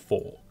is a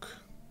fork.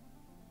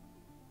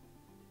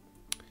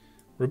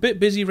 We're a bit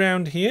busy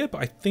around here,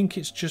 but I think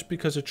it's just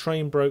because a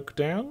train broke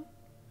down.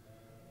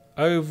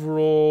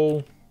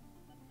 Overall,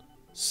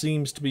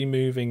 seems to be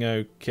moving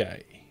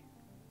okay.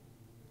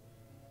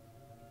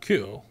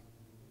 Cool.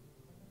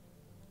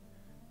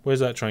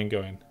 Where's that train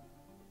going?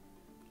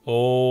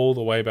 All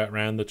the way back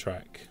round the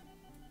track.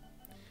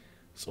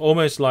 It's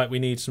almost like we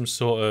need some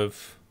sort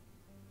of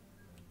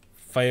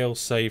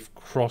fail-safe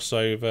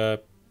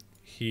crossover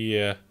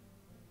here.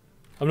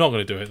 I'm not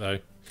going to do it though.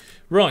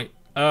 Right.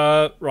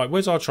 Right.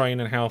 Where's our train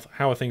and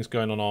how are things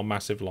going on our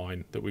massive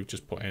line that we've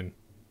just put in?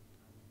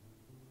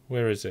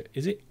 Where is it?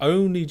 Is it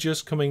only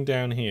just coming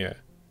down here?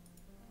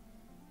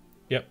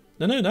 Yep.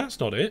 No, that's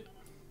not it.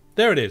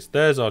 There it is.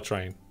 There's our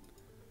train.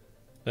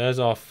 There's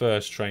our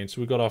first train. So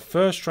we've got our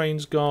first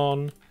train's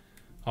gone.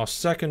 Our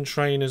second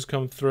train has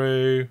come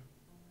through.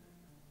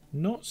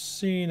 Not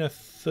seeing a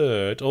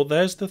third. Oh,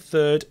 there's the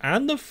third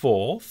and the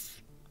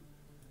fourth.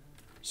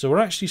 So we're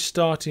actually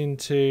starting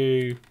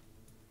to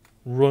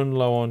run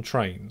low on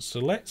trains. So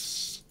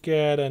let's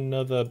get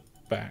another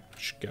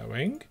batch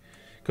going.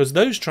 Because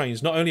those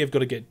trains not only have got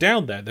to get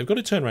down there, they've got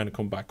to turn around and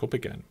come back up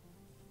again.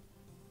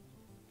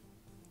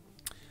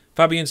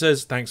 Fabian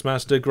says, thanks,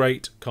 Master.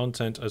 Great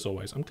content as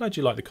always. I'm glad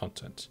you like the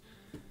content.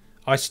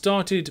 I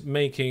started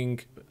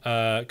making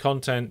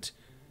content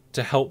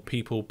to help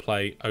people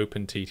play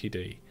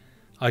OpenTTD.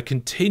 I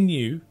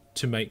continue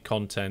to make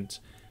content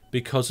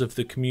because of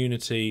the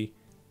community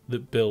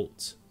that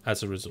built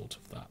as a result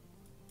of that.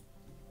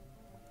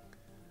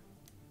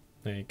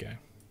 There you go.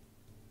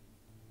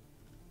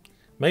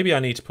 Maybe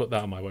I need to put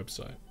that on my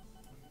website.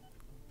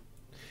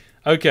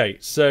 Okay,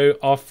 so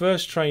our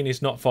first train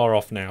is not far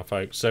off now,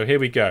 folks. So here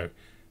we go.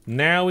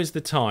 Now is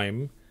the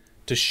time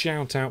to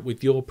shout out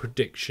with your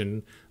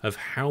prediction of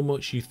how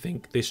much you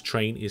think this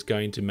train is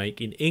going to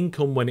make in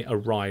income when it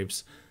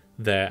arrives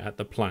there at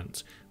the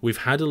plant. We've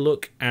had a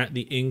look at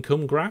the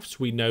income graphs.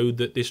 We know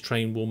that this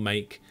train will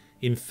make,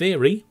 in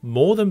theory,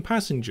 more than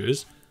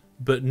passengers,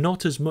 but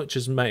not as much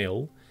as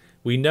mail.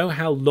 We know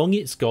how long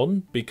it's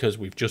gone because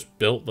we've just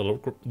built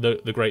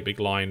the great big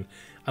line,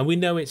 and we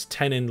know it's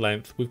 10 in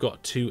length. We've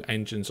got 2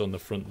 engines on the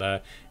front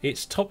there.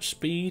 Its top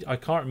speed, I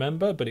can't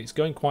remember, but it's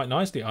going quite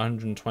nicely at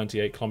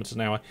 128 kilometers an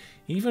hour.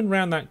 Even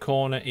round that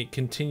corner, it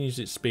continues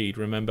its speed.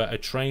 Remember, a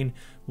train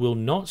will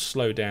not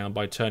slow down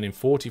by turning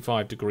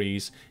 45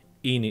 degrees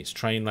in its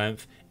train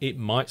length. It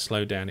might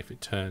slow down if it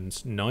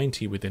turns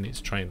 90 within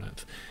its train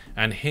length.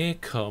 And here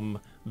come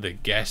the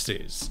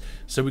guesses.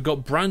 So we've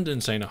got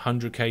Brandon saying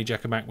 100k,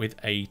 Jackaback with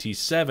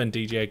 87,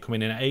 DJ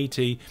coming in at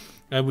 80.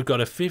 We've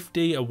got a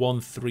 50, a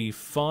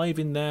 135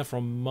 in there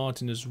from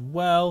Martin as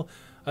well.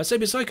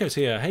 Saber Psycho's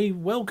here. Hey,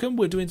 welcome.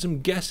 We're doing some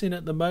guessing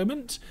at the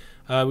moment.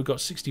 We've got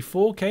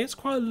 64k. It's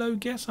quite a low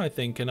guess, I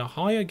think, and a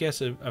higher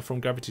guess from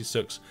Gravity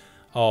Sucks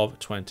of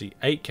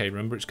 28k.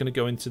 Remember, it's going to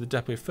go into the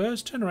depot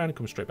first, turn around and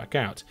come straight back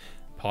out.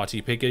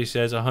 Party Piggy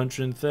says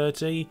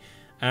 130,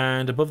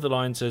 and above the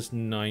line says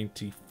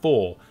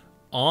 94.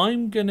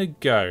 I'm going to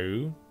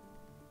go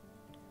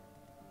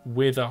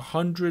with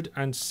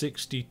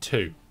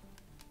 162.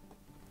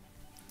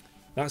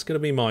 That's going to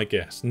be my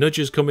guess.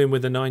 Nudger's come in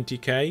with a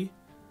 90k.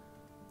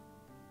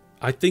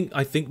 I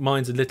think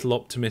mine's a little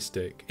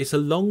optimistic. It's a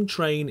long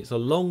train, it's a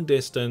long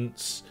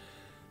distance,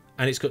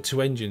 and it's got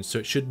 2 engines, so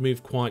it should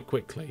move quite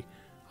quickly.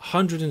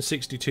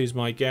 162 is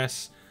my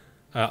guess.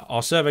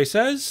 Our survey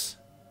says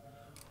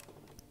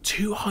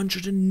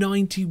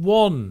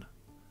 291.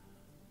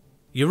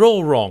 You're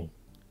all wrong.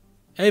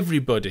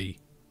 Everybody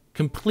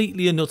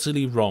completely and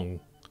utterly wrong.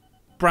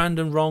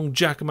 Brandon wrong,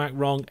 Jackamak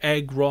wrong,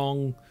 Egg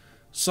wrong,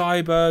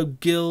 Cyber,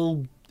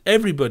 Gil,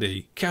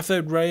 everybody.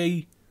 Cathode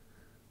Ray.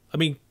 I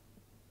mean,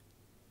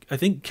 I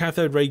think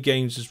Cathode Ray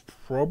Games is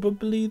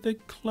probably the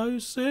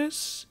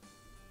closest.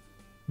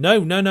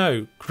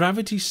 No.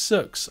 Gravity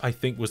Sucks, I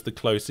think, was the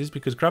closest,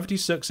 because Gravity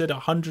Sucks said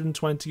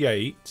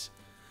 128.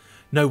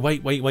 No,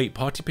 wait.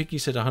 Party Picky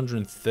said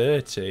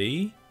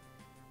 130.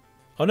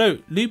 Oh no,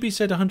 Luby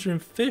said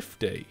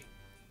 150.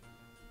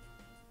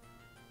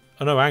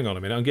 Oh no, hang on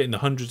a minute. I'm getting the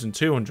hundreds and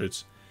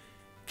 200s.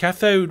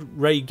 Cathode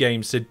Ray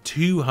Games said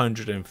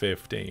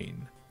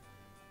 215.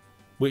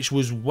 Which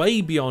was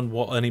way beyond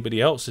what anybody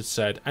else had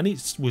said. And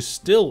it was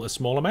still a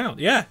small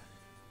amount. Yeah.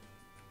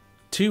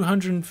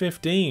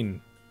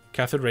 215.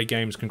 Cathode Ray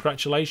Games,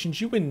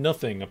 congratulations. You win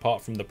nothing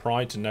apart from the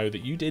pride to know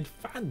that you did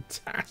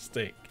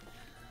fantastic.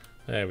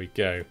 There we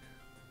go.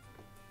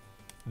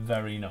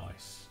 Very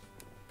nice.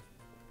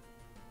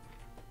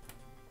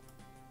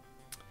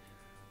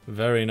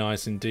 Very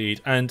nice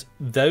indeed. And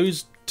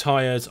those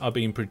tyres are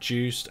being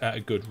produced at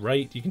a good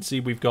rate. You can see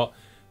we've got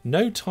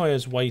no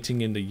tyres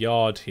waiting in the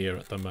yard here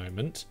at the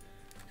moment.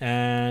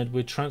 And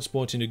we're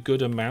transporting a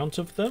good amount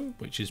of them,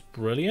 which is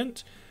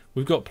brilliant.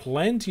 We've got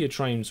plenty of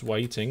trains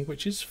waiting,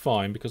 which is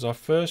fine, because our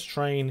first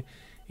train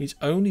is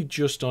only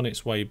just on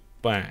its way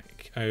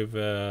back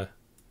over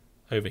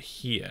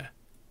here.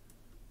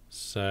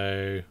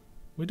 So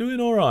we're doing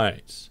all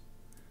right.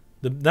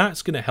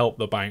 That's going to help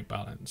the bank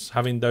balance,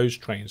 having those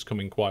trains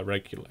coming quite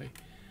regularly.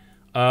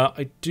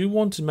 I do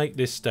want to make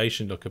this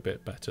station look a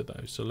bit better,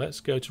 though. So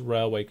let's go to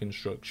railway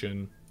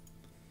construction.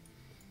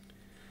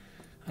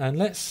 And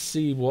let's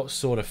see what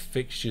sort of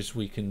fixtures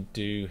we can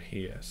do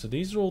here. So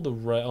these are all the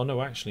oh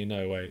no, actually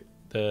no, wait.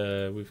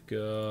 We've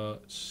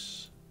got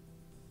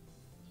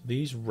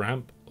these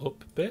ramp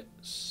up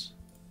bits.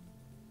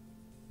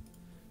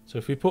 So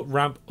if we put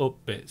ramp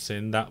up bits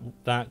in,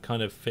 that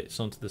kind of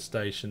fits onto the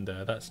station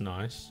there. That's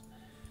nice.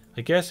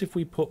 I guess if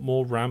we put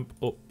more ramp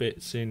up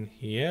bits in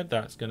here,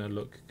 that's going to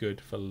look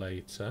good for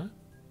later.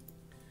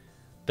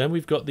 Then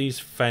we've got these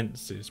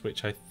fences,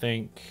 which I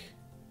think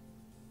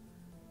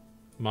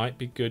might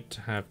be good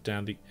to have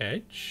down the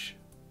edge.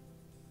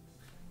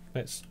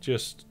 Let's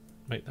just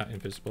make that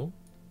invisible.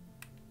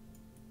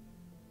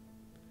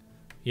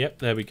 Yep,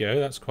 there we go.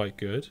 That's quite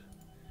good.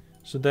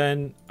 So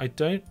then I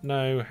don't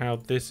know how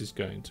this is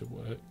going to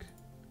work.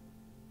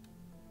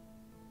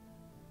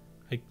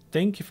 I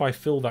think if I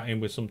fill that in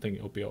with something,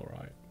 it'll be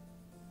alright.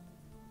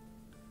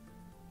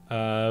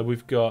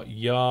 We've got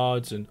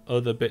yards and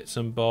other bits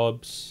and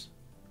bobs.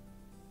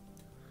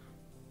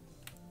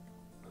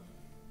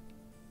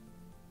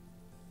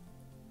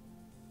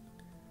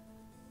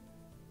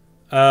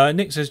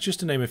 Nick says, just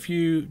to name a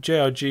few,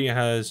 JRG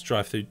has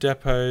drive-through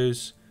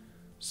depots,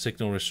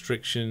 signal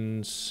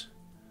restrictions,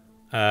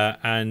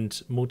 and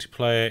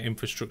multiplayer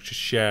infrastructure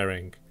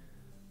sharing.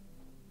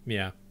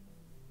 Yeah.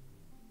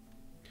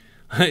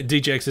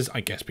 DJX says,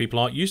 I guess people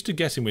aren't used to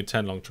guessing with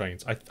 10 long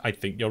trains. I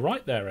think you're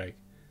right there, Egg.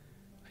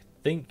 I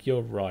think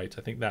you're right.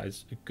 I think that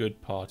is a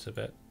good part of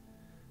it.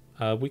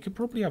 We could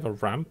probably have a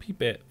rampy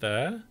bit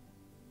there.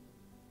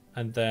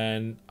 And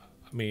then,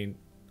 I mean,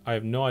 I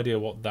have no idea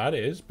what that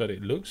is, but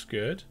it looks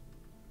good.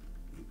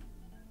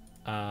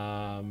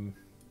 It's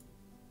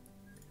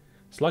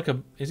like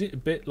a... Is it a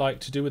bit like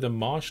to do with a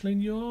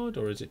marshalling yard,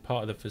 or is it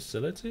part of the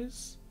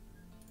facilities?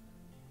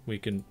 We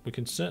can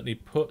certainly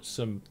put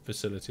some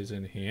facilities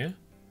in here.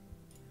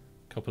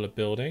 A couple of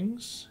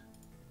buildings.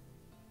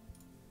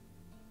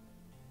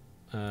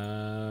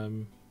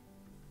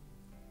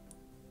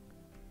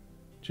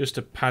 Just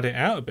to pad it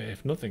out a bit,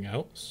 if nothing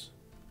else.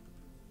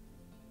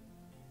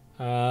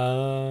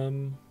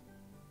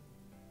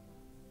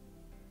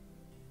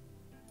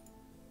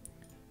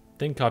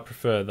 Think I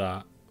prefer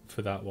that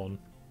for that one.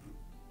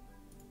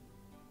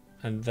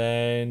 And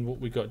then what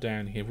we got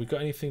down here? We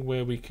got anything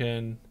where we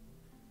can...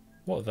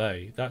 What are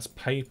they? That's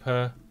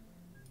paper,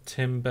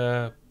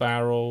 timber,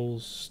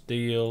 barrels,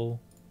 steel.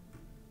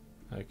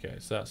 Okay,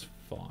 so that's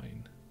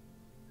fine.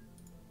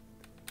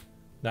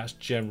 That's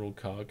general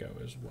cargo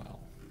as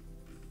well.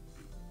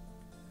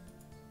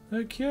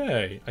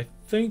 Okay, I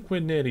think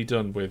we're nearly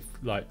done with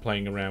like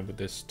playing around with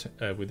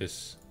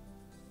this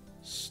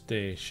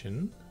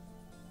station.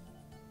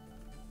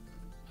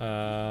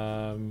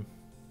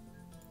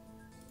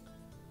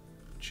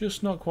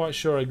 Just not quite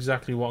sure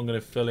exactly what I'm going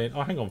to fill in.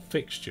 Oh, hang on,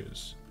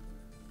 fixtures.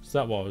 Is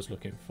that what I was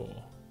looking for?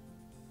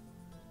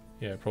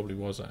 Yeah, it probably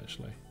was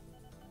actually.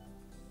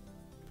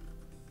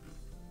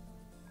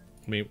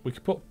 I mean, we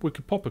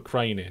could pop a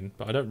crane in,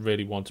 but I don't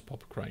really want to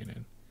pop a crane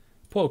in.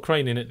 Put a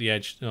crane in at the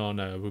edge. Oh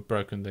no, we've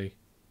broken the...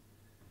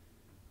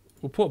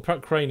 We'll put a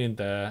crane in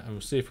there and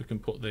we'll see if we can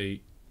put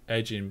the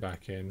edging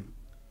back in.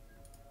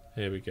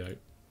 Here we go.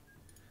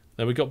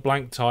 Then we've got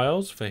blank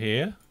tiles for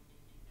here.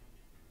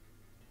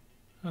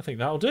 I think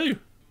that'll do.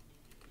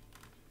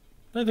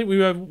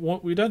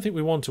 We don't think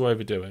we want to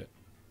overdo it.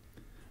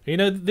 You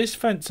know, this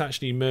fence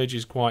actually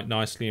merges quite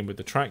nicely in with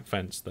the track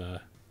fence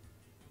there.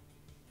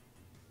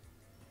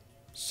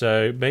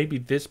 So maybe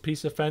this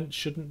piece of fence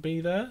shouldn't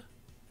be there.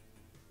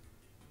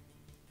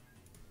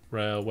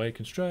 Railway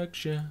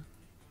construction.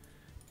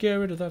 Get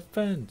rid of that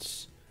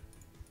fence.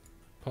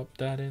 Pop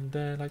that in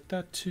there like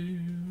that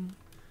too.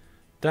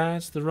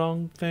 That's the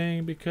wrong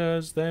thing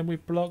because then we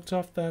blocked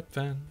off that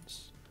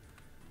fence.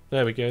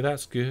 There we go,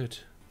 that's good.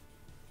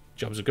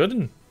 Job's a good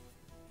one.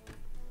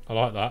 I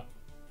like that.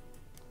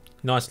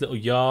 Nice little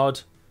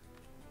yard.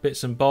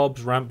 Bits and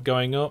bobs, ramp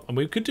going up. And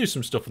we could do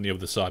some stuff on the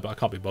other side, but I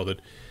can't be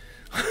bothered.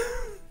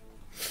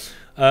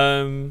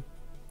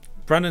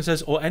 Brandon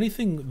says, or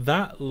anything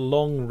that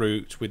long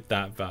route with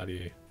that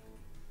value.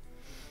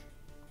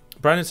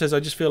 Brandon says, I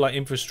just feel like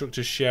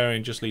infrastructure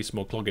sharing just leads to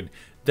more clogging.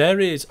 There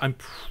is, I'm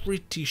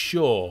pretty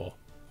sure,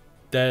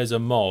 there's a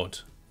mod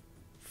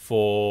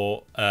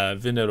for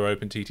vanilla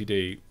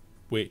OpenTTD,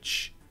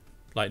 which,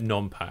 like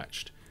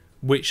non-patched,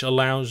 which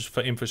allows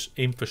for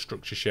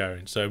infrastructure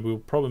sharing. So we'll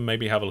probably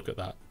maybe have a look at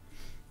that.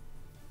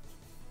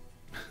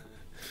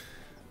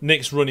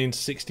 Nick's running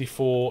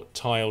 64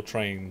 tile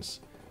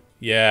trains.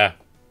 Yeah,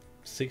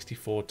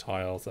 64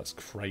 tiles. That's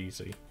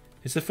crazy.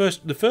 It's the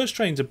first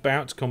train's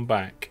about to come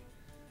back.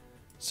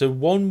 So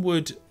one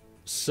would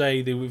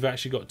say that we've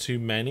actually got too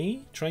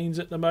many trains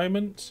at the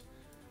moment,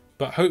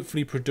 but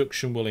hopefully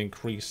production will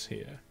increase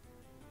here.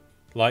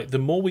 Like the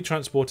more we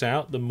transport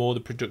out, the more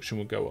the production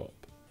will go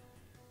up.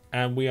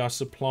 And we are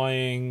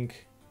supplying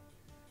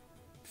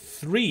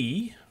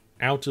 3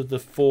 out of the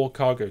 4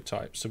 cargo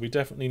types. So we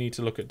definitely need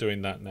to look at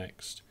doing that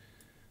next.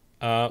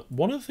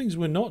 One of the things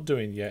we're not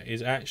doing yet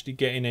is actually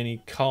getting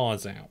any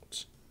cars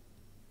out.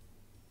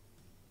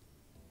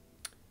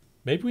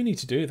 Maybe we need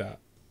to do that.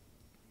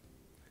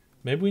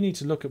 Maybe we need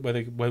to look at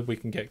whether we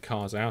can get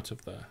cars out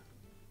of there.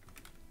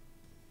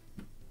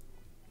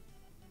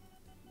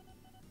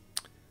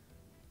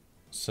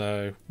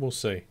 So we'll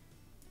see.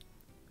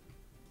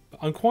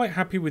 But I'm quite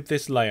happy with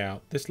this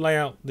layout.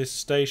 This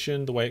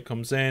station, the way it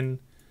comes in.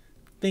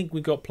 I think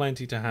we've got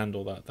plenty to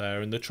handle that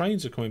there. And the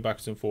trains are coming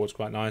backwards and forwards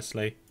quite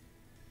nicely.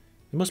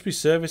 It must be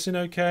servicing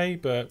okay,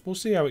 but we'll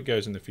see how it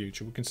goes in the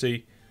future. We can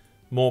see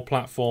more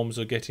platforms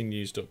are getting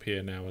used up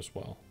here now as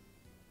well.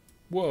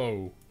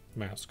 Whoa.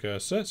 Mouse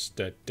cursor,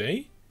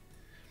 steady.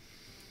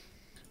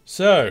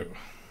 So,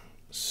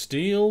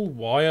 steel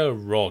wire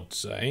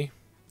rods, eh?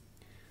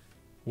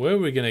 Where are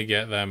we going to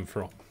get them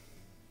from?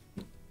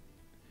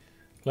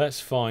 Let's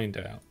find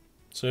out.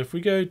 So if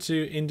we go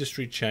to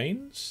industry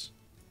chains,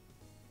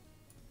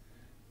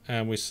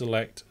 and we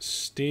select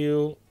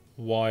steel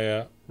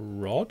wire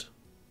rod,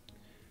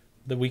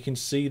 then we can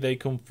see they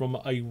come from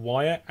a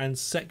wire and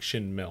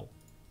section mill.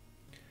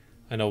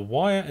 And a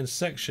wire and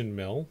section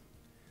mill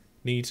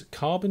needs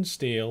carbon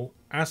steel,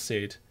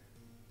 acid,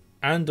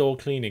 and or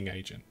cleaning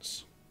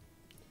agents.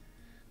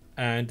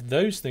 And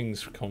those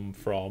things come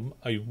from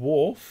a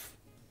wharf,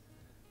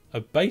 a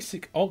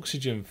basic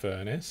oxygen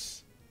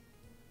furnace,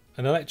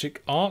 an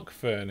electric arc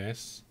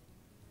furnace,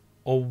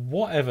 or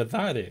whatever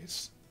that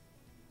is.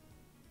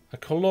 A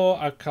color,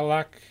 a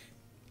kalak,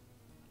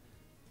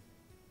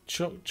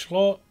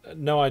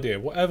 no idea,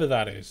 whatever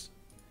that is.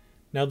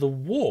 Now the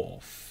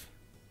wharf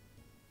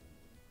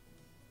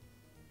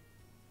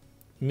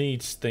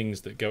needs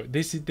things that go.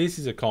 This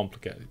is a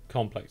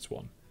complex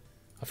one.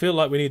 I feel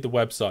like we need the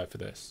website for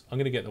this. I'm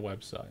going to get the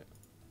website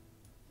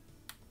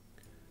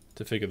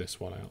to figure this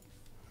one out.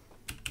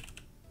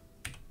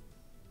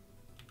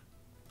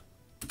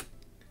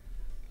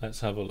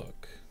 Let's have a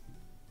look.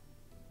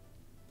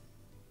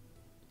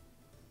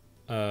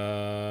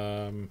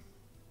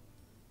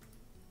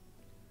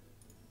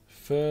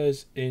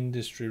 FIRS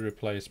industry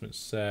replacement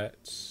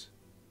sets.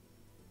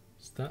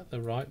 Is that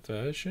the right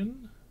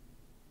version?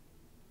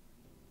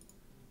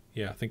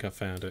 Yeah, I think I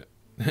found it.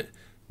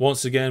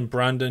 Once again,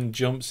 Brandon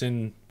jumps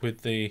in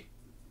with the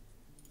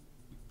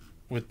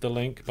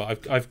link,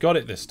 but I've got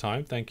it this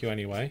time. Thank you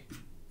anyway.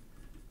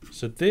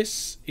 So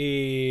this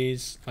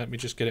is, let me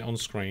just get it on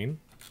screen.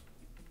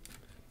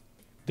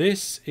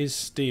 This is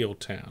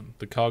Steeltown,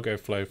 the cargo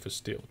flow for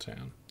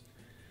Steeltown.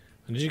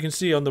 And as you can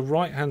see on the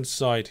right hand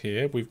side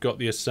here, we've got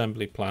the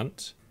assembly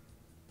plant.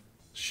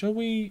 Shall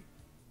we,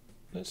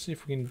 let's see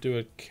if we can do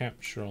a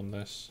capture on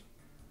this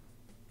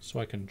so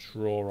I can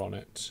draw on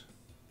it.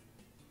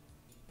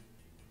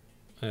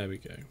 There we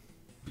go.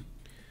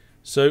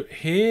 So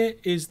here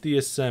is the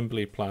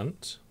assembly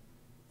plant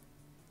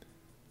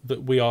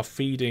that we are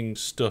feeding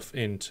stuff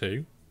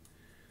into.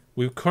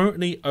 We've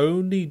currently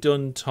only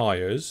done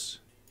tyres,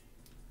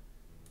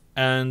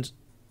 and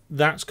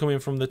that's coming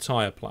from the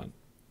tyre plant,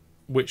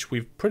 which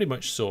we've pretty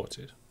much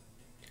sorted.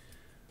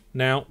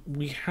 Now,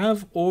 we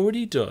have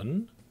already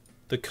done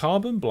the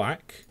carbon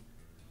black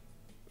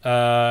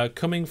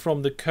coming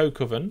from the coke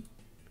oven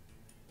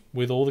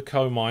with all the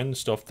coal mine and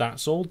stuff.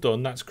 That's all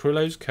done. That's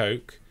Krillo's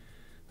coke,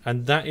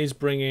 and that is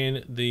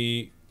bringing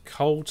the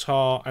coal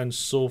tar and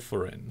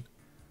sulfur in.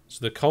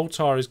 So the coal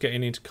tar is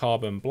getting into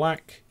carbon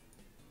black,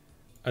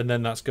 and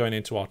then that's going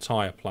into our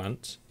tyre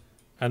plant,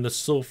 and the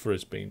sulfur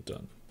is being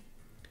done.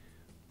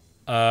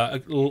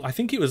 I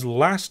think it was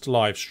last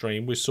live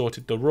stream we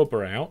sorted the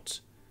rubber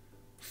out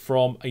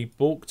from a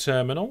bulk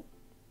terminal,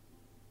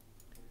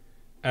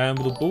 and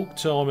with the bulk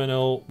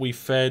terminal we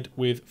fed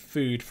with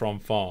food from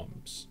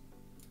farms.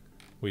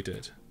 We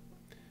did.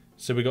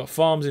 So we got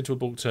farms into a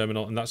bulk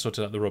terminal, and that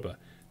sorted out the rubber.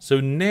 So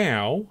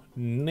now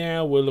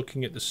we're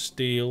looking at the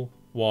steel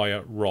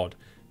wire rod.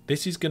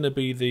 This is going to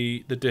be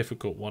the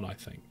difficult one, I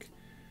think.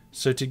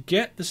 So to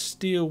get the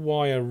steel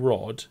wire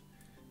rod,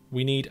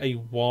 we need a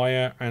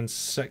wire and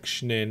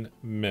sectioning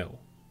mill.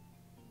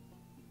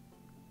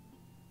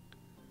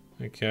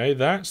 Okay,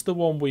 that's the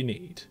one we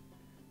need.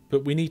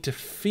 But we need to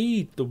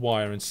feed the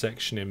wire and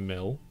sectioning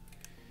mill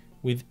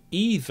with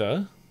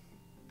either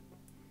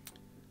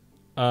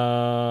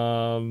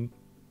carbon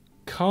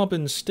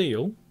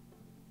steel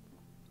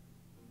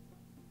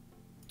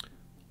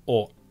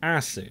or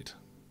acid.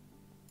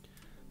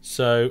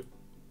 So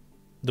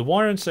the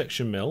wire and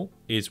section mill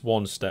is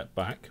one step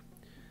back.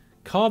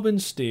 Carbon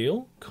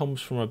steel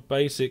comes from a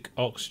basic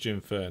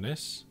oxygen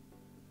furnace.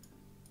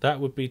 That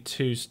would be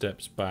 2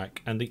 steps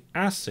back. And the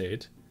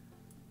acid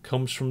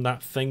comes from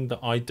that thing that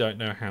I don't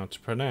know how to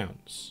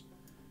pronounce.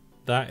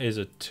 That is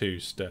a 2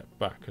 step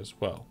back as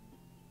well.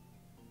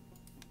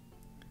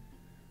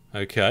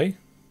 Okay.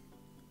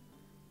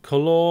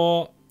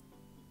 Color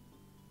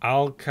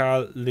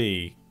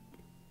alkali.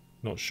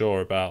 Not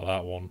sure about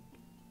that one.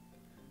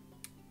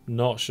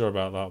 Not sure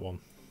about that one.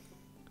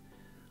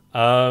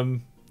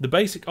 The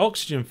basic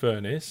oxygen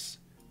furnace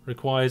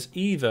requires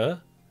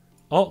either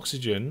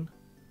oxygen,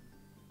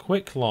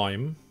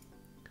 quicklime,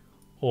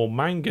 or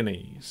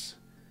manganese.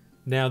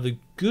 Now the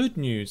good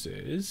news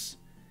is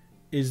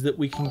that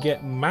we can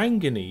get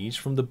manganese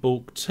from the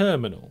bulk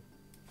terminal.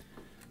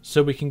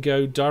 So we can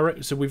go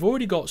direct. So we've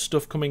already got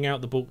stuff coming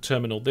out the bulk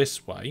terminal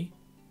this way.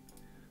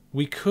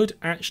 We could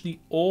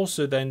actually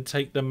also then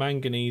take the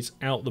manganese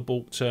out the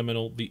bulk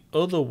terminal the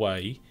other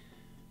way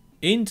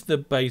into the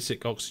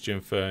basic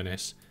oxygen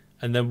furnace,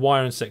 and then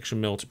wire and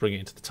section mill to bring it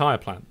into the tyre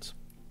plant.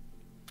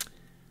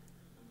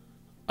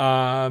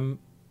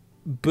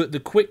 But the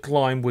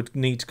quicklime would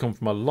need to come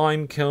from a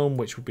lime kiln,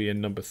 which would be a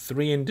number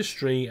 3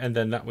 industry, and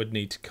then that would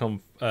need to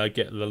come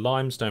get the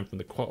limestone from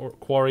the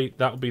quarry.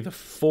 That would be the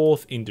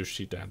 4th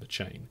industry down the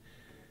chain.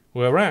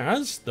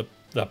 Whereas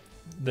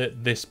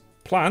this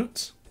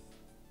plant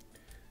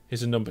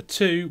is a number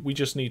 2. We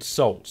just need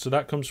salt, so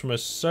that comes from a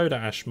soda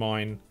ash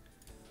mine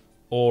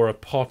or a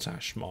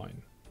potash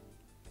mine,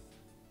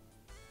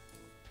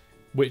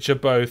 which are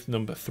both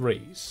number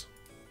 3s.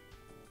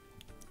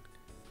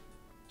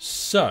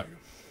 So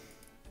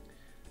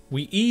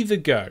we either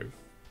go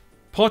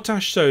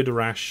potash soda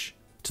ash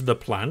to the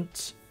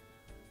plant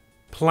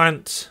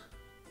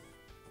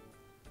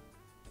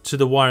to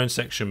the wire and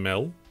section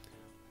mill,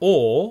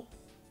 or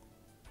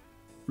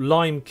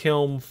lime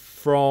kiln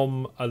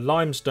from a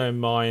limestone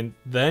mine,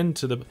 then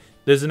to the...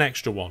 There's an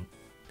extra one.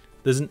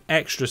 There's an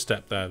extra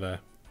step there.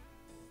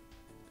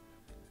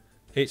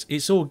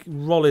 It's all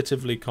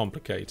relatively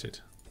complicated.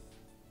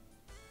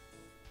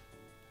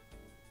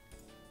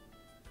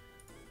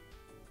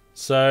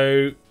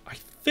 So I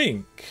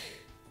think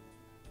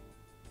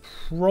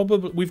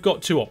probably we've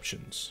got two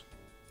options.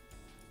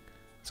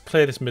 Let's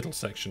clear this middle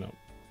section up.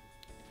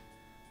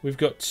 We've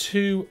got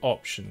two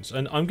options,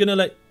 and I'm going to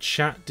let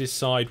chat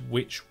decide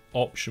which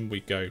option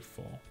we go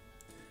for.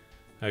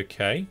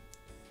 Okay.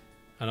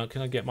 And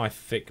can I get my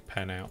thick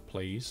pen out,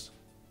 please?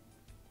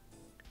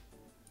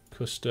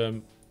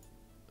 Custom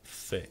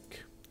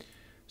thick.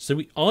 So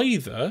we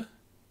either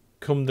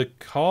come the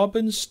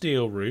carbon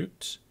steel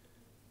route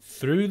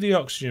through the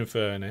oxygen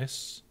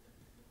furnace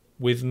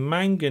with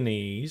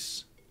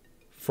manganese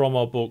from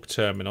our bulk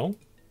terminal.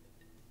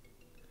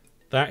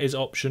 That is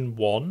option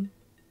 1.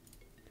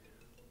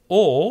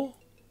 Or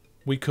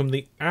we come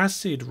the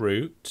acid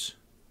route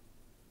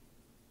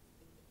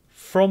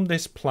from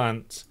this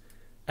plant,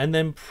 and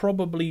then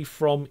probably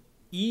from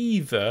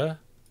either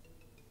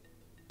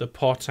the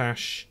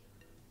potash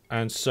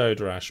and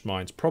soda ash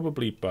mines,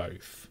 probably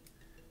both.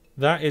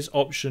 That is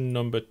option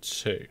number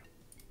 2.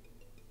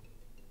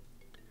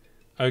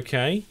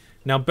 Okay,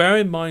 now bear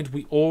in mind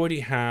we already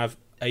have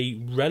a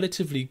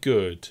relatively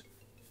good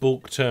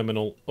bulk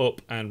terminal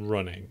up and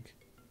running.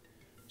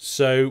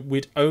 So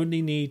we'd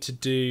only need to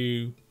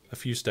do a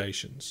few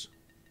stations.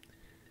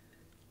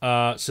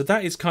 So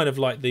that is kind of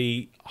like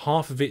the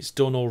half of it's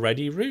done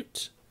already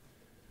route.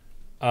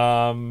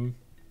 But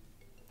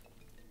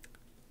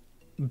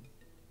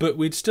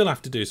we'd still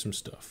have to do some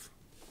stuff.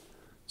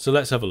 So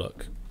let's have a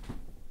look.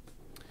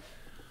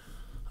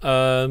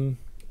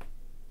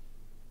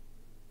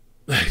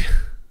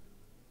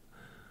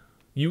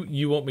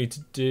 You want me to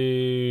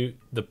do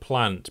the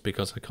plant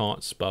because I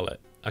can't spell it.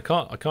 I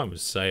can't even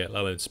say it,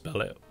 let alone spell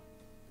it.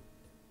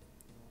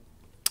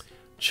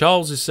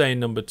 Charles is saying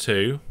number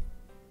 2.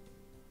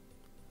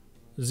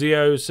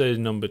 Zio says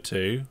number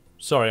 2.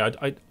 Sorry,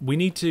 we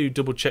need to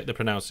double check the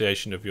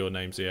pronunciation of your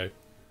name, Zio.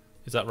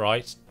 Is that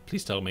right?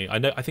 Please tell me.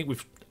 I think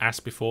we've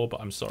asked before,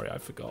 but I'm sorry, I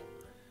forgot.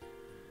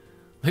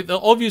 I think the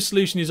obvious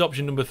solution is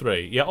option number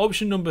 3. Yeah,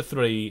 option number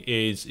 3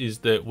 is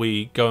that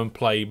we go and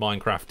play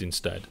Minecraft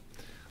instead.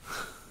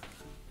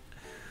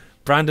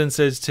 Brandon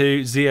says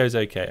 2. Zio's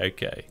okay.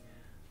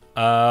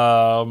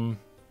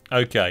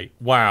 Okay.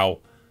 Wow.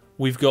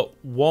 We've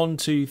got 1,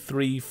 2,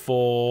 3,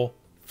 4,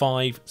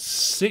 5,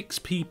 6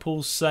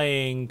 people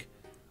saying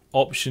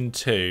option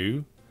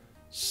 2,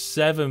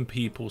 7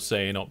 people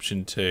saying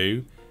option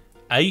 2,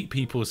 8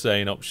 people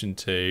saying option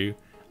 2,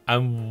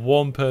 and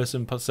 1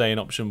 person saying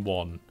option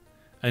 1.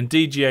 And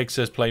DGX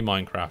says play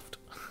Minecraft.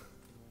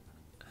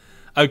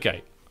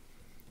 Okay.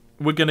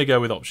 We're going to go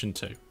with option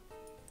 2.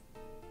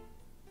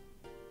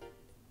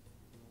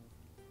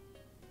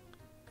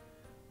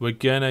 We're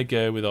going to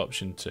go with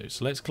option 2.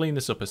 So let's clean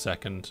this up a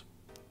second.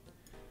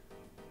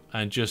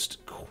 And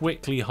just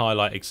quickly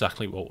highlight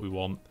exactly what we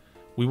want.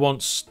 We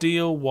want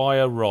steel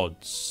wire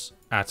rods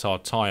at our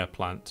tyre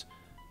plant.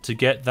 To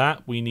get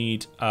that, we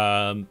need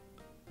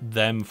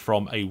them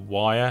from a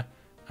wire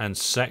and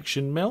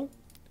section mill.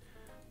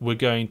 We're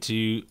going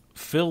to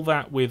fill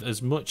that with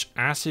as much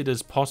acid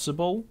as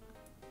possible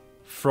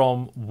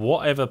from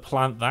whatever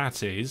plant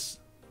that is.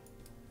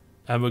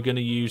 And we're going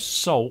to use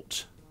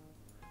salt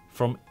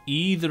from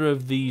either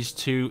of these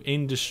two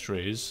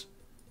industries,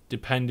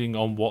 depending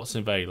on what's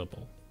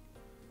available.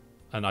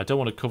 And I don't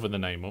want to cover the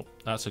name up.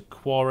 That's a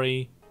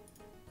quarry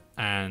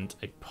and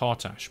a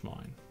potash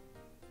mine.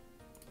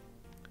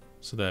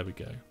 So there we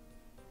go.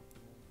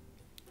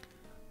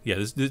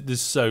 Yeah,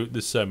 there's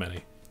so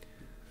many.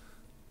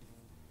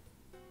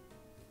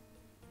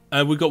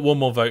 We've got one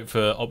more vote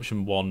for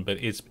option 1, but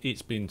it's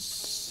been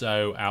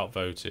so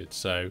outvoted.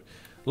 So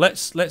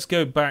let's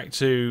go back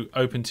to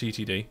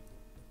OpenTTD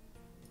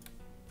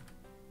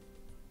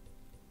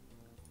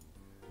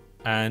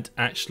and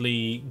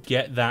actually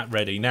get that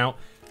ready. Now,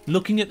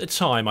 looking at the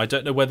time, I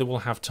don't know whether we'll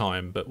have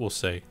time, but we'll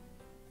see.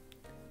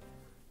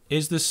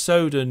 Is the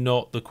soda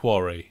not the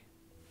quarry?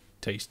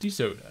 Tasty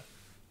soda.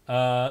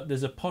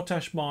 There's a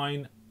potash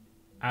mine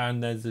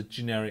and there's a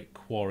generic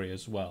quarry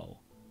as well.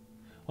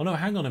 Oh no,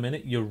 hang on a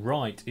minute. You're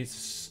right.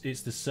 It's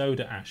the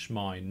soda ash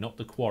mine, not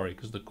the quarry,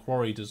 because the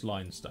quarry does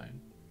limestone.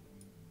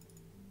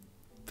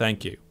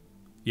 Thank you.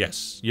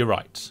 Yes, you're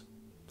right.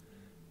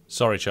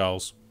 Sorry,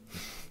 Charles.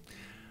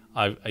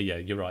 Yeah,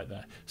 you're right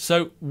there.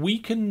 So we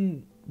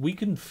can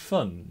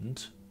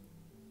fund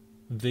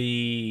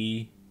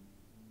the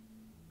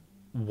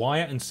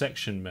wire and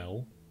section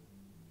mill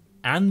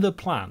and the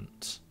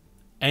plant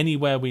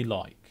anywhere we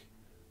like.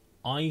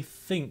 I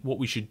think what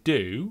we should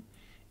do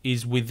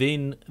is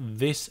within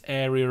this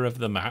area of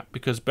the map,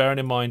 because bearing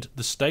in mind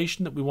the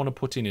station that we want to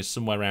put in is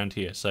somewhere around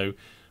here. So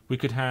we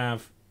could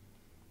have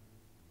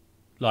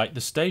like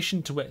the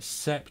station to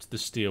accept the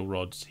steel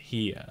rods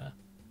here,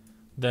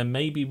 then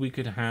maybe we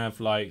could have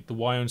like the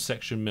wire and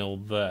section mill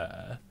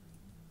there,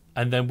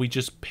 and then we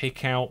just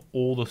pick out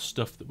all the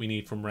stuff that we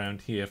need from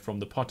around here from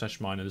the potash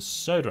mine and the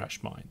soda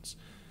ash mines.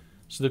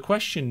 So the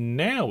question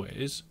now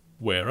is,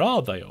 where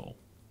are they all?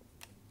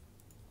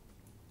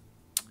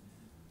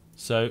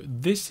 So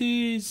this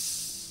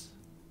is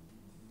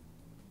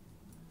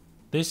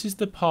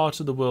the part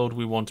of the world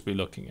we want to be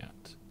looking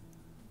at.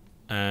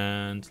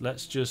 And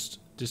let's just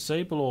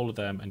disable all of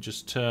them and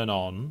just turn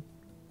on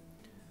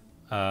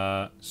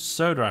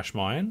soda ash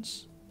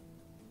mines,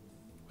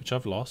 which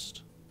I've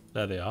lost.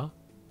 There they are.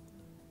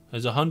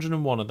 There's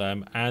 101 of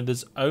them, and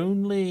there's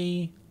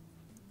only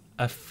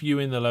a few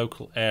in the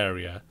local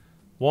area.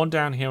 One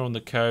down here on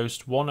the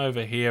coast, one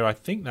over here, I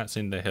think that's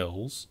in the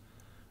hills,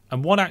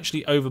 and one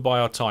actually over by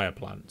our tyre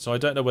plant. So I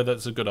don't know whether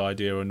that's a good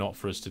idea or not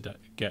for us to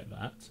get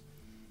that.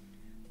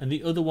 And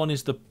the other one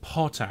is the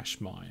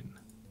potash mine.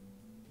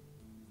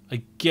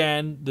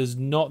 Again, there's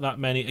not that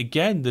many.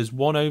 Again, there's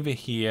one over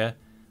here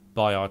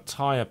by our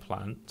tyre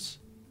plant.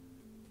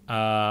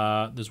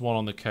 There's one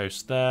on the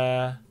coast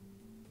there.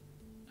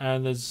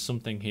 And there's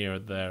something here or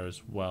there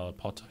as well, a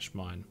potash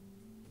mine.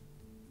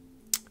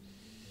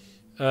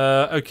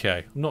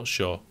 Okay, I'm not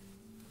sure.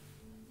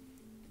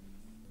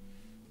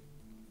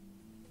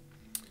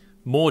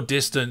 More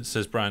distance,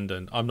 says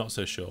Brandon. I'm not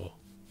so sure.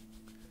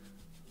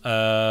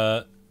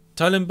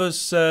 Tylenbuzz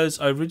says,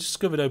 I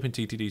rediscovered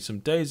OpenTTD some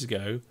days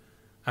ago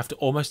after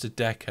almost a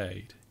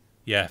decade.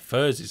 Yeah,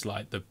 FIRS is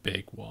like the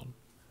big one.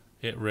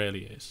 It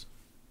really is.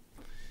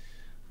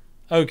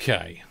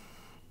 Okay.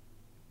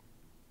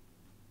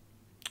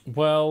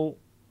 Well,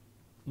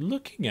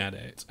 looking at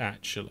it,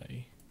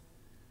 actually,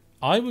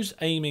 I was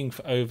aiming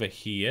for over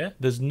here.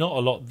 There's not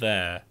a lot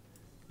there.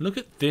 Look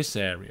at this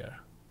area,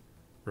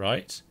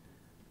 right?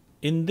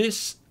 In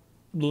this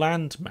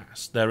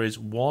landmass, there is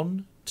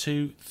 1,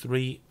 2,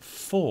 3,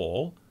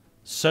 4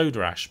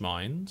 soda ash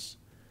mines,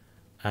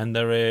 and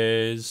there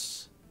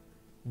is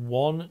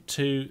 1,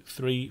 2,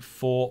 3,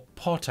 4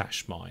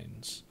 potash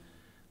mines.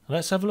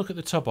 Let's have a look at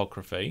the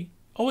topography.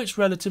 Oh, it's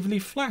relatively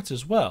flat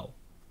as well.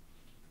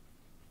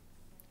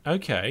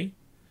 Okay,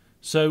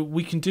 so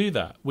we can do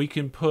that. We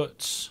can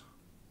put...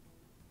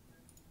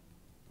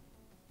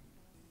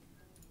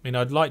 I mean,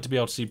 I'd like to be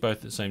able to see both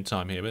at the same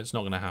time here, but it's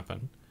not going to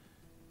happen.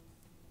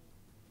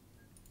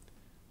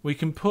 We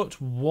can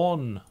put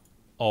one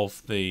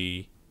of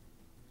the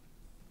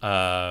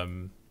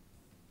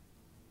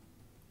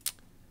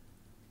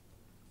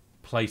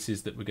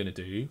places that we're going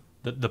to do,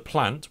 the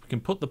plant. We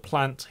can put the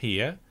plant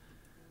here.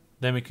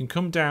 Then we can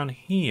come down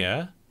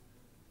here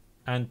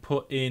and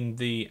put in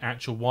the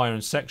actual wire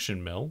and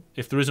section mill,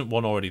 if there isn't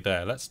one already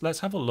there. Let's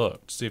have a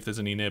look to see if there's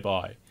any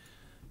nearby,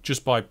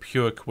 just by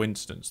pure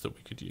coincidence that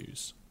we could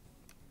use.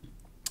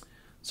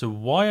 So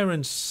wire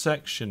and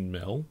section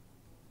mill.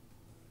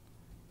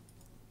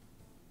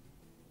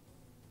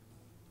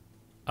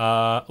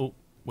 Oh,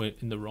 we're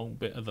in the wrong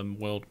bit of the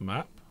world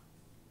map.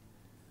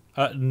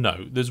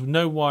 No, there's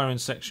no wire and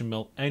section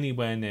mill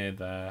anywhere near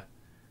there,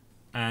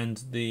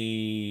 and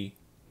the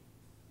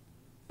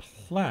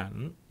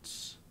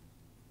plant.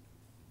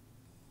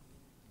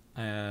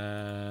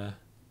 There's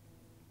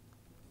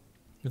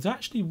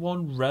actually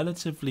one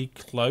relatively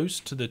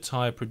close to the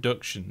tyre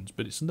productions,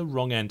 but it's in the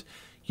wrong end.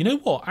 You know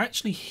what?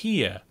 Actually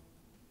here,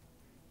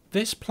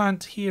 this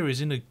plant here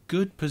is in a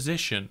good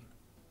position.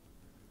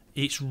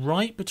 It's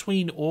right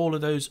between all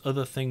of those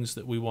other things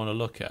that we want to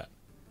look at.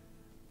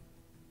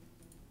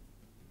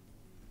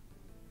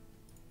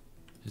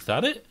 Is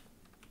that it?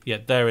 Yeah,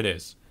 there it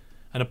is.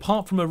 And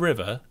apart from a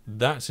river,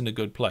 that's in a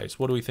good place.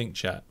 What do we think,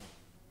 chat?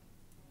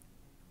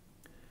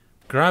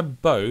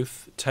 Grab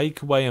both,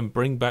 take away and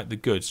bring back the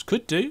goods.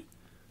 Could do.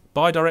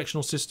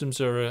 Bi-directional systems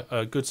are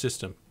a good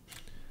system.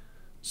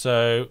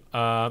 So,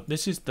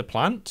 this is the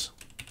plant.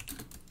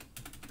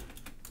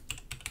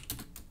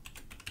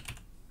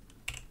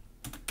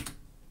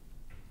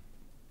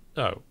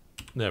 Oh,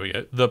 there we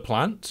go. The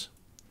plant.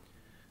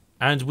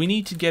 And we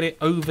need to get it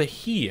over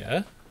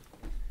here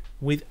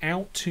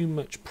without too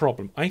much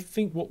problem. I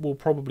think what we'll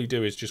probably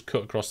do is just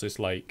cut across this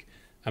lake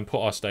and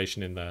put our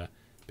station in there,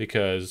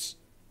 because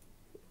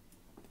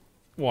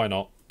why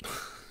not?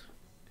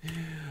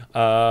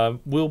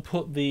 We'll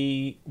put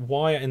the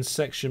wire and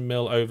section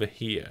mill over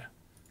here.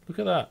 Look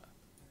at that.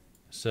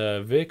 It's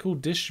a vehicle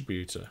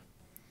distributor.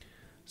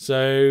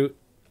 So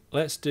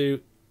let's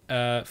do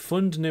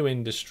fund new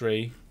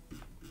industry,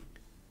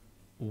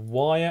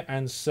 wire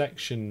and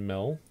section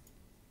mill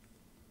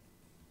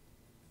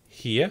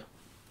here.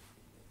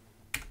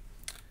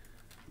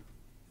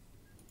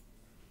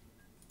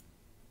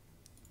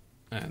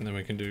 And then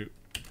we can do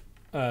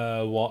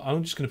what?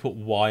 I'm just going to put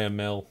wire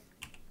mill.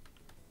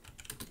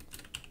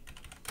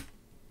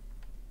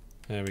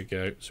 There we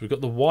go. So we've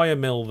got the wire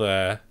mill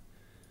there.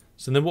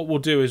 So then what we'll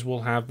do is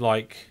we'll have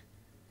like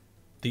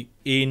the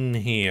in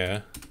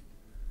here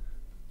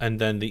and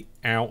then the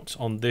out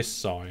on this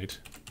side.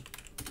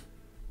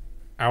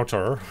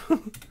 Outer.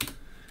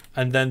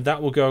 And then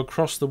that will go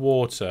across the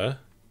water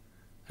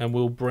and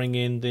we'll bring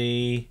in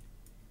the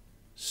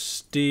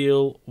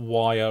steel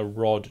wire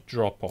rod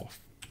drop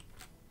off.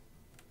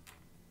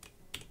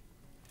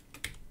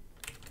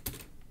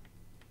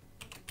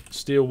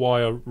 Steel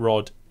wire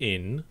rod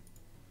in.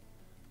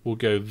 We'll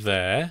go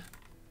there.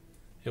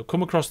 It'll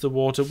come across the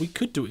water. We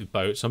could do it with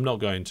boats. I'm not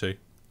going to.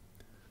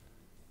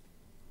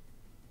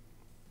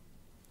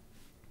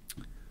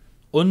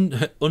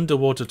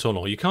 Underwater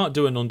tunnel. You can't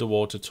do an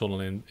underwater tunnel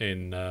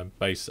in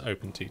base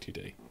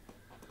OpenTTD.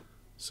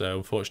 So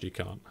unfortunately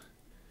you can't.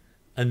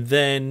 And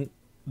then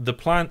the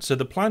plant. So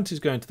the plant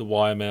is going to the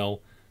wire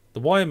mill. The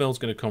wire mill is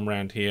going to come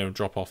around here and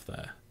drop off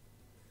there.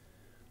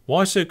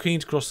 Why so keen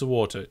to cross the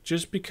water?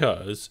 Just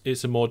because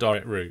it's a more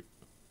direct route.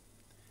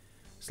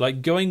 It's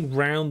like going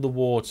round the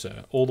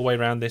water all the way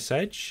around this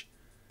edge.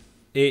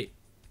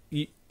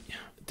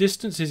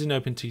 Distances in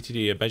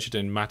OpenTTD are measured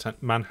in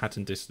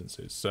Manhattan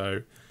distances.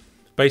 So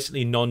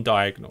basically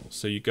non-diagonal.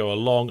 So you go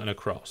along and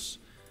across.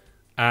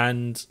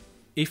 And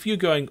if you're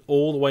going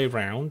all the way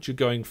around, you're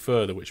going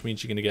further, which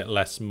means you're going to get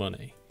less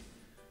money.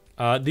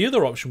 The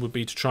other option would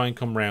be to try and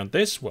come around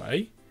this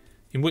way.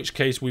 In which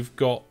case we've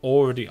got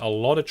already a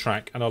lot of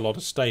track and a lot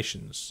of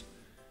stations.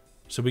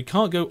 So we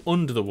can't go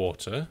under the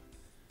water.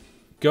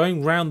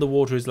 Going round the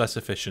water is less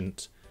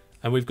efficient.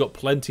 And we've got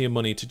plenty of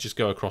money to just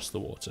go across the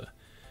water.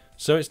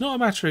 So it's not a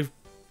matter of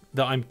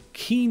that I'm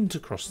keen to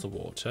cross the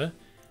water.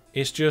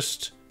 It's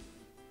just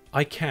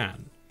I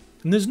can.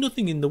 And there's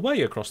nothing in the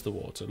way across the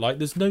water. Like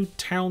there's no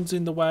towns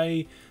in the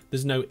way.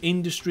 There's no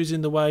industries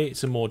in the way.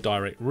 It's a more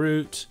direct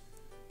route.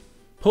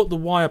 Put the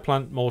wire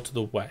plant more to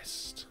the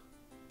west.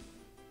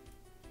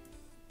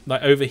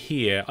 Like over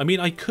here. I mean,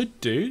 I could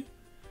do,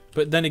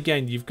 but then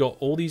again, you've got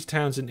all these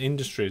towns and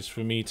industries for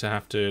me to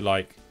have to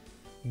like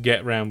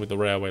get around with the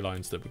railway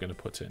lines that we're going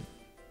to put in.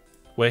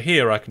 Where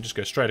here, I can just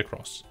go straight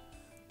across.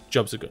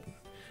 Jobs are good.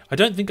 I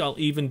don't think I'll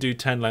even do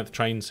 10 length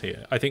trains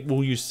here. I think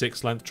we'll use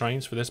 6 length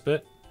trains for this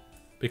bit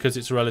because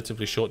it's a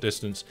relatively short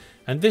distance.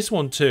 And this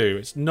one too,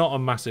 it's not a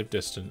massive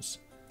distance.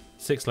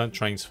 6 length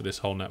trains for this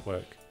whole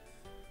network.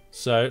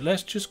 So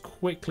let's just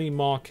quickly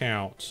mark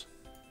out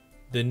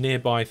the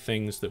nearby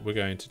things that we're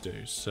going to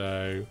do.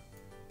 So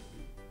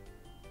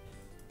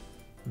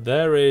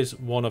there is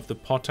one of the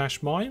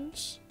potash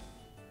mines.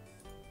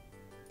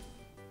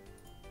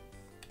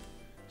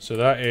 So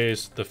that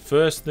is the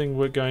first thing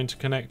we're going to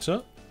connect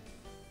up.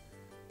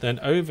 Then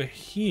over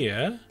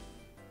here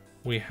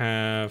we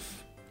have,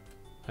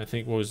 I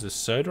think, what was the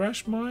soda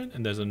ash mine?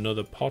 And there's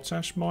another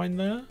potash mine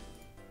there.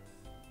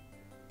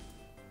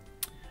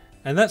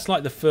 And that's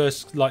like the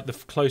first, like the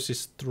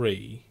closest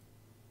 3.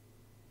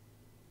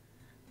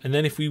 And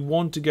then if we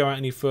want to go out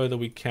any further,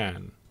 we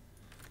can.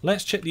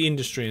 Let's check the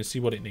industry and see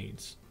what it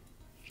needs.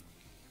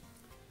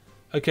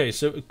 Okay,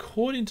 so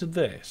according to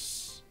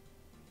this,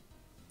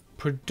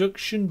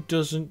 production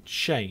doesn't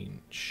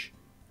change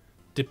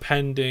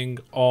depending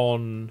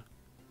on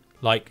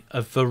like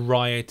a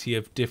variety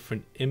of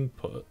different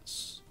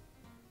inputs.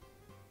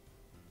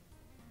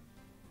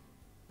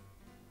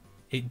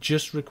 It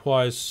just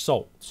requires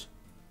salt.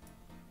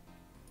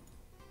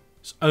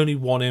 It's only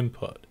one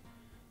input.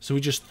 So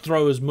we just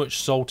throw as much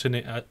salt in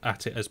it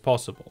at it as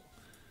possible.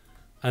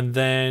 And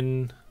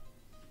then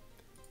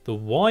the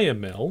wire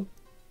mill,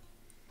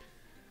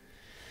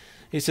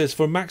 it says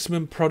for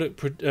maximum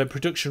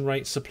production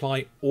rate,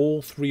 supply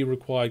all 3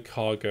 required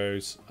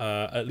cargoes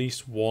at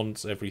least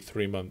once every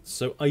 3 months.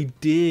 So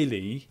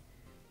ideally,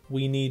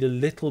 we need a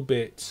little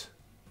bit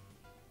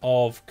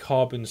of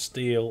carbon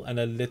steel and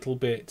a little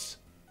bit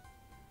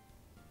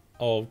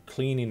of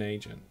cleaning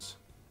agent.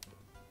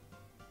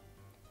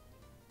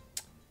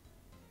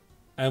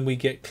 And we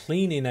get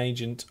cleaning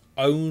agent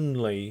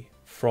only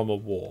from a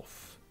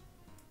wharf.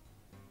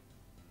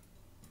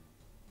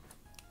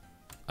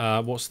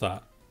 What's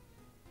that?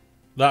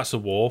 That's a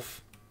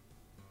wharf.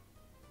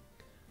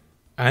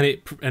 And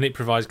it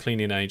provides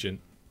cleaning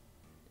agent.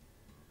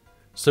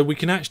 So we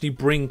can actually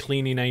bring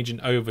cleaning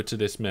agent over to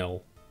this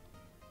mill.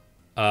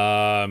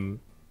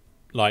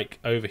 Like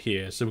over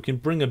here. So we can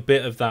bring a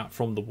bit of that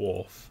from the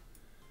wharf.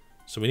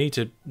 So we need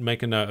to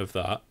make a note of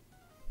that.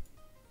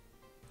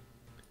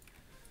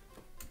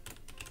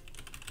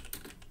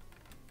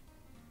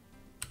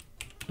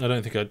 I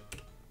don't think I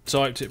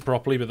typed it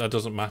properly, but that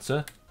doesn't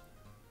matter.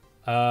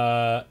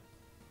 So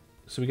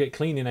we get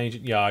cleaning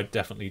agent. Yeah, I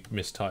definitely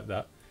mistyped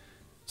that.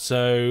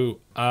 So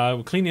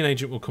cleaning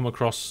agent will come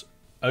across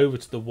over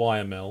to the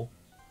wire mill.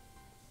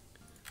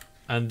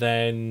 And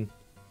then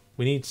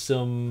we need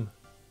some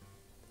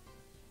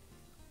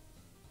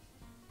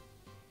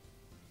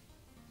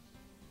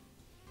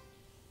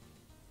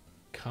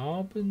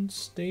carbon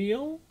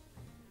steel,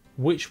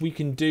 which we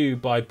can do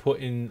by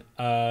putting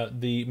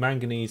the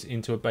manganese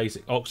into a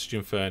basic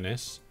oxygen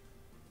furnace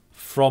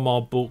from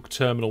our bulk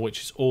terminal,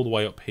 which is all the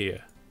way up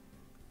here.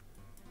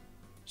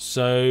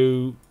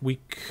 So we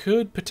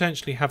could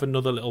potentially have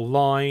another little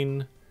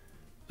line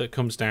that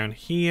comes down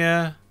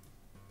here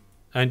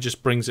and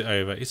just brings it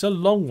over. It's a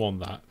long one,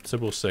 that, so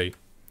we'll see.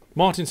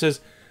 Martin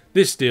says,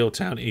 this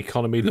Steeltown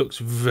economy looks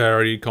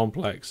very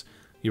complex.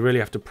 You really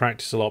have to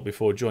practice a lot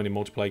before joining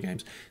multiplayer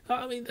games.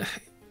 I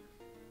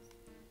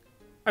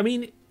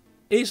mean,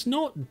 it's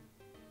not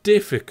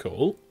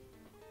difficult.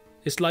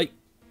 It's like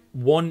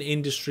one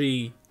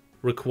industry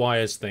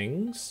requires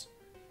things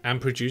and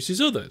produces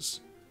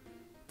others.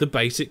 The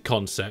basic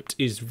concept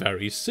is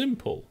very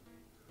simple.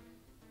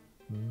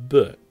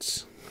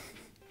 But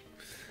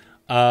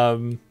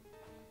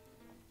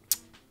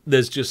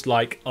there's just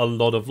like a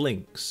lot of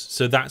links.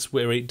 So that's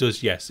where it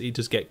does, yes, it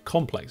does get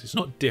complex. It's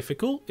not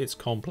difficult, it's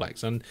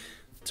complex. And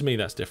to me,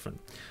 that's different.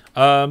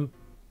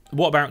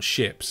 What about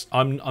ships?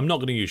 I'm not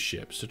going to use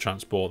ships to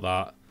transport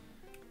that.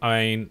 I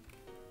mean,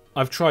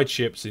 I've tried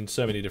ships in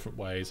so many different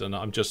ways, and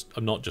I'm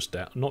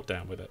not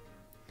down with it.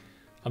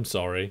 I'm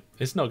sorry,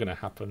 it's not going to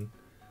happen.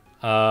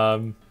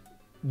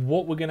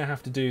 What we're going to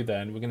have to do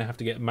then, we're going to have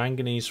to get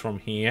manganese from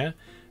here.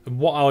 And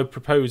what I would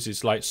propose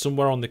is, like,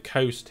 somewhere on the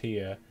coast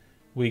here,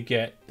 we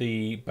get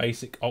the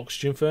basic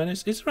oxygen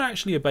furnace. Is there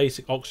actually a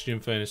basic oxygen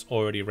furnace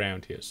already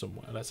around here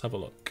somewhere? Let's have a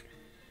look.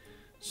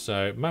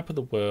 So, map of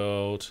the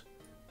world,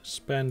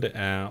 spend it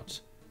out.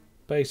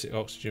 Basic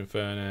oxygen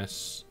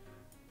furnace.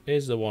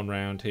 Is there one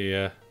around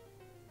here?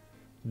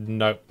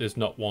 Nope, there's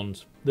not one.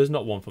 There's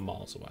not one for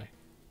miles away.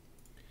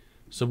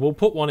 So we'll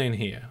put one in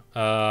here.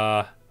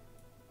 The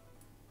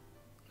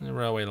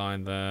railway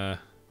line there.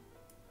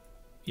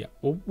 Yeah,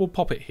 we'll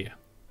pop it here.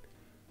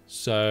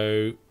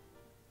 So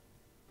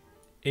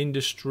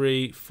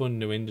industry, fund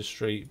new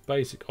industry,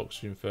 basic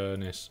oxygen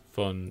furnace,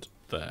 fund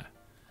there.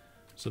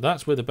 So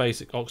that's where the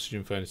basic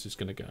oxygen furnace is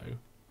going to go.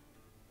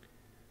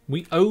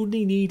 We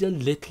only need a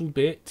little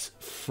bit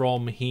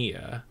from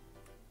here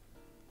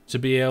to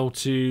be able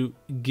to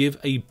give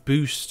a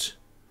boost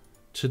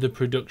to the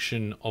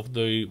production of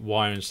the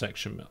wire and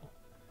section mill.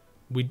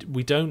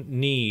 We don't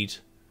need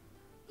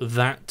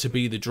that to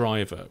be the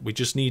driver. We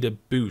just need a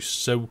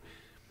boost. So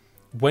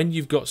when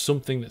you've got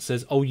something that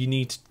says, oh, you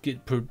need to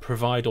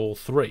provide all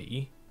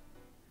three,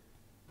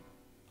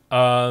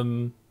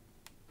 it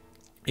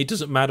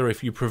doesn't matter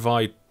if you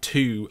provide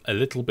 2 a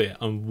little bit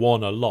and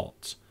 1 a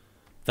lot.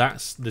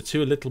 That's the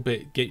 2 a little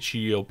bit gets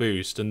you your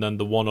boost, and then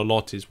the 1 a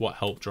lot is what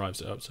help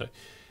drives it up. So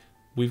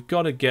we've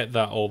got to get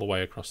that all the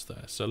way across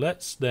there. So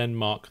let's then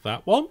mark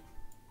that one.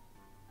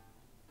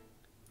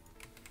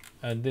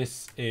 And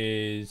this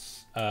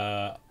is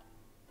the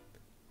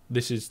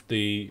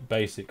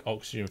basic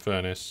oxygen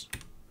furnace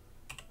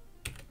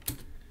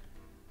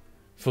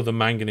for the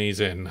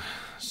manganese in.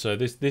 So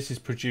this is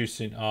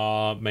producing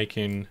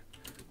making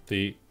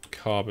the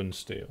carbon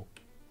steel.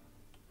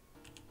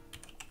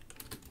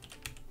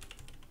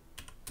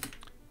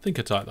 I think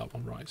I typed that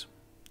one right.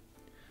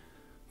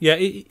 Yeah,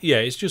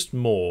 it's just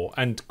more,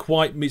 and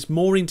it's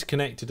more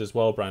interconnected as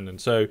well, Brandon.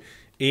 So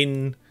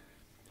in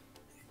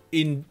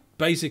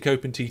basic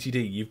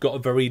OpenTTD, you've got a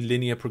very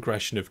linear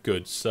progression of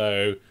goods.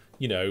 So,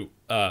 you know,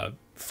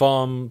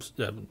 farms,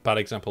 bad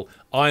example,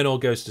 iron ore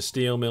goes to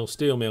steel mill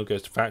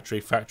goes to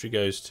factory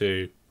goes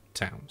to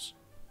towns.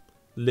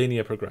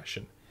 Linear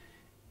progression.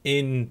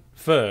 In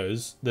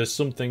FIRS, there's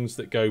some things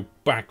that go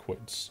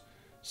backwards.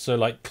 So,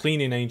 like,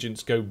 cleaning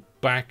agents go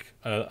back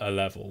a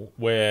level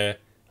where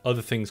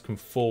other things come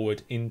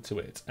forward into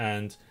it,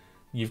 and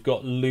you've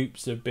got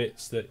loops of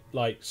bits that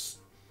like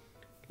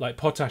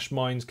potash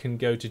mines can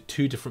go to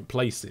 2 different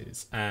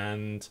places,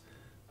 and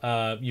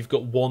you've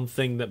got one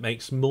thing that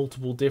makes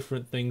multiple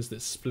different things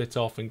that split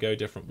off and go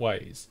different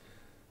ways.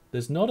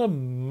 There's not a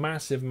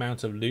massive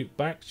amount of loop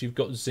backs. You've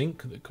got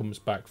zinc that comes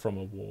back from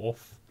a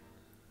wharf.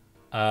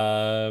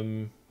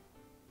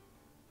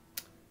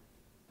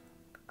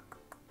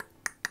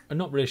 I'm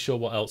not really sure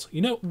what else.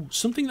 You know,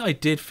 something that I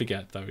did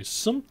forget, though,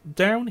 is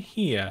down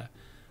here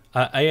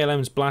at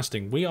ALM's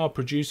blasting, we are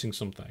producing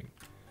something.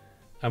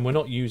 And we're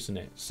not using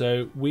it.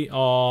 So we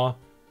are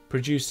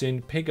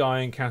producing pig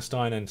iron, cast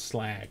iron, and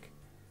slag.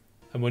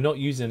 And we're not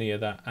using any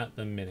of that at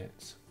the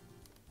minute.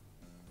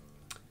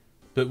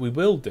 But we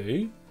will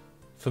do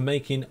for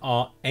making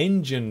our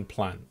engine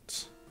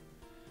plant.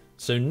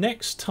 So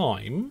next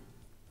time,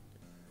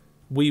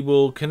 we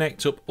will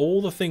connect up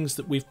all the things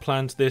that we've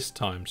planned this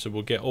time. So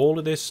we'll get all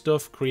of this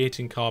stuff,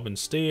 creating carbon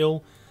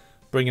steel,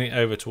 bringing it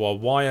over to our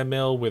wire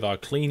mill with our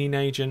cleaning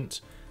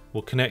agent.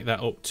 We'll connect that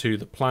up to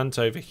the plant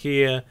over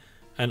here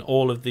and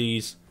all of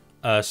these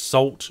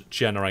salt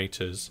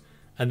generators,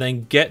 and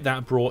then get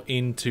that brought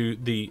into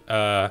the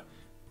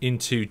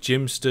into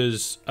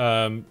Jimster's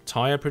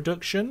tire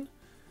production,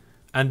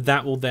 and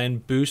that will then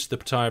boost the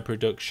tire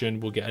production.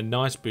 We'll get a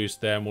nice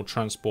boost there, and we'll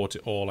transport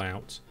it all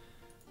out.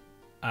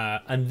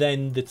 And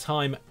then the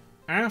time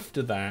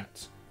after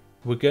that,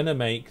 we're going to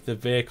make the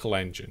vehicle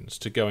engines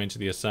to go into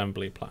the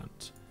assembly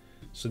plant.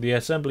 So the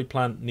assembly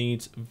plant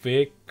needs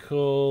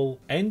vehicle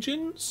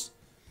engines,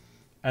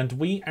 and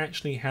we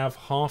actually have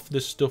half the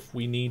stuff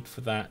we need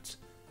for that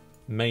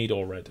made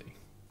already.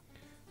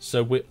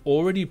 So we're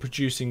already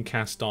producing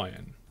cast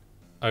iron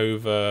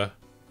over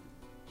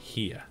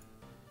here.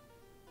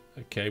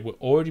 Okay, we're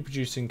already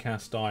producing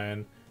cast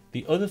iron.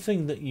 The other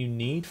thing that you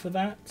need for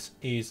that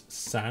is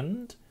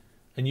sand.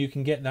 And you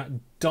can get that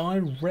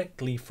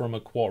directly from a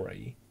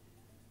quarry.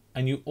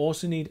 and you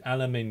also need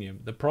aluminium.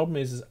 The problem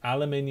is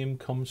aluminium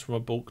comes from a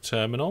bulk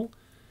terminal,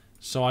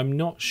 so I'm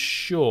not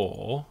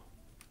sure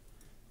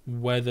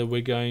whether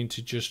we're going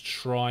to just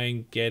try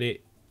and get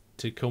it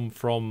to come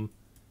from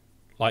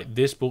like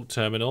this bulk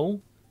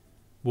terminal.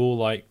 We'll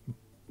like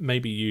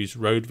maybe use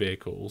road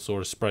vehicles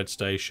or a spread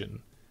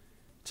station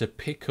to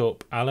pick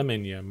up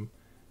aluminium.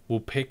 We'll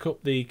pick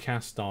up the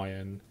cast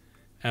iron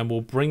and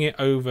we'll bring it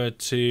over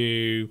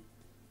to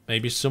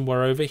maybe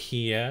somewhere over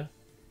here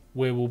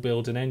where we'll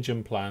build an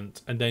engine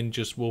plant, and then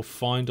just we'll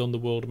find on the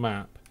world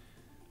map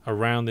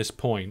around this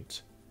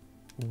point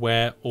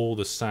where all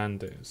the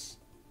sand is.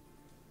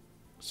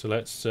 So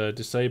let's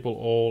disable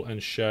all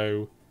and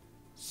show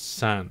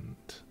sand.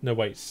 No,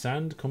 wait,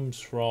 sand comes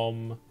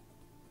from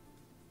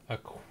a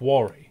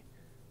quarry.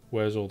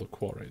 Where's all the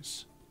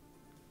quarries?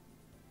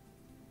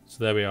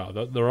 So there we are.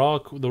 There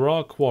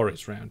are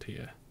quarries around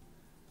here.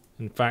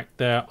 In fact,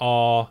 there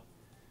are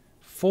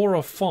 4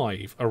 or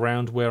 5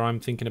 around where I'm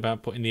thinking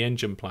about putting the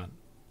engine plant.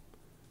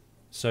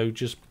 So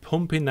just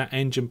pumping that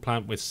engine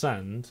plant with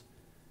sand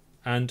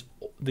and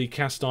the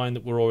cast iron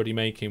that we're already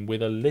making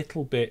with a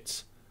little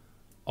bit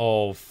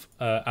of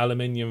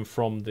aluminium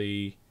from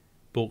the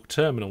bulk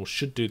terminal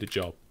should do the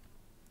job.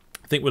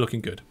 I think we're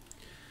looking good.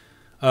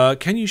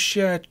 Can you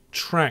share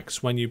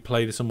tracks when you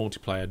play this on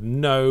multiplayer?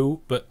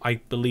 No, but I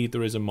believe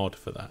there is a mod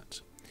for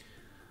that.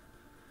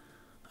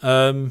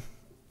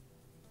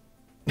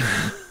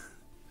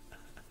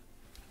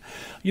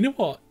 You know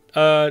what,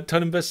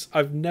 Tonibus,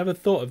 I've never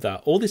thought of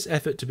that. All this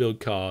effort to build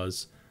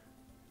cars,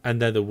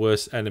 and they're the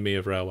worst enemy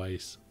of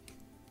railways.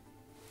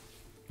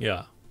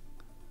 Yeah.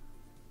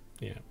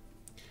 Yeah.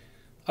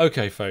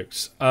 Okay,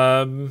 folks.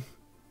 How long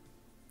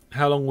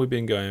have we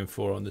been going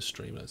for on the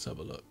stream? Let's have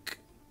a look.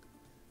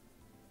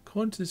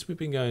 According to this, we've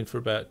been going for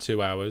about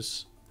 2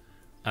 hours.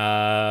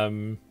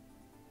 And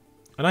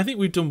I think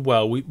we've done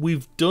well.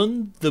 We've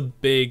done the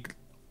big,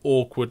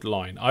 awkward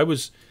line. I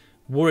was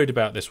worried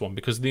about this one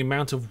because the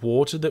amount of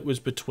water that was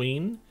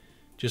between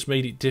just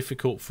made it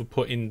difficult for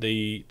putting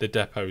the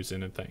depots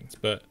in and things,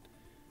 but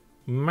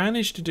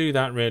managed to do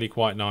that really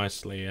quite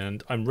nicely,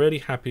 and I'm really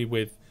happy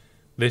with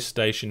this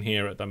station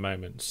here at the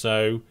moment.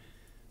 So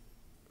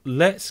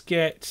let's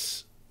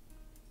get,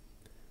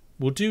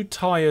 we'll do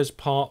tires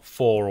part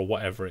 4 or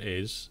whatever it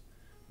is.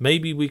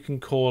 Maybe we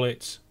can call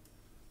it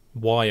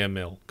wire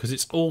mill, because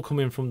it's all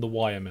coming from the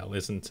wire mill,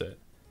 isn't it?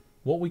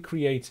 What are we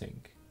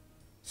creating?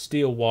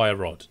 Steel wire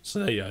rod. So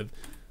there you go.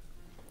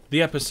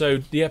 The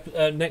episode,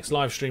 next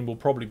live stream will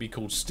probably be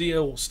called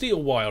steel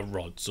wire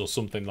rods or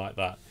something like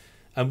that,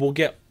 and we'll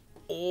get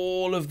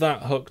all of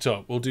that hooked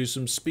up. We'll do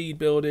some speed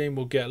building.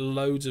 We'll get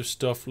loads of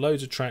stuff,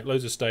 loads of track,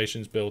 loads of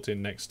stations built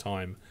in next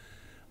time,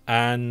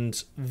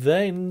 and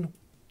then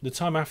the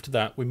time after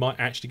that, we might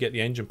actually get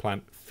the engine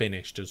plant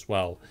finished as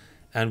well,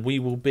 and we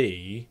will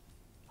be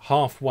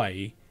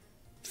halfway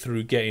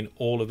through getting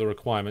all of the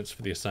requirements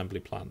for the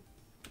assembly plant,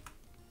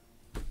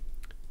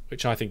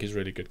 which I think is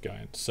really good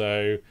going.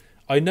 So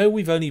I know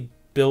we've only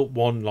built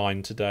one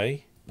line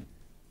today,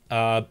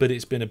 but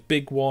it's been a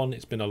big one,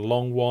 it's been a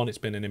long one, it's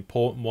been an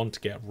important one to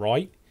get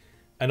right,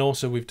 and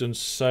also we've done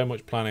so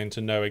much planning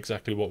to know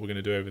exactly what we're going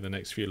to do over the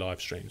next few live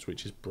streams,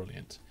 which is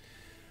brilliant.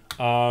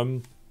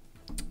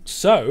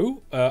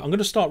 So I'm going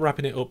to start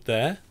wrapping it up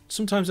there.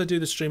 Sometimes I do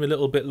the stream a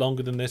little bit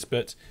longer than this,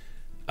 but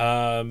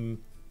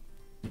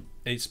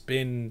it's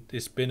been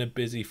a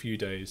busy few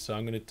days, so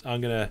I'm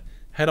gonna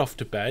head off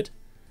to bed.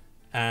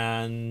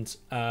 And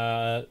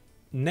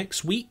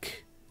next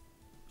week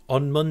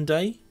on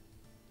Monday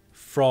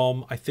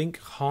from I think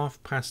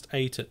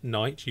 8:30 at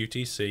night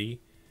UTC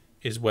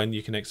is when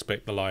you can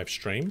expect the live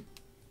stream.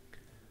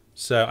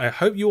 So I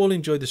hope you all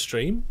enjoyed the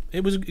stream.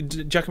 It was,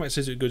 Jackmack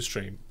says, a good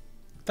stream.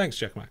 Thanks,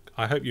 Jackmack.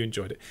 I hope you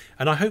enjoyed it,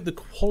 and I hope the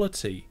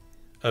quality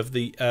of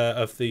the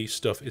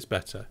stuff is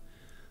better.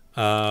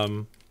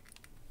 Do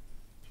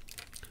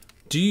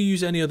you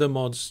use any other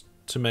mods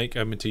to make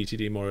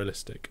OpenTTD more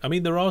realistic? I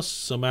mean, there are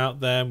some out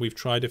there, and we've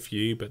tried a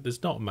few, but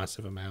there's not a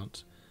massive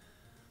amount.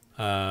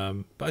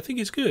 But I think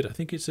it's good. I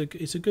think it's a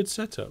good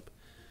setup.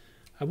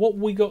 And what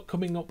we got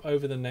coming up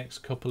over the next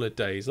couple of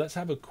days, let's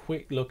have a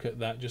quick look at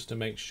that just to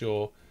make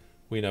sure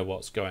we know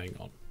what's going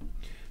on.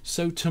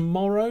 So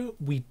tomorrow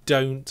we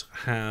don't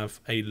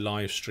have a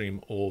live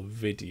stream or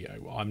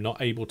video. I'm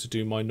not able to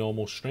do my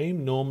normal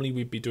stream. Normally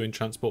we'd be doing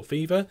Transport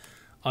Fever.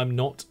 I'm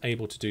not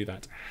able to do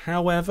that.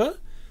 However,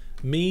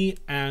 me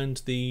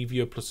and the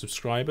Viewer Plus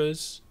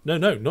subscribers, no,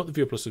 not the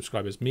Viewer Plus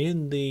subscribers, me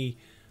and the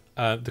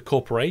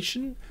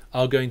corporation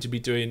are going to be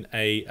doing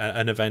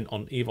an event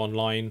on EVE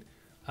Online.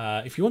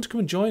 If you want to come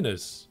and join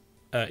us,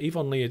 EVE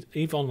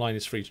Online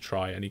is free to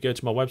try, and you go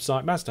to my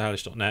website,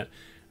 masterhellish.net,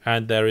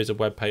 and there is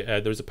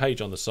a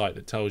page on the site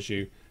that tells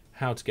you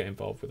how to get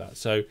involved with that.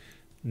 So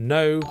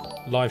no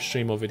live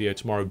stream or video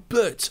tomorrow,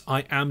 but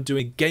I am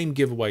doing a game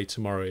giveaway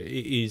tomorrow.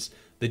 It is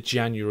the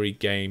January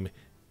game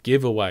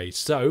giveaway,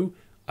 so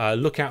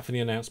look out for the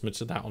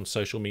announcements of that on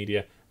social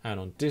media and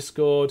on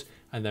Discord.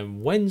 And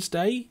then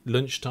Wednesday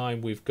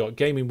lunchtime we've got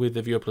gaming with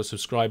the Viewer Plus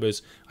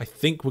subscribers. I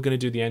think we're going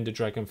to do the Ender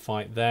Dragon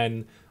fight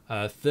then.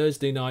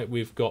 Thursday night,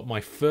 we've got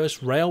my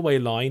first railway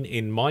line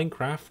in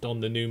Minecraft on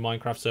the new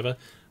Minecraft server.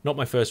 Not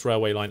my first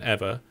railway line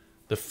ever.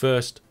 The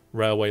first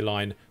railway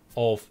line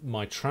of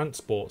my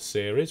Transport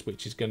series,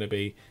 which is going to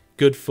be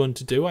good fun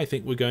to do. I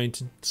think we're going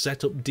to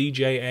set up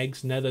DJ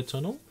Egg's Nether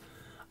Tunnel.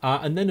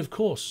 And then, of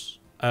course,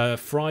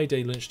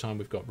 Friday lunchtime,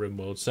 we've got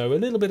RimWorld. So a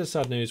little bit of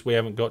sad news. We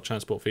haven't got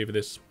Transport Fever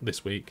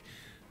this week.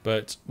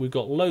 But we've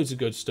got loads of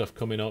good stuff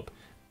coming up.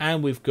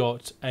 And we've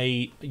got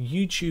a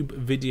YouTube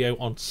video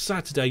on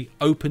Saturday,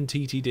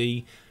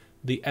 OpenTTD.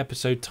 The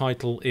episode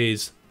title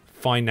is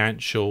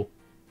Financial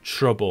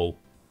Trouble.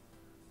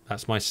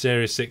 That's my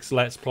Series 6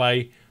 Let's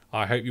Play.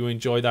 I hope you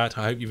enjoy that.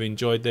 I hope you've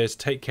enjoyed this.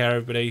 Take care,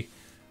 everybody.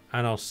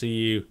 And I'll see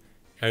you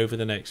over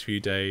the next few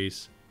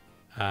days.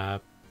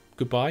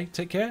 Goodbye.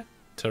 Take care.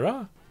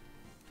 Ta-ra.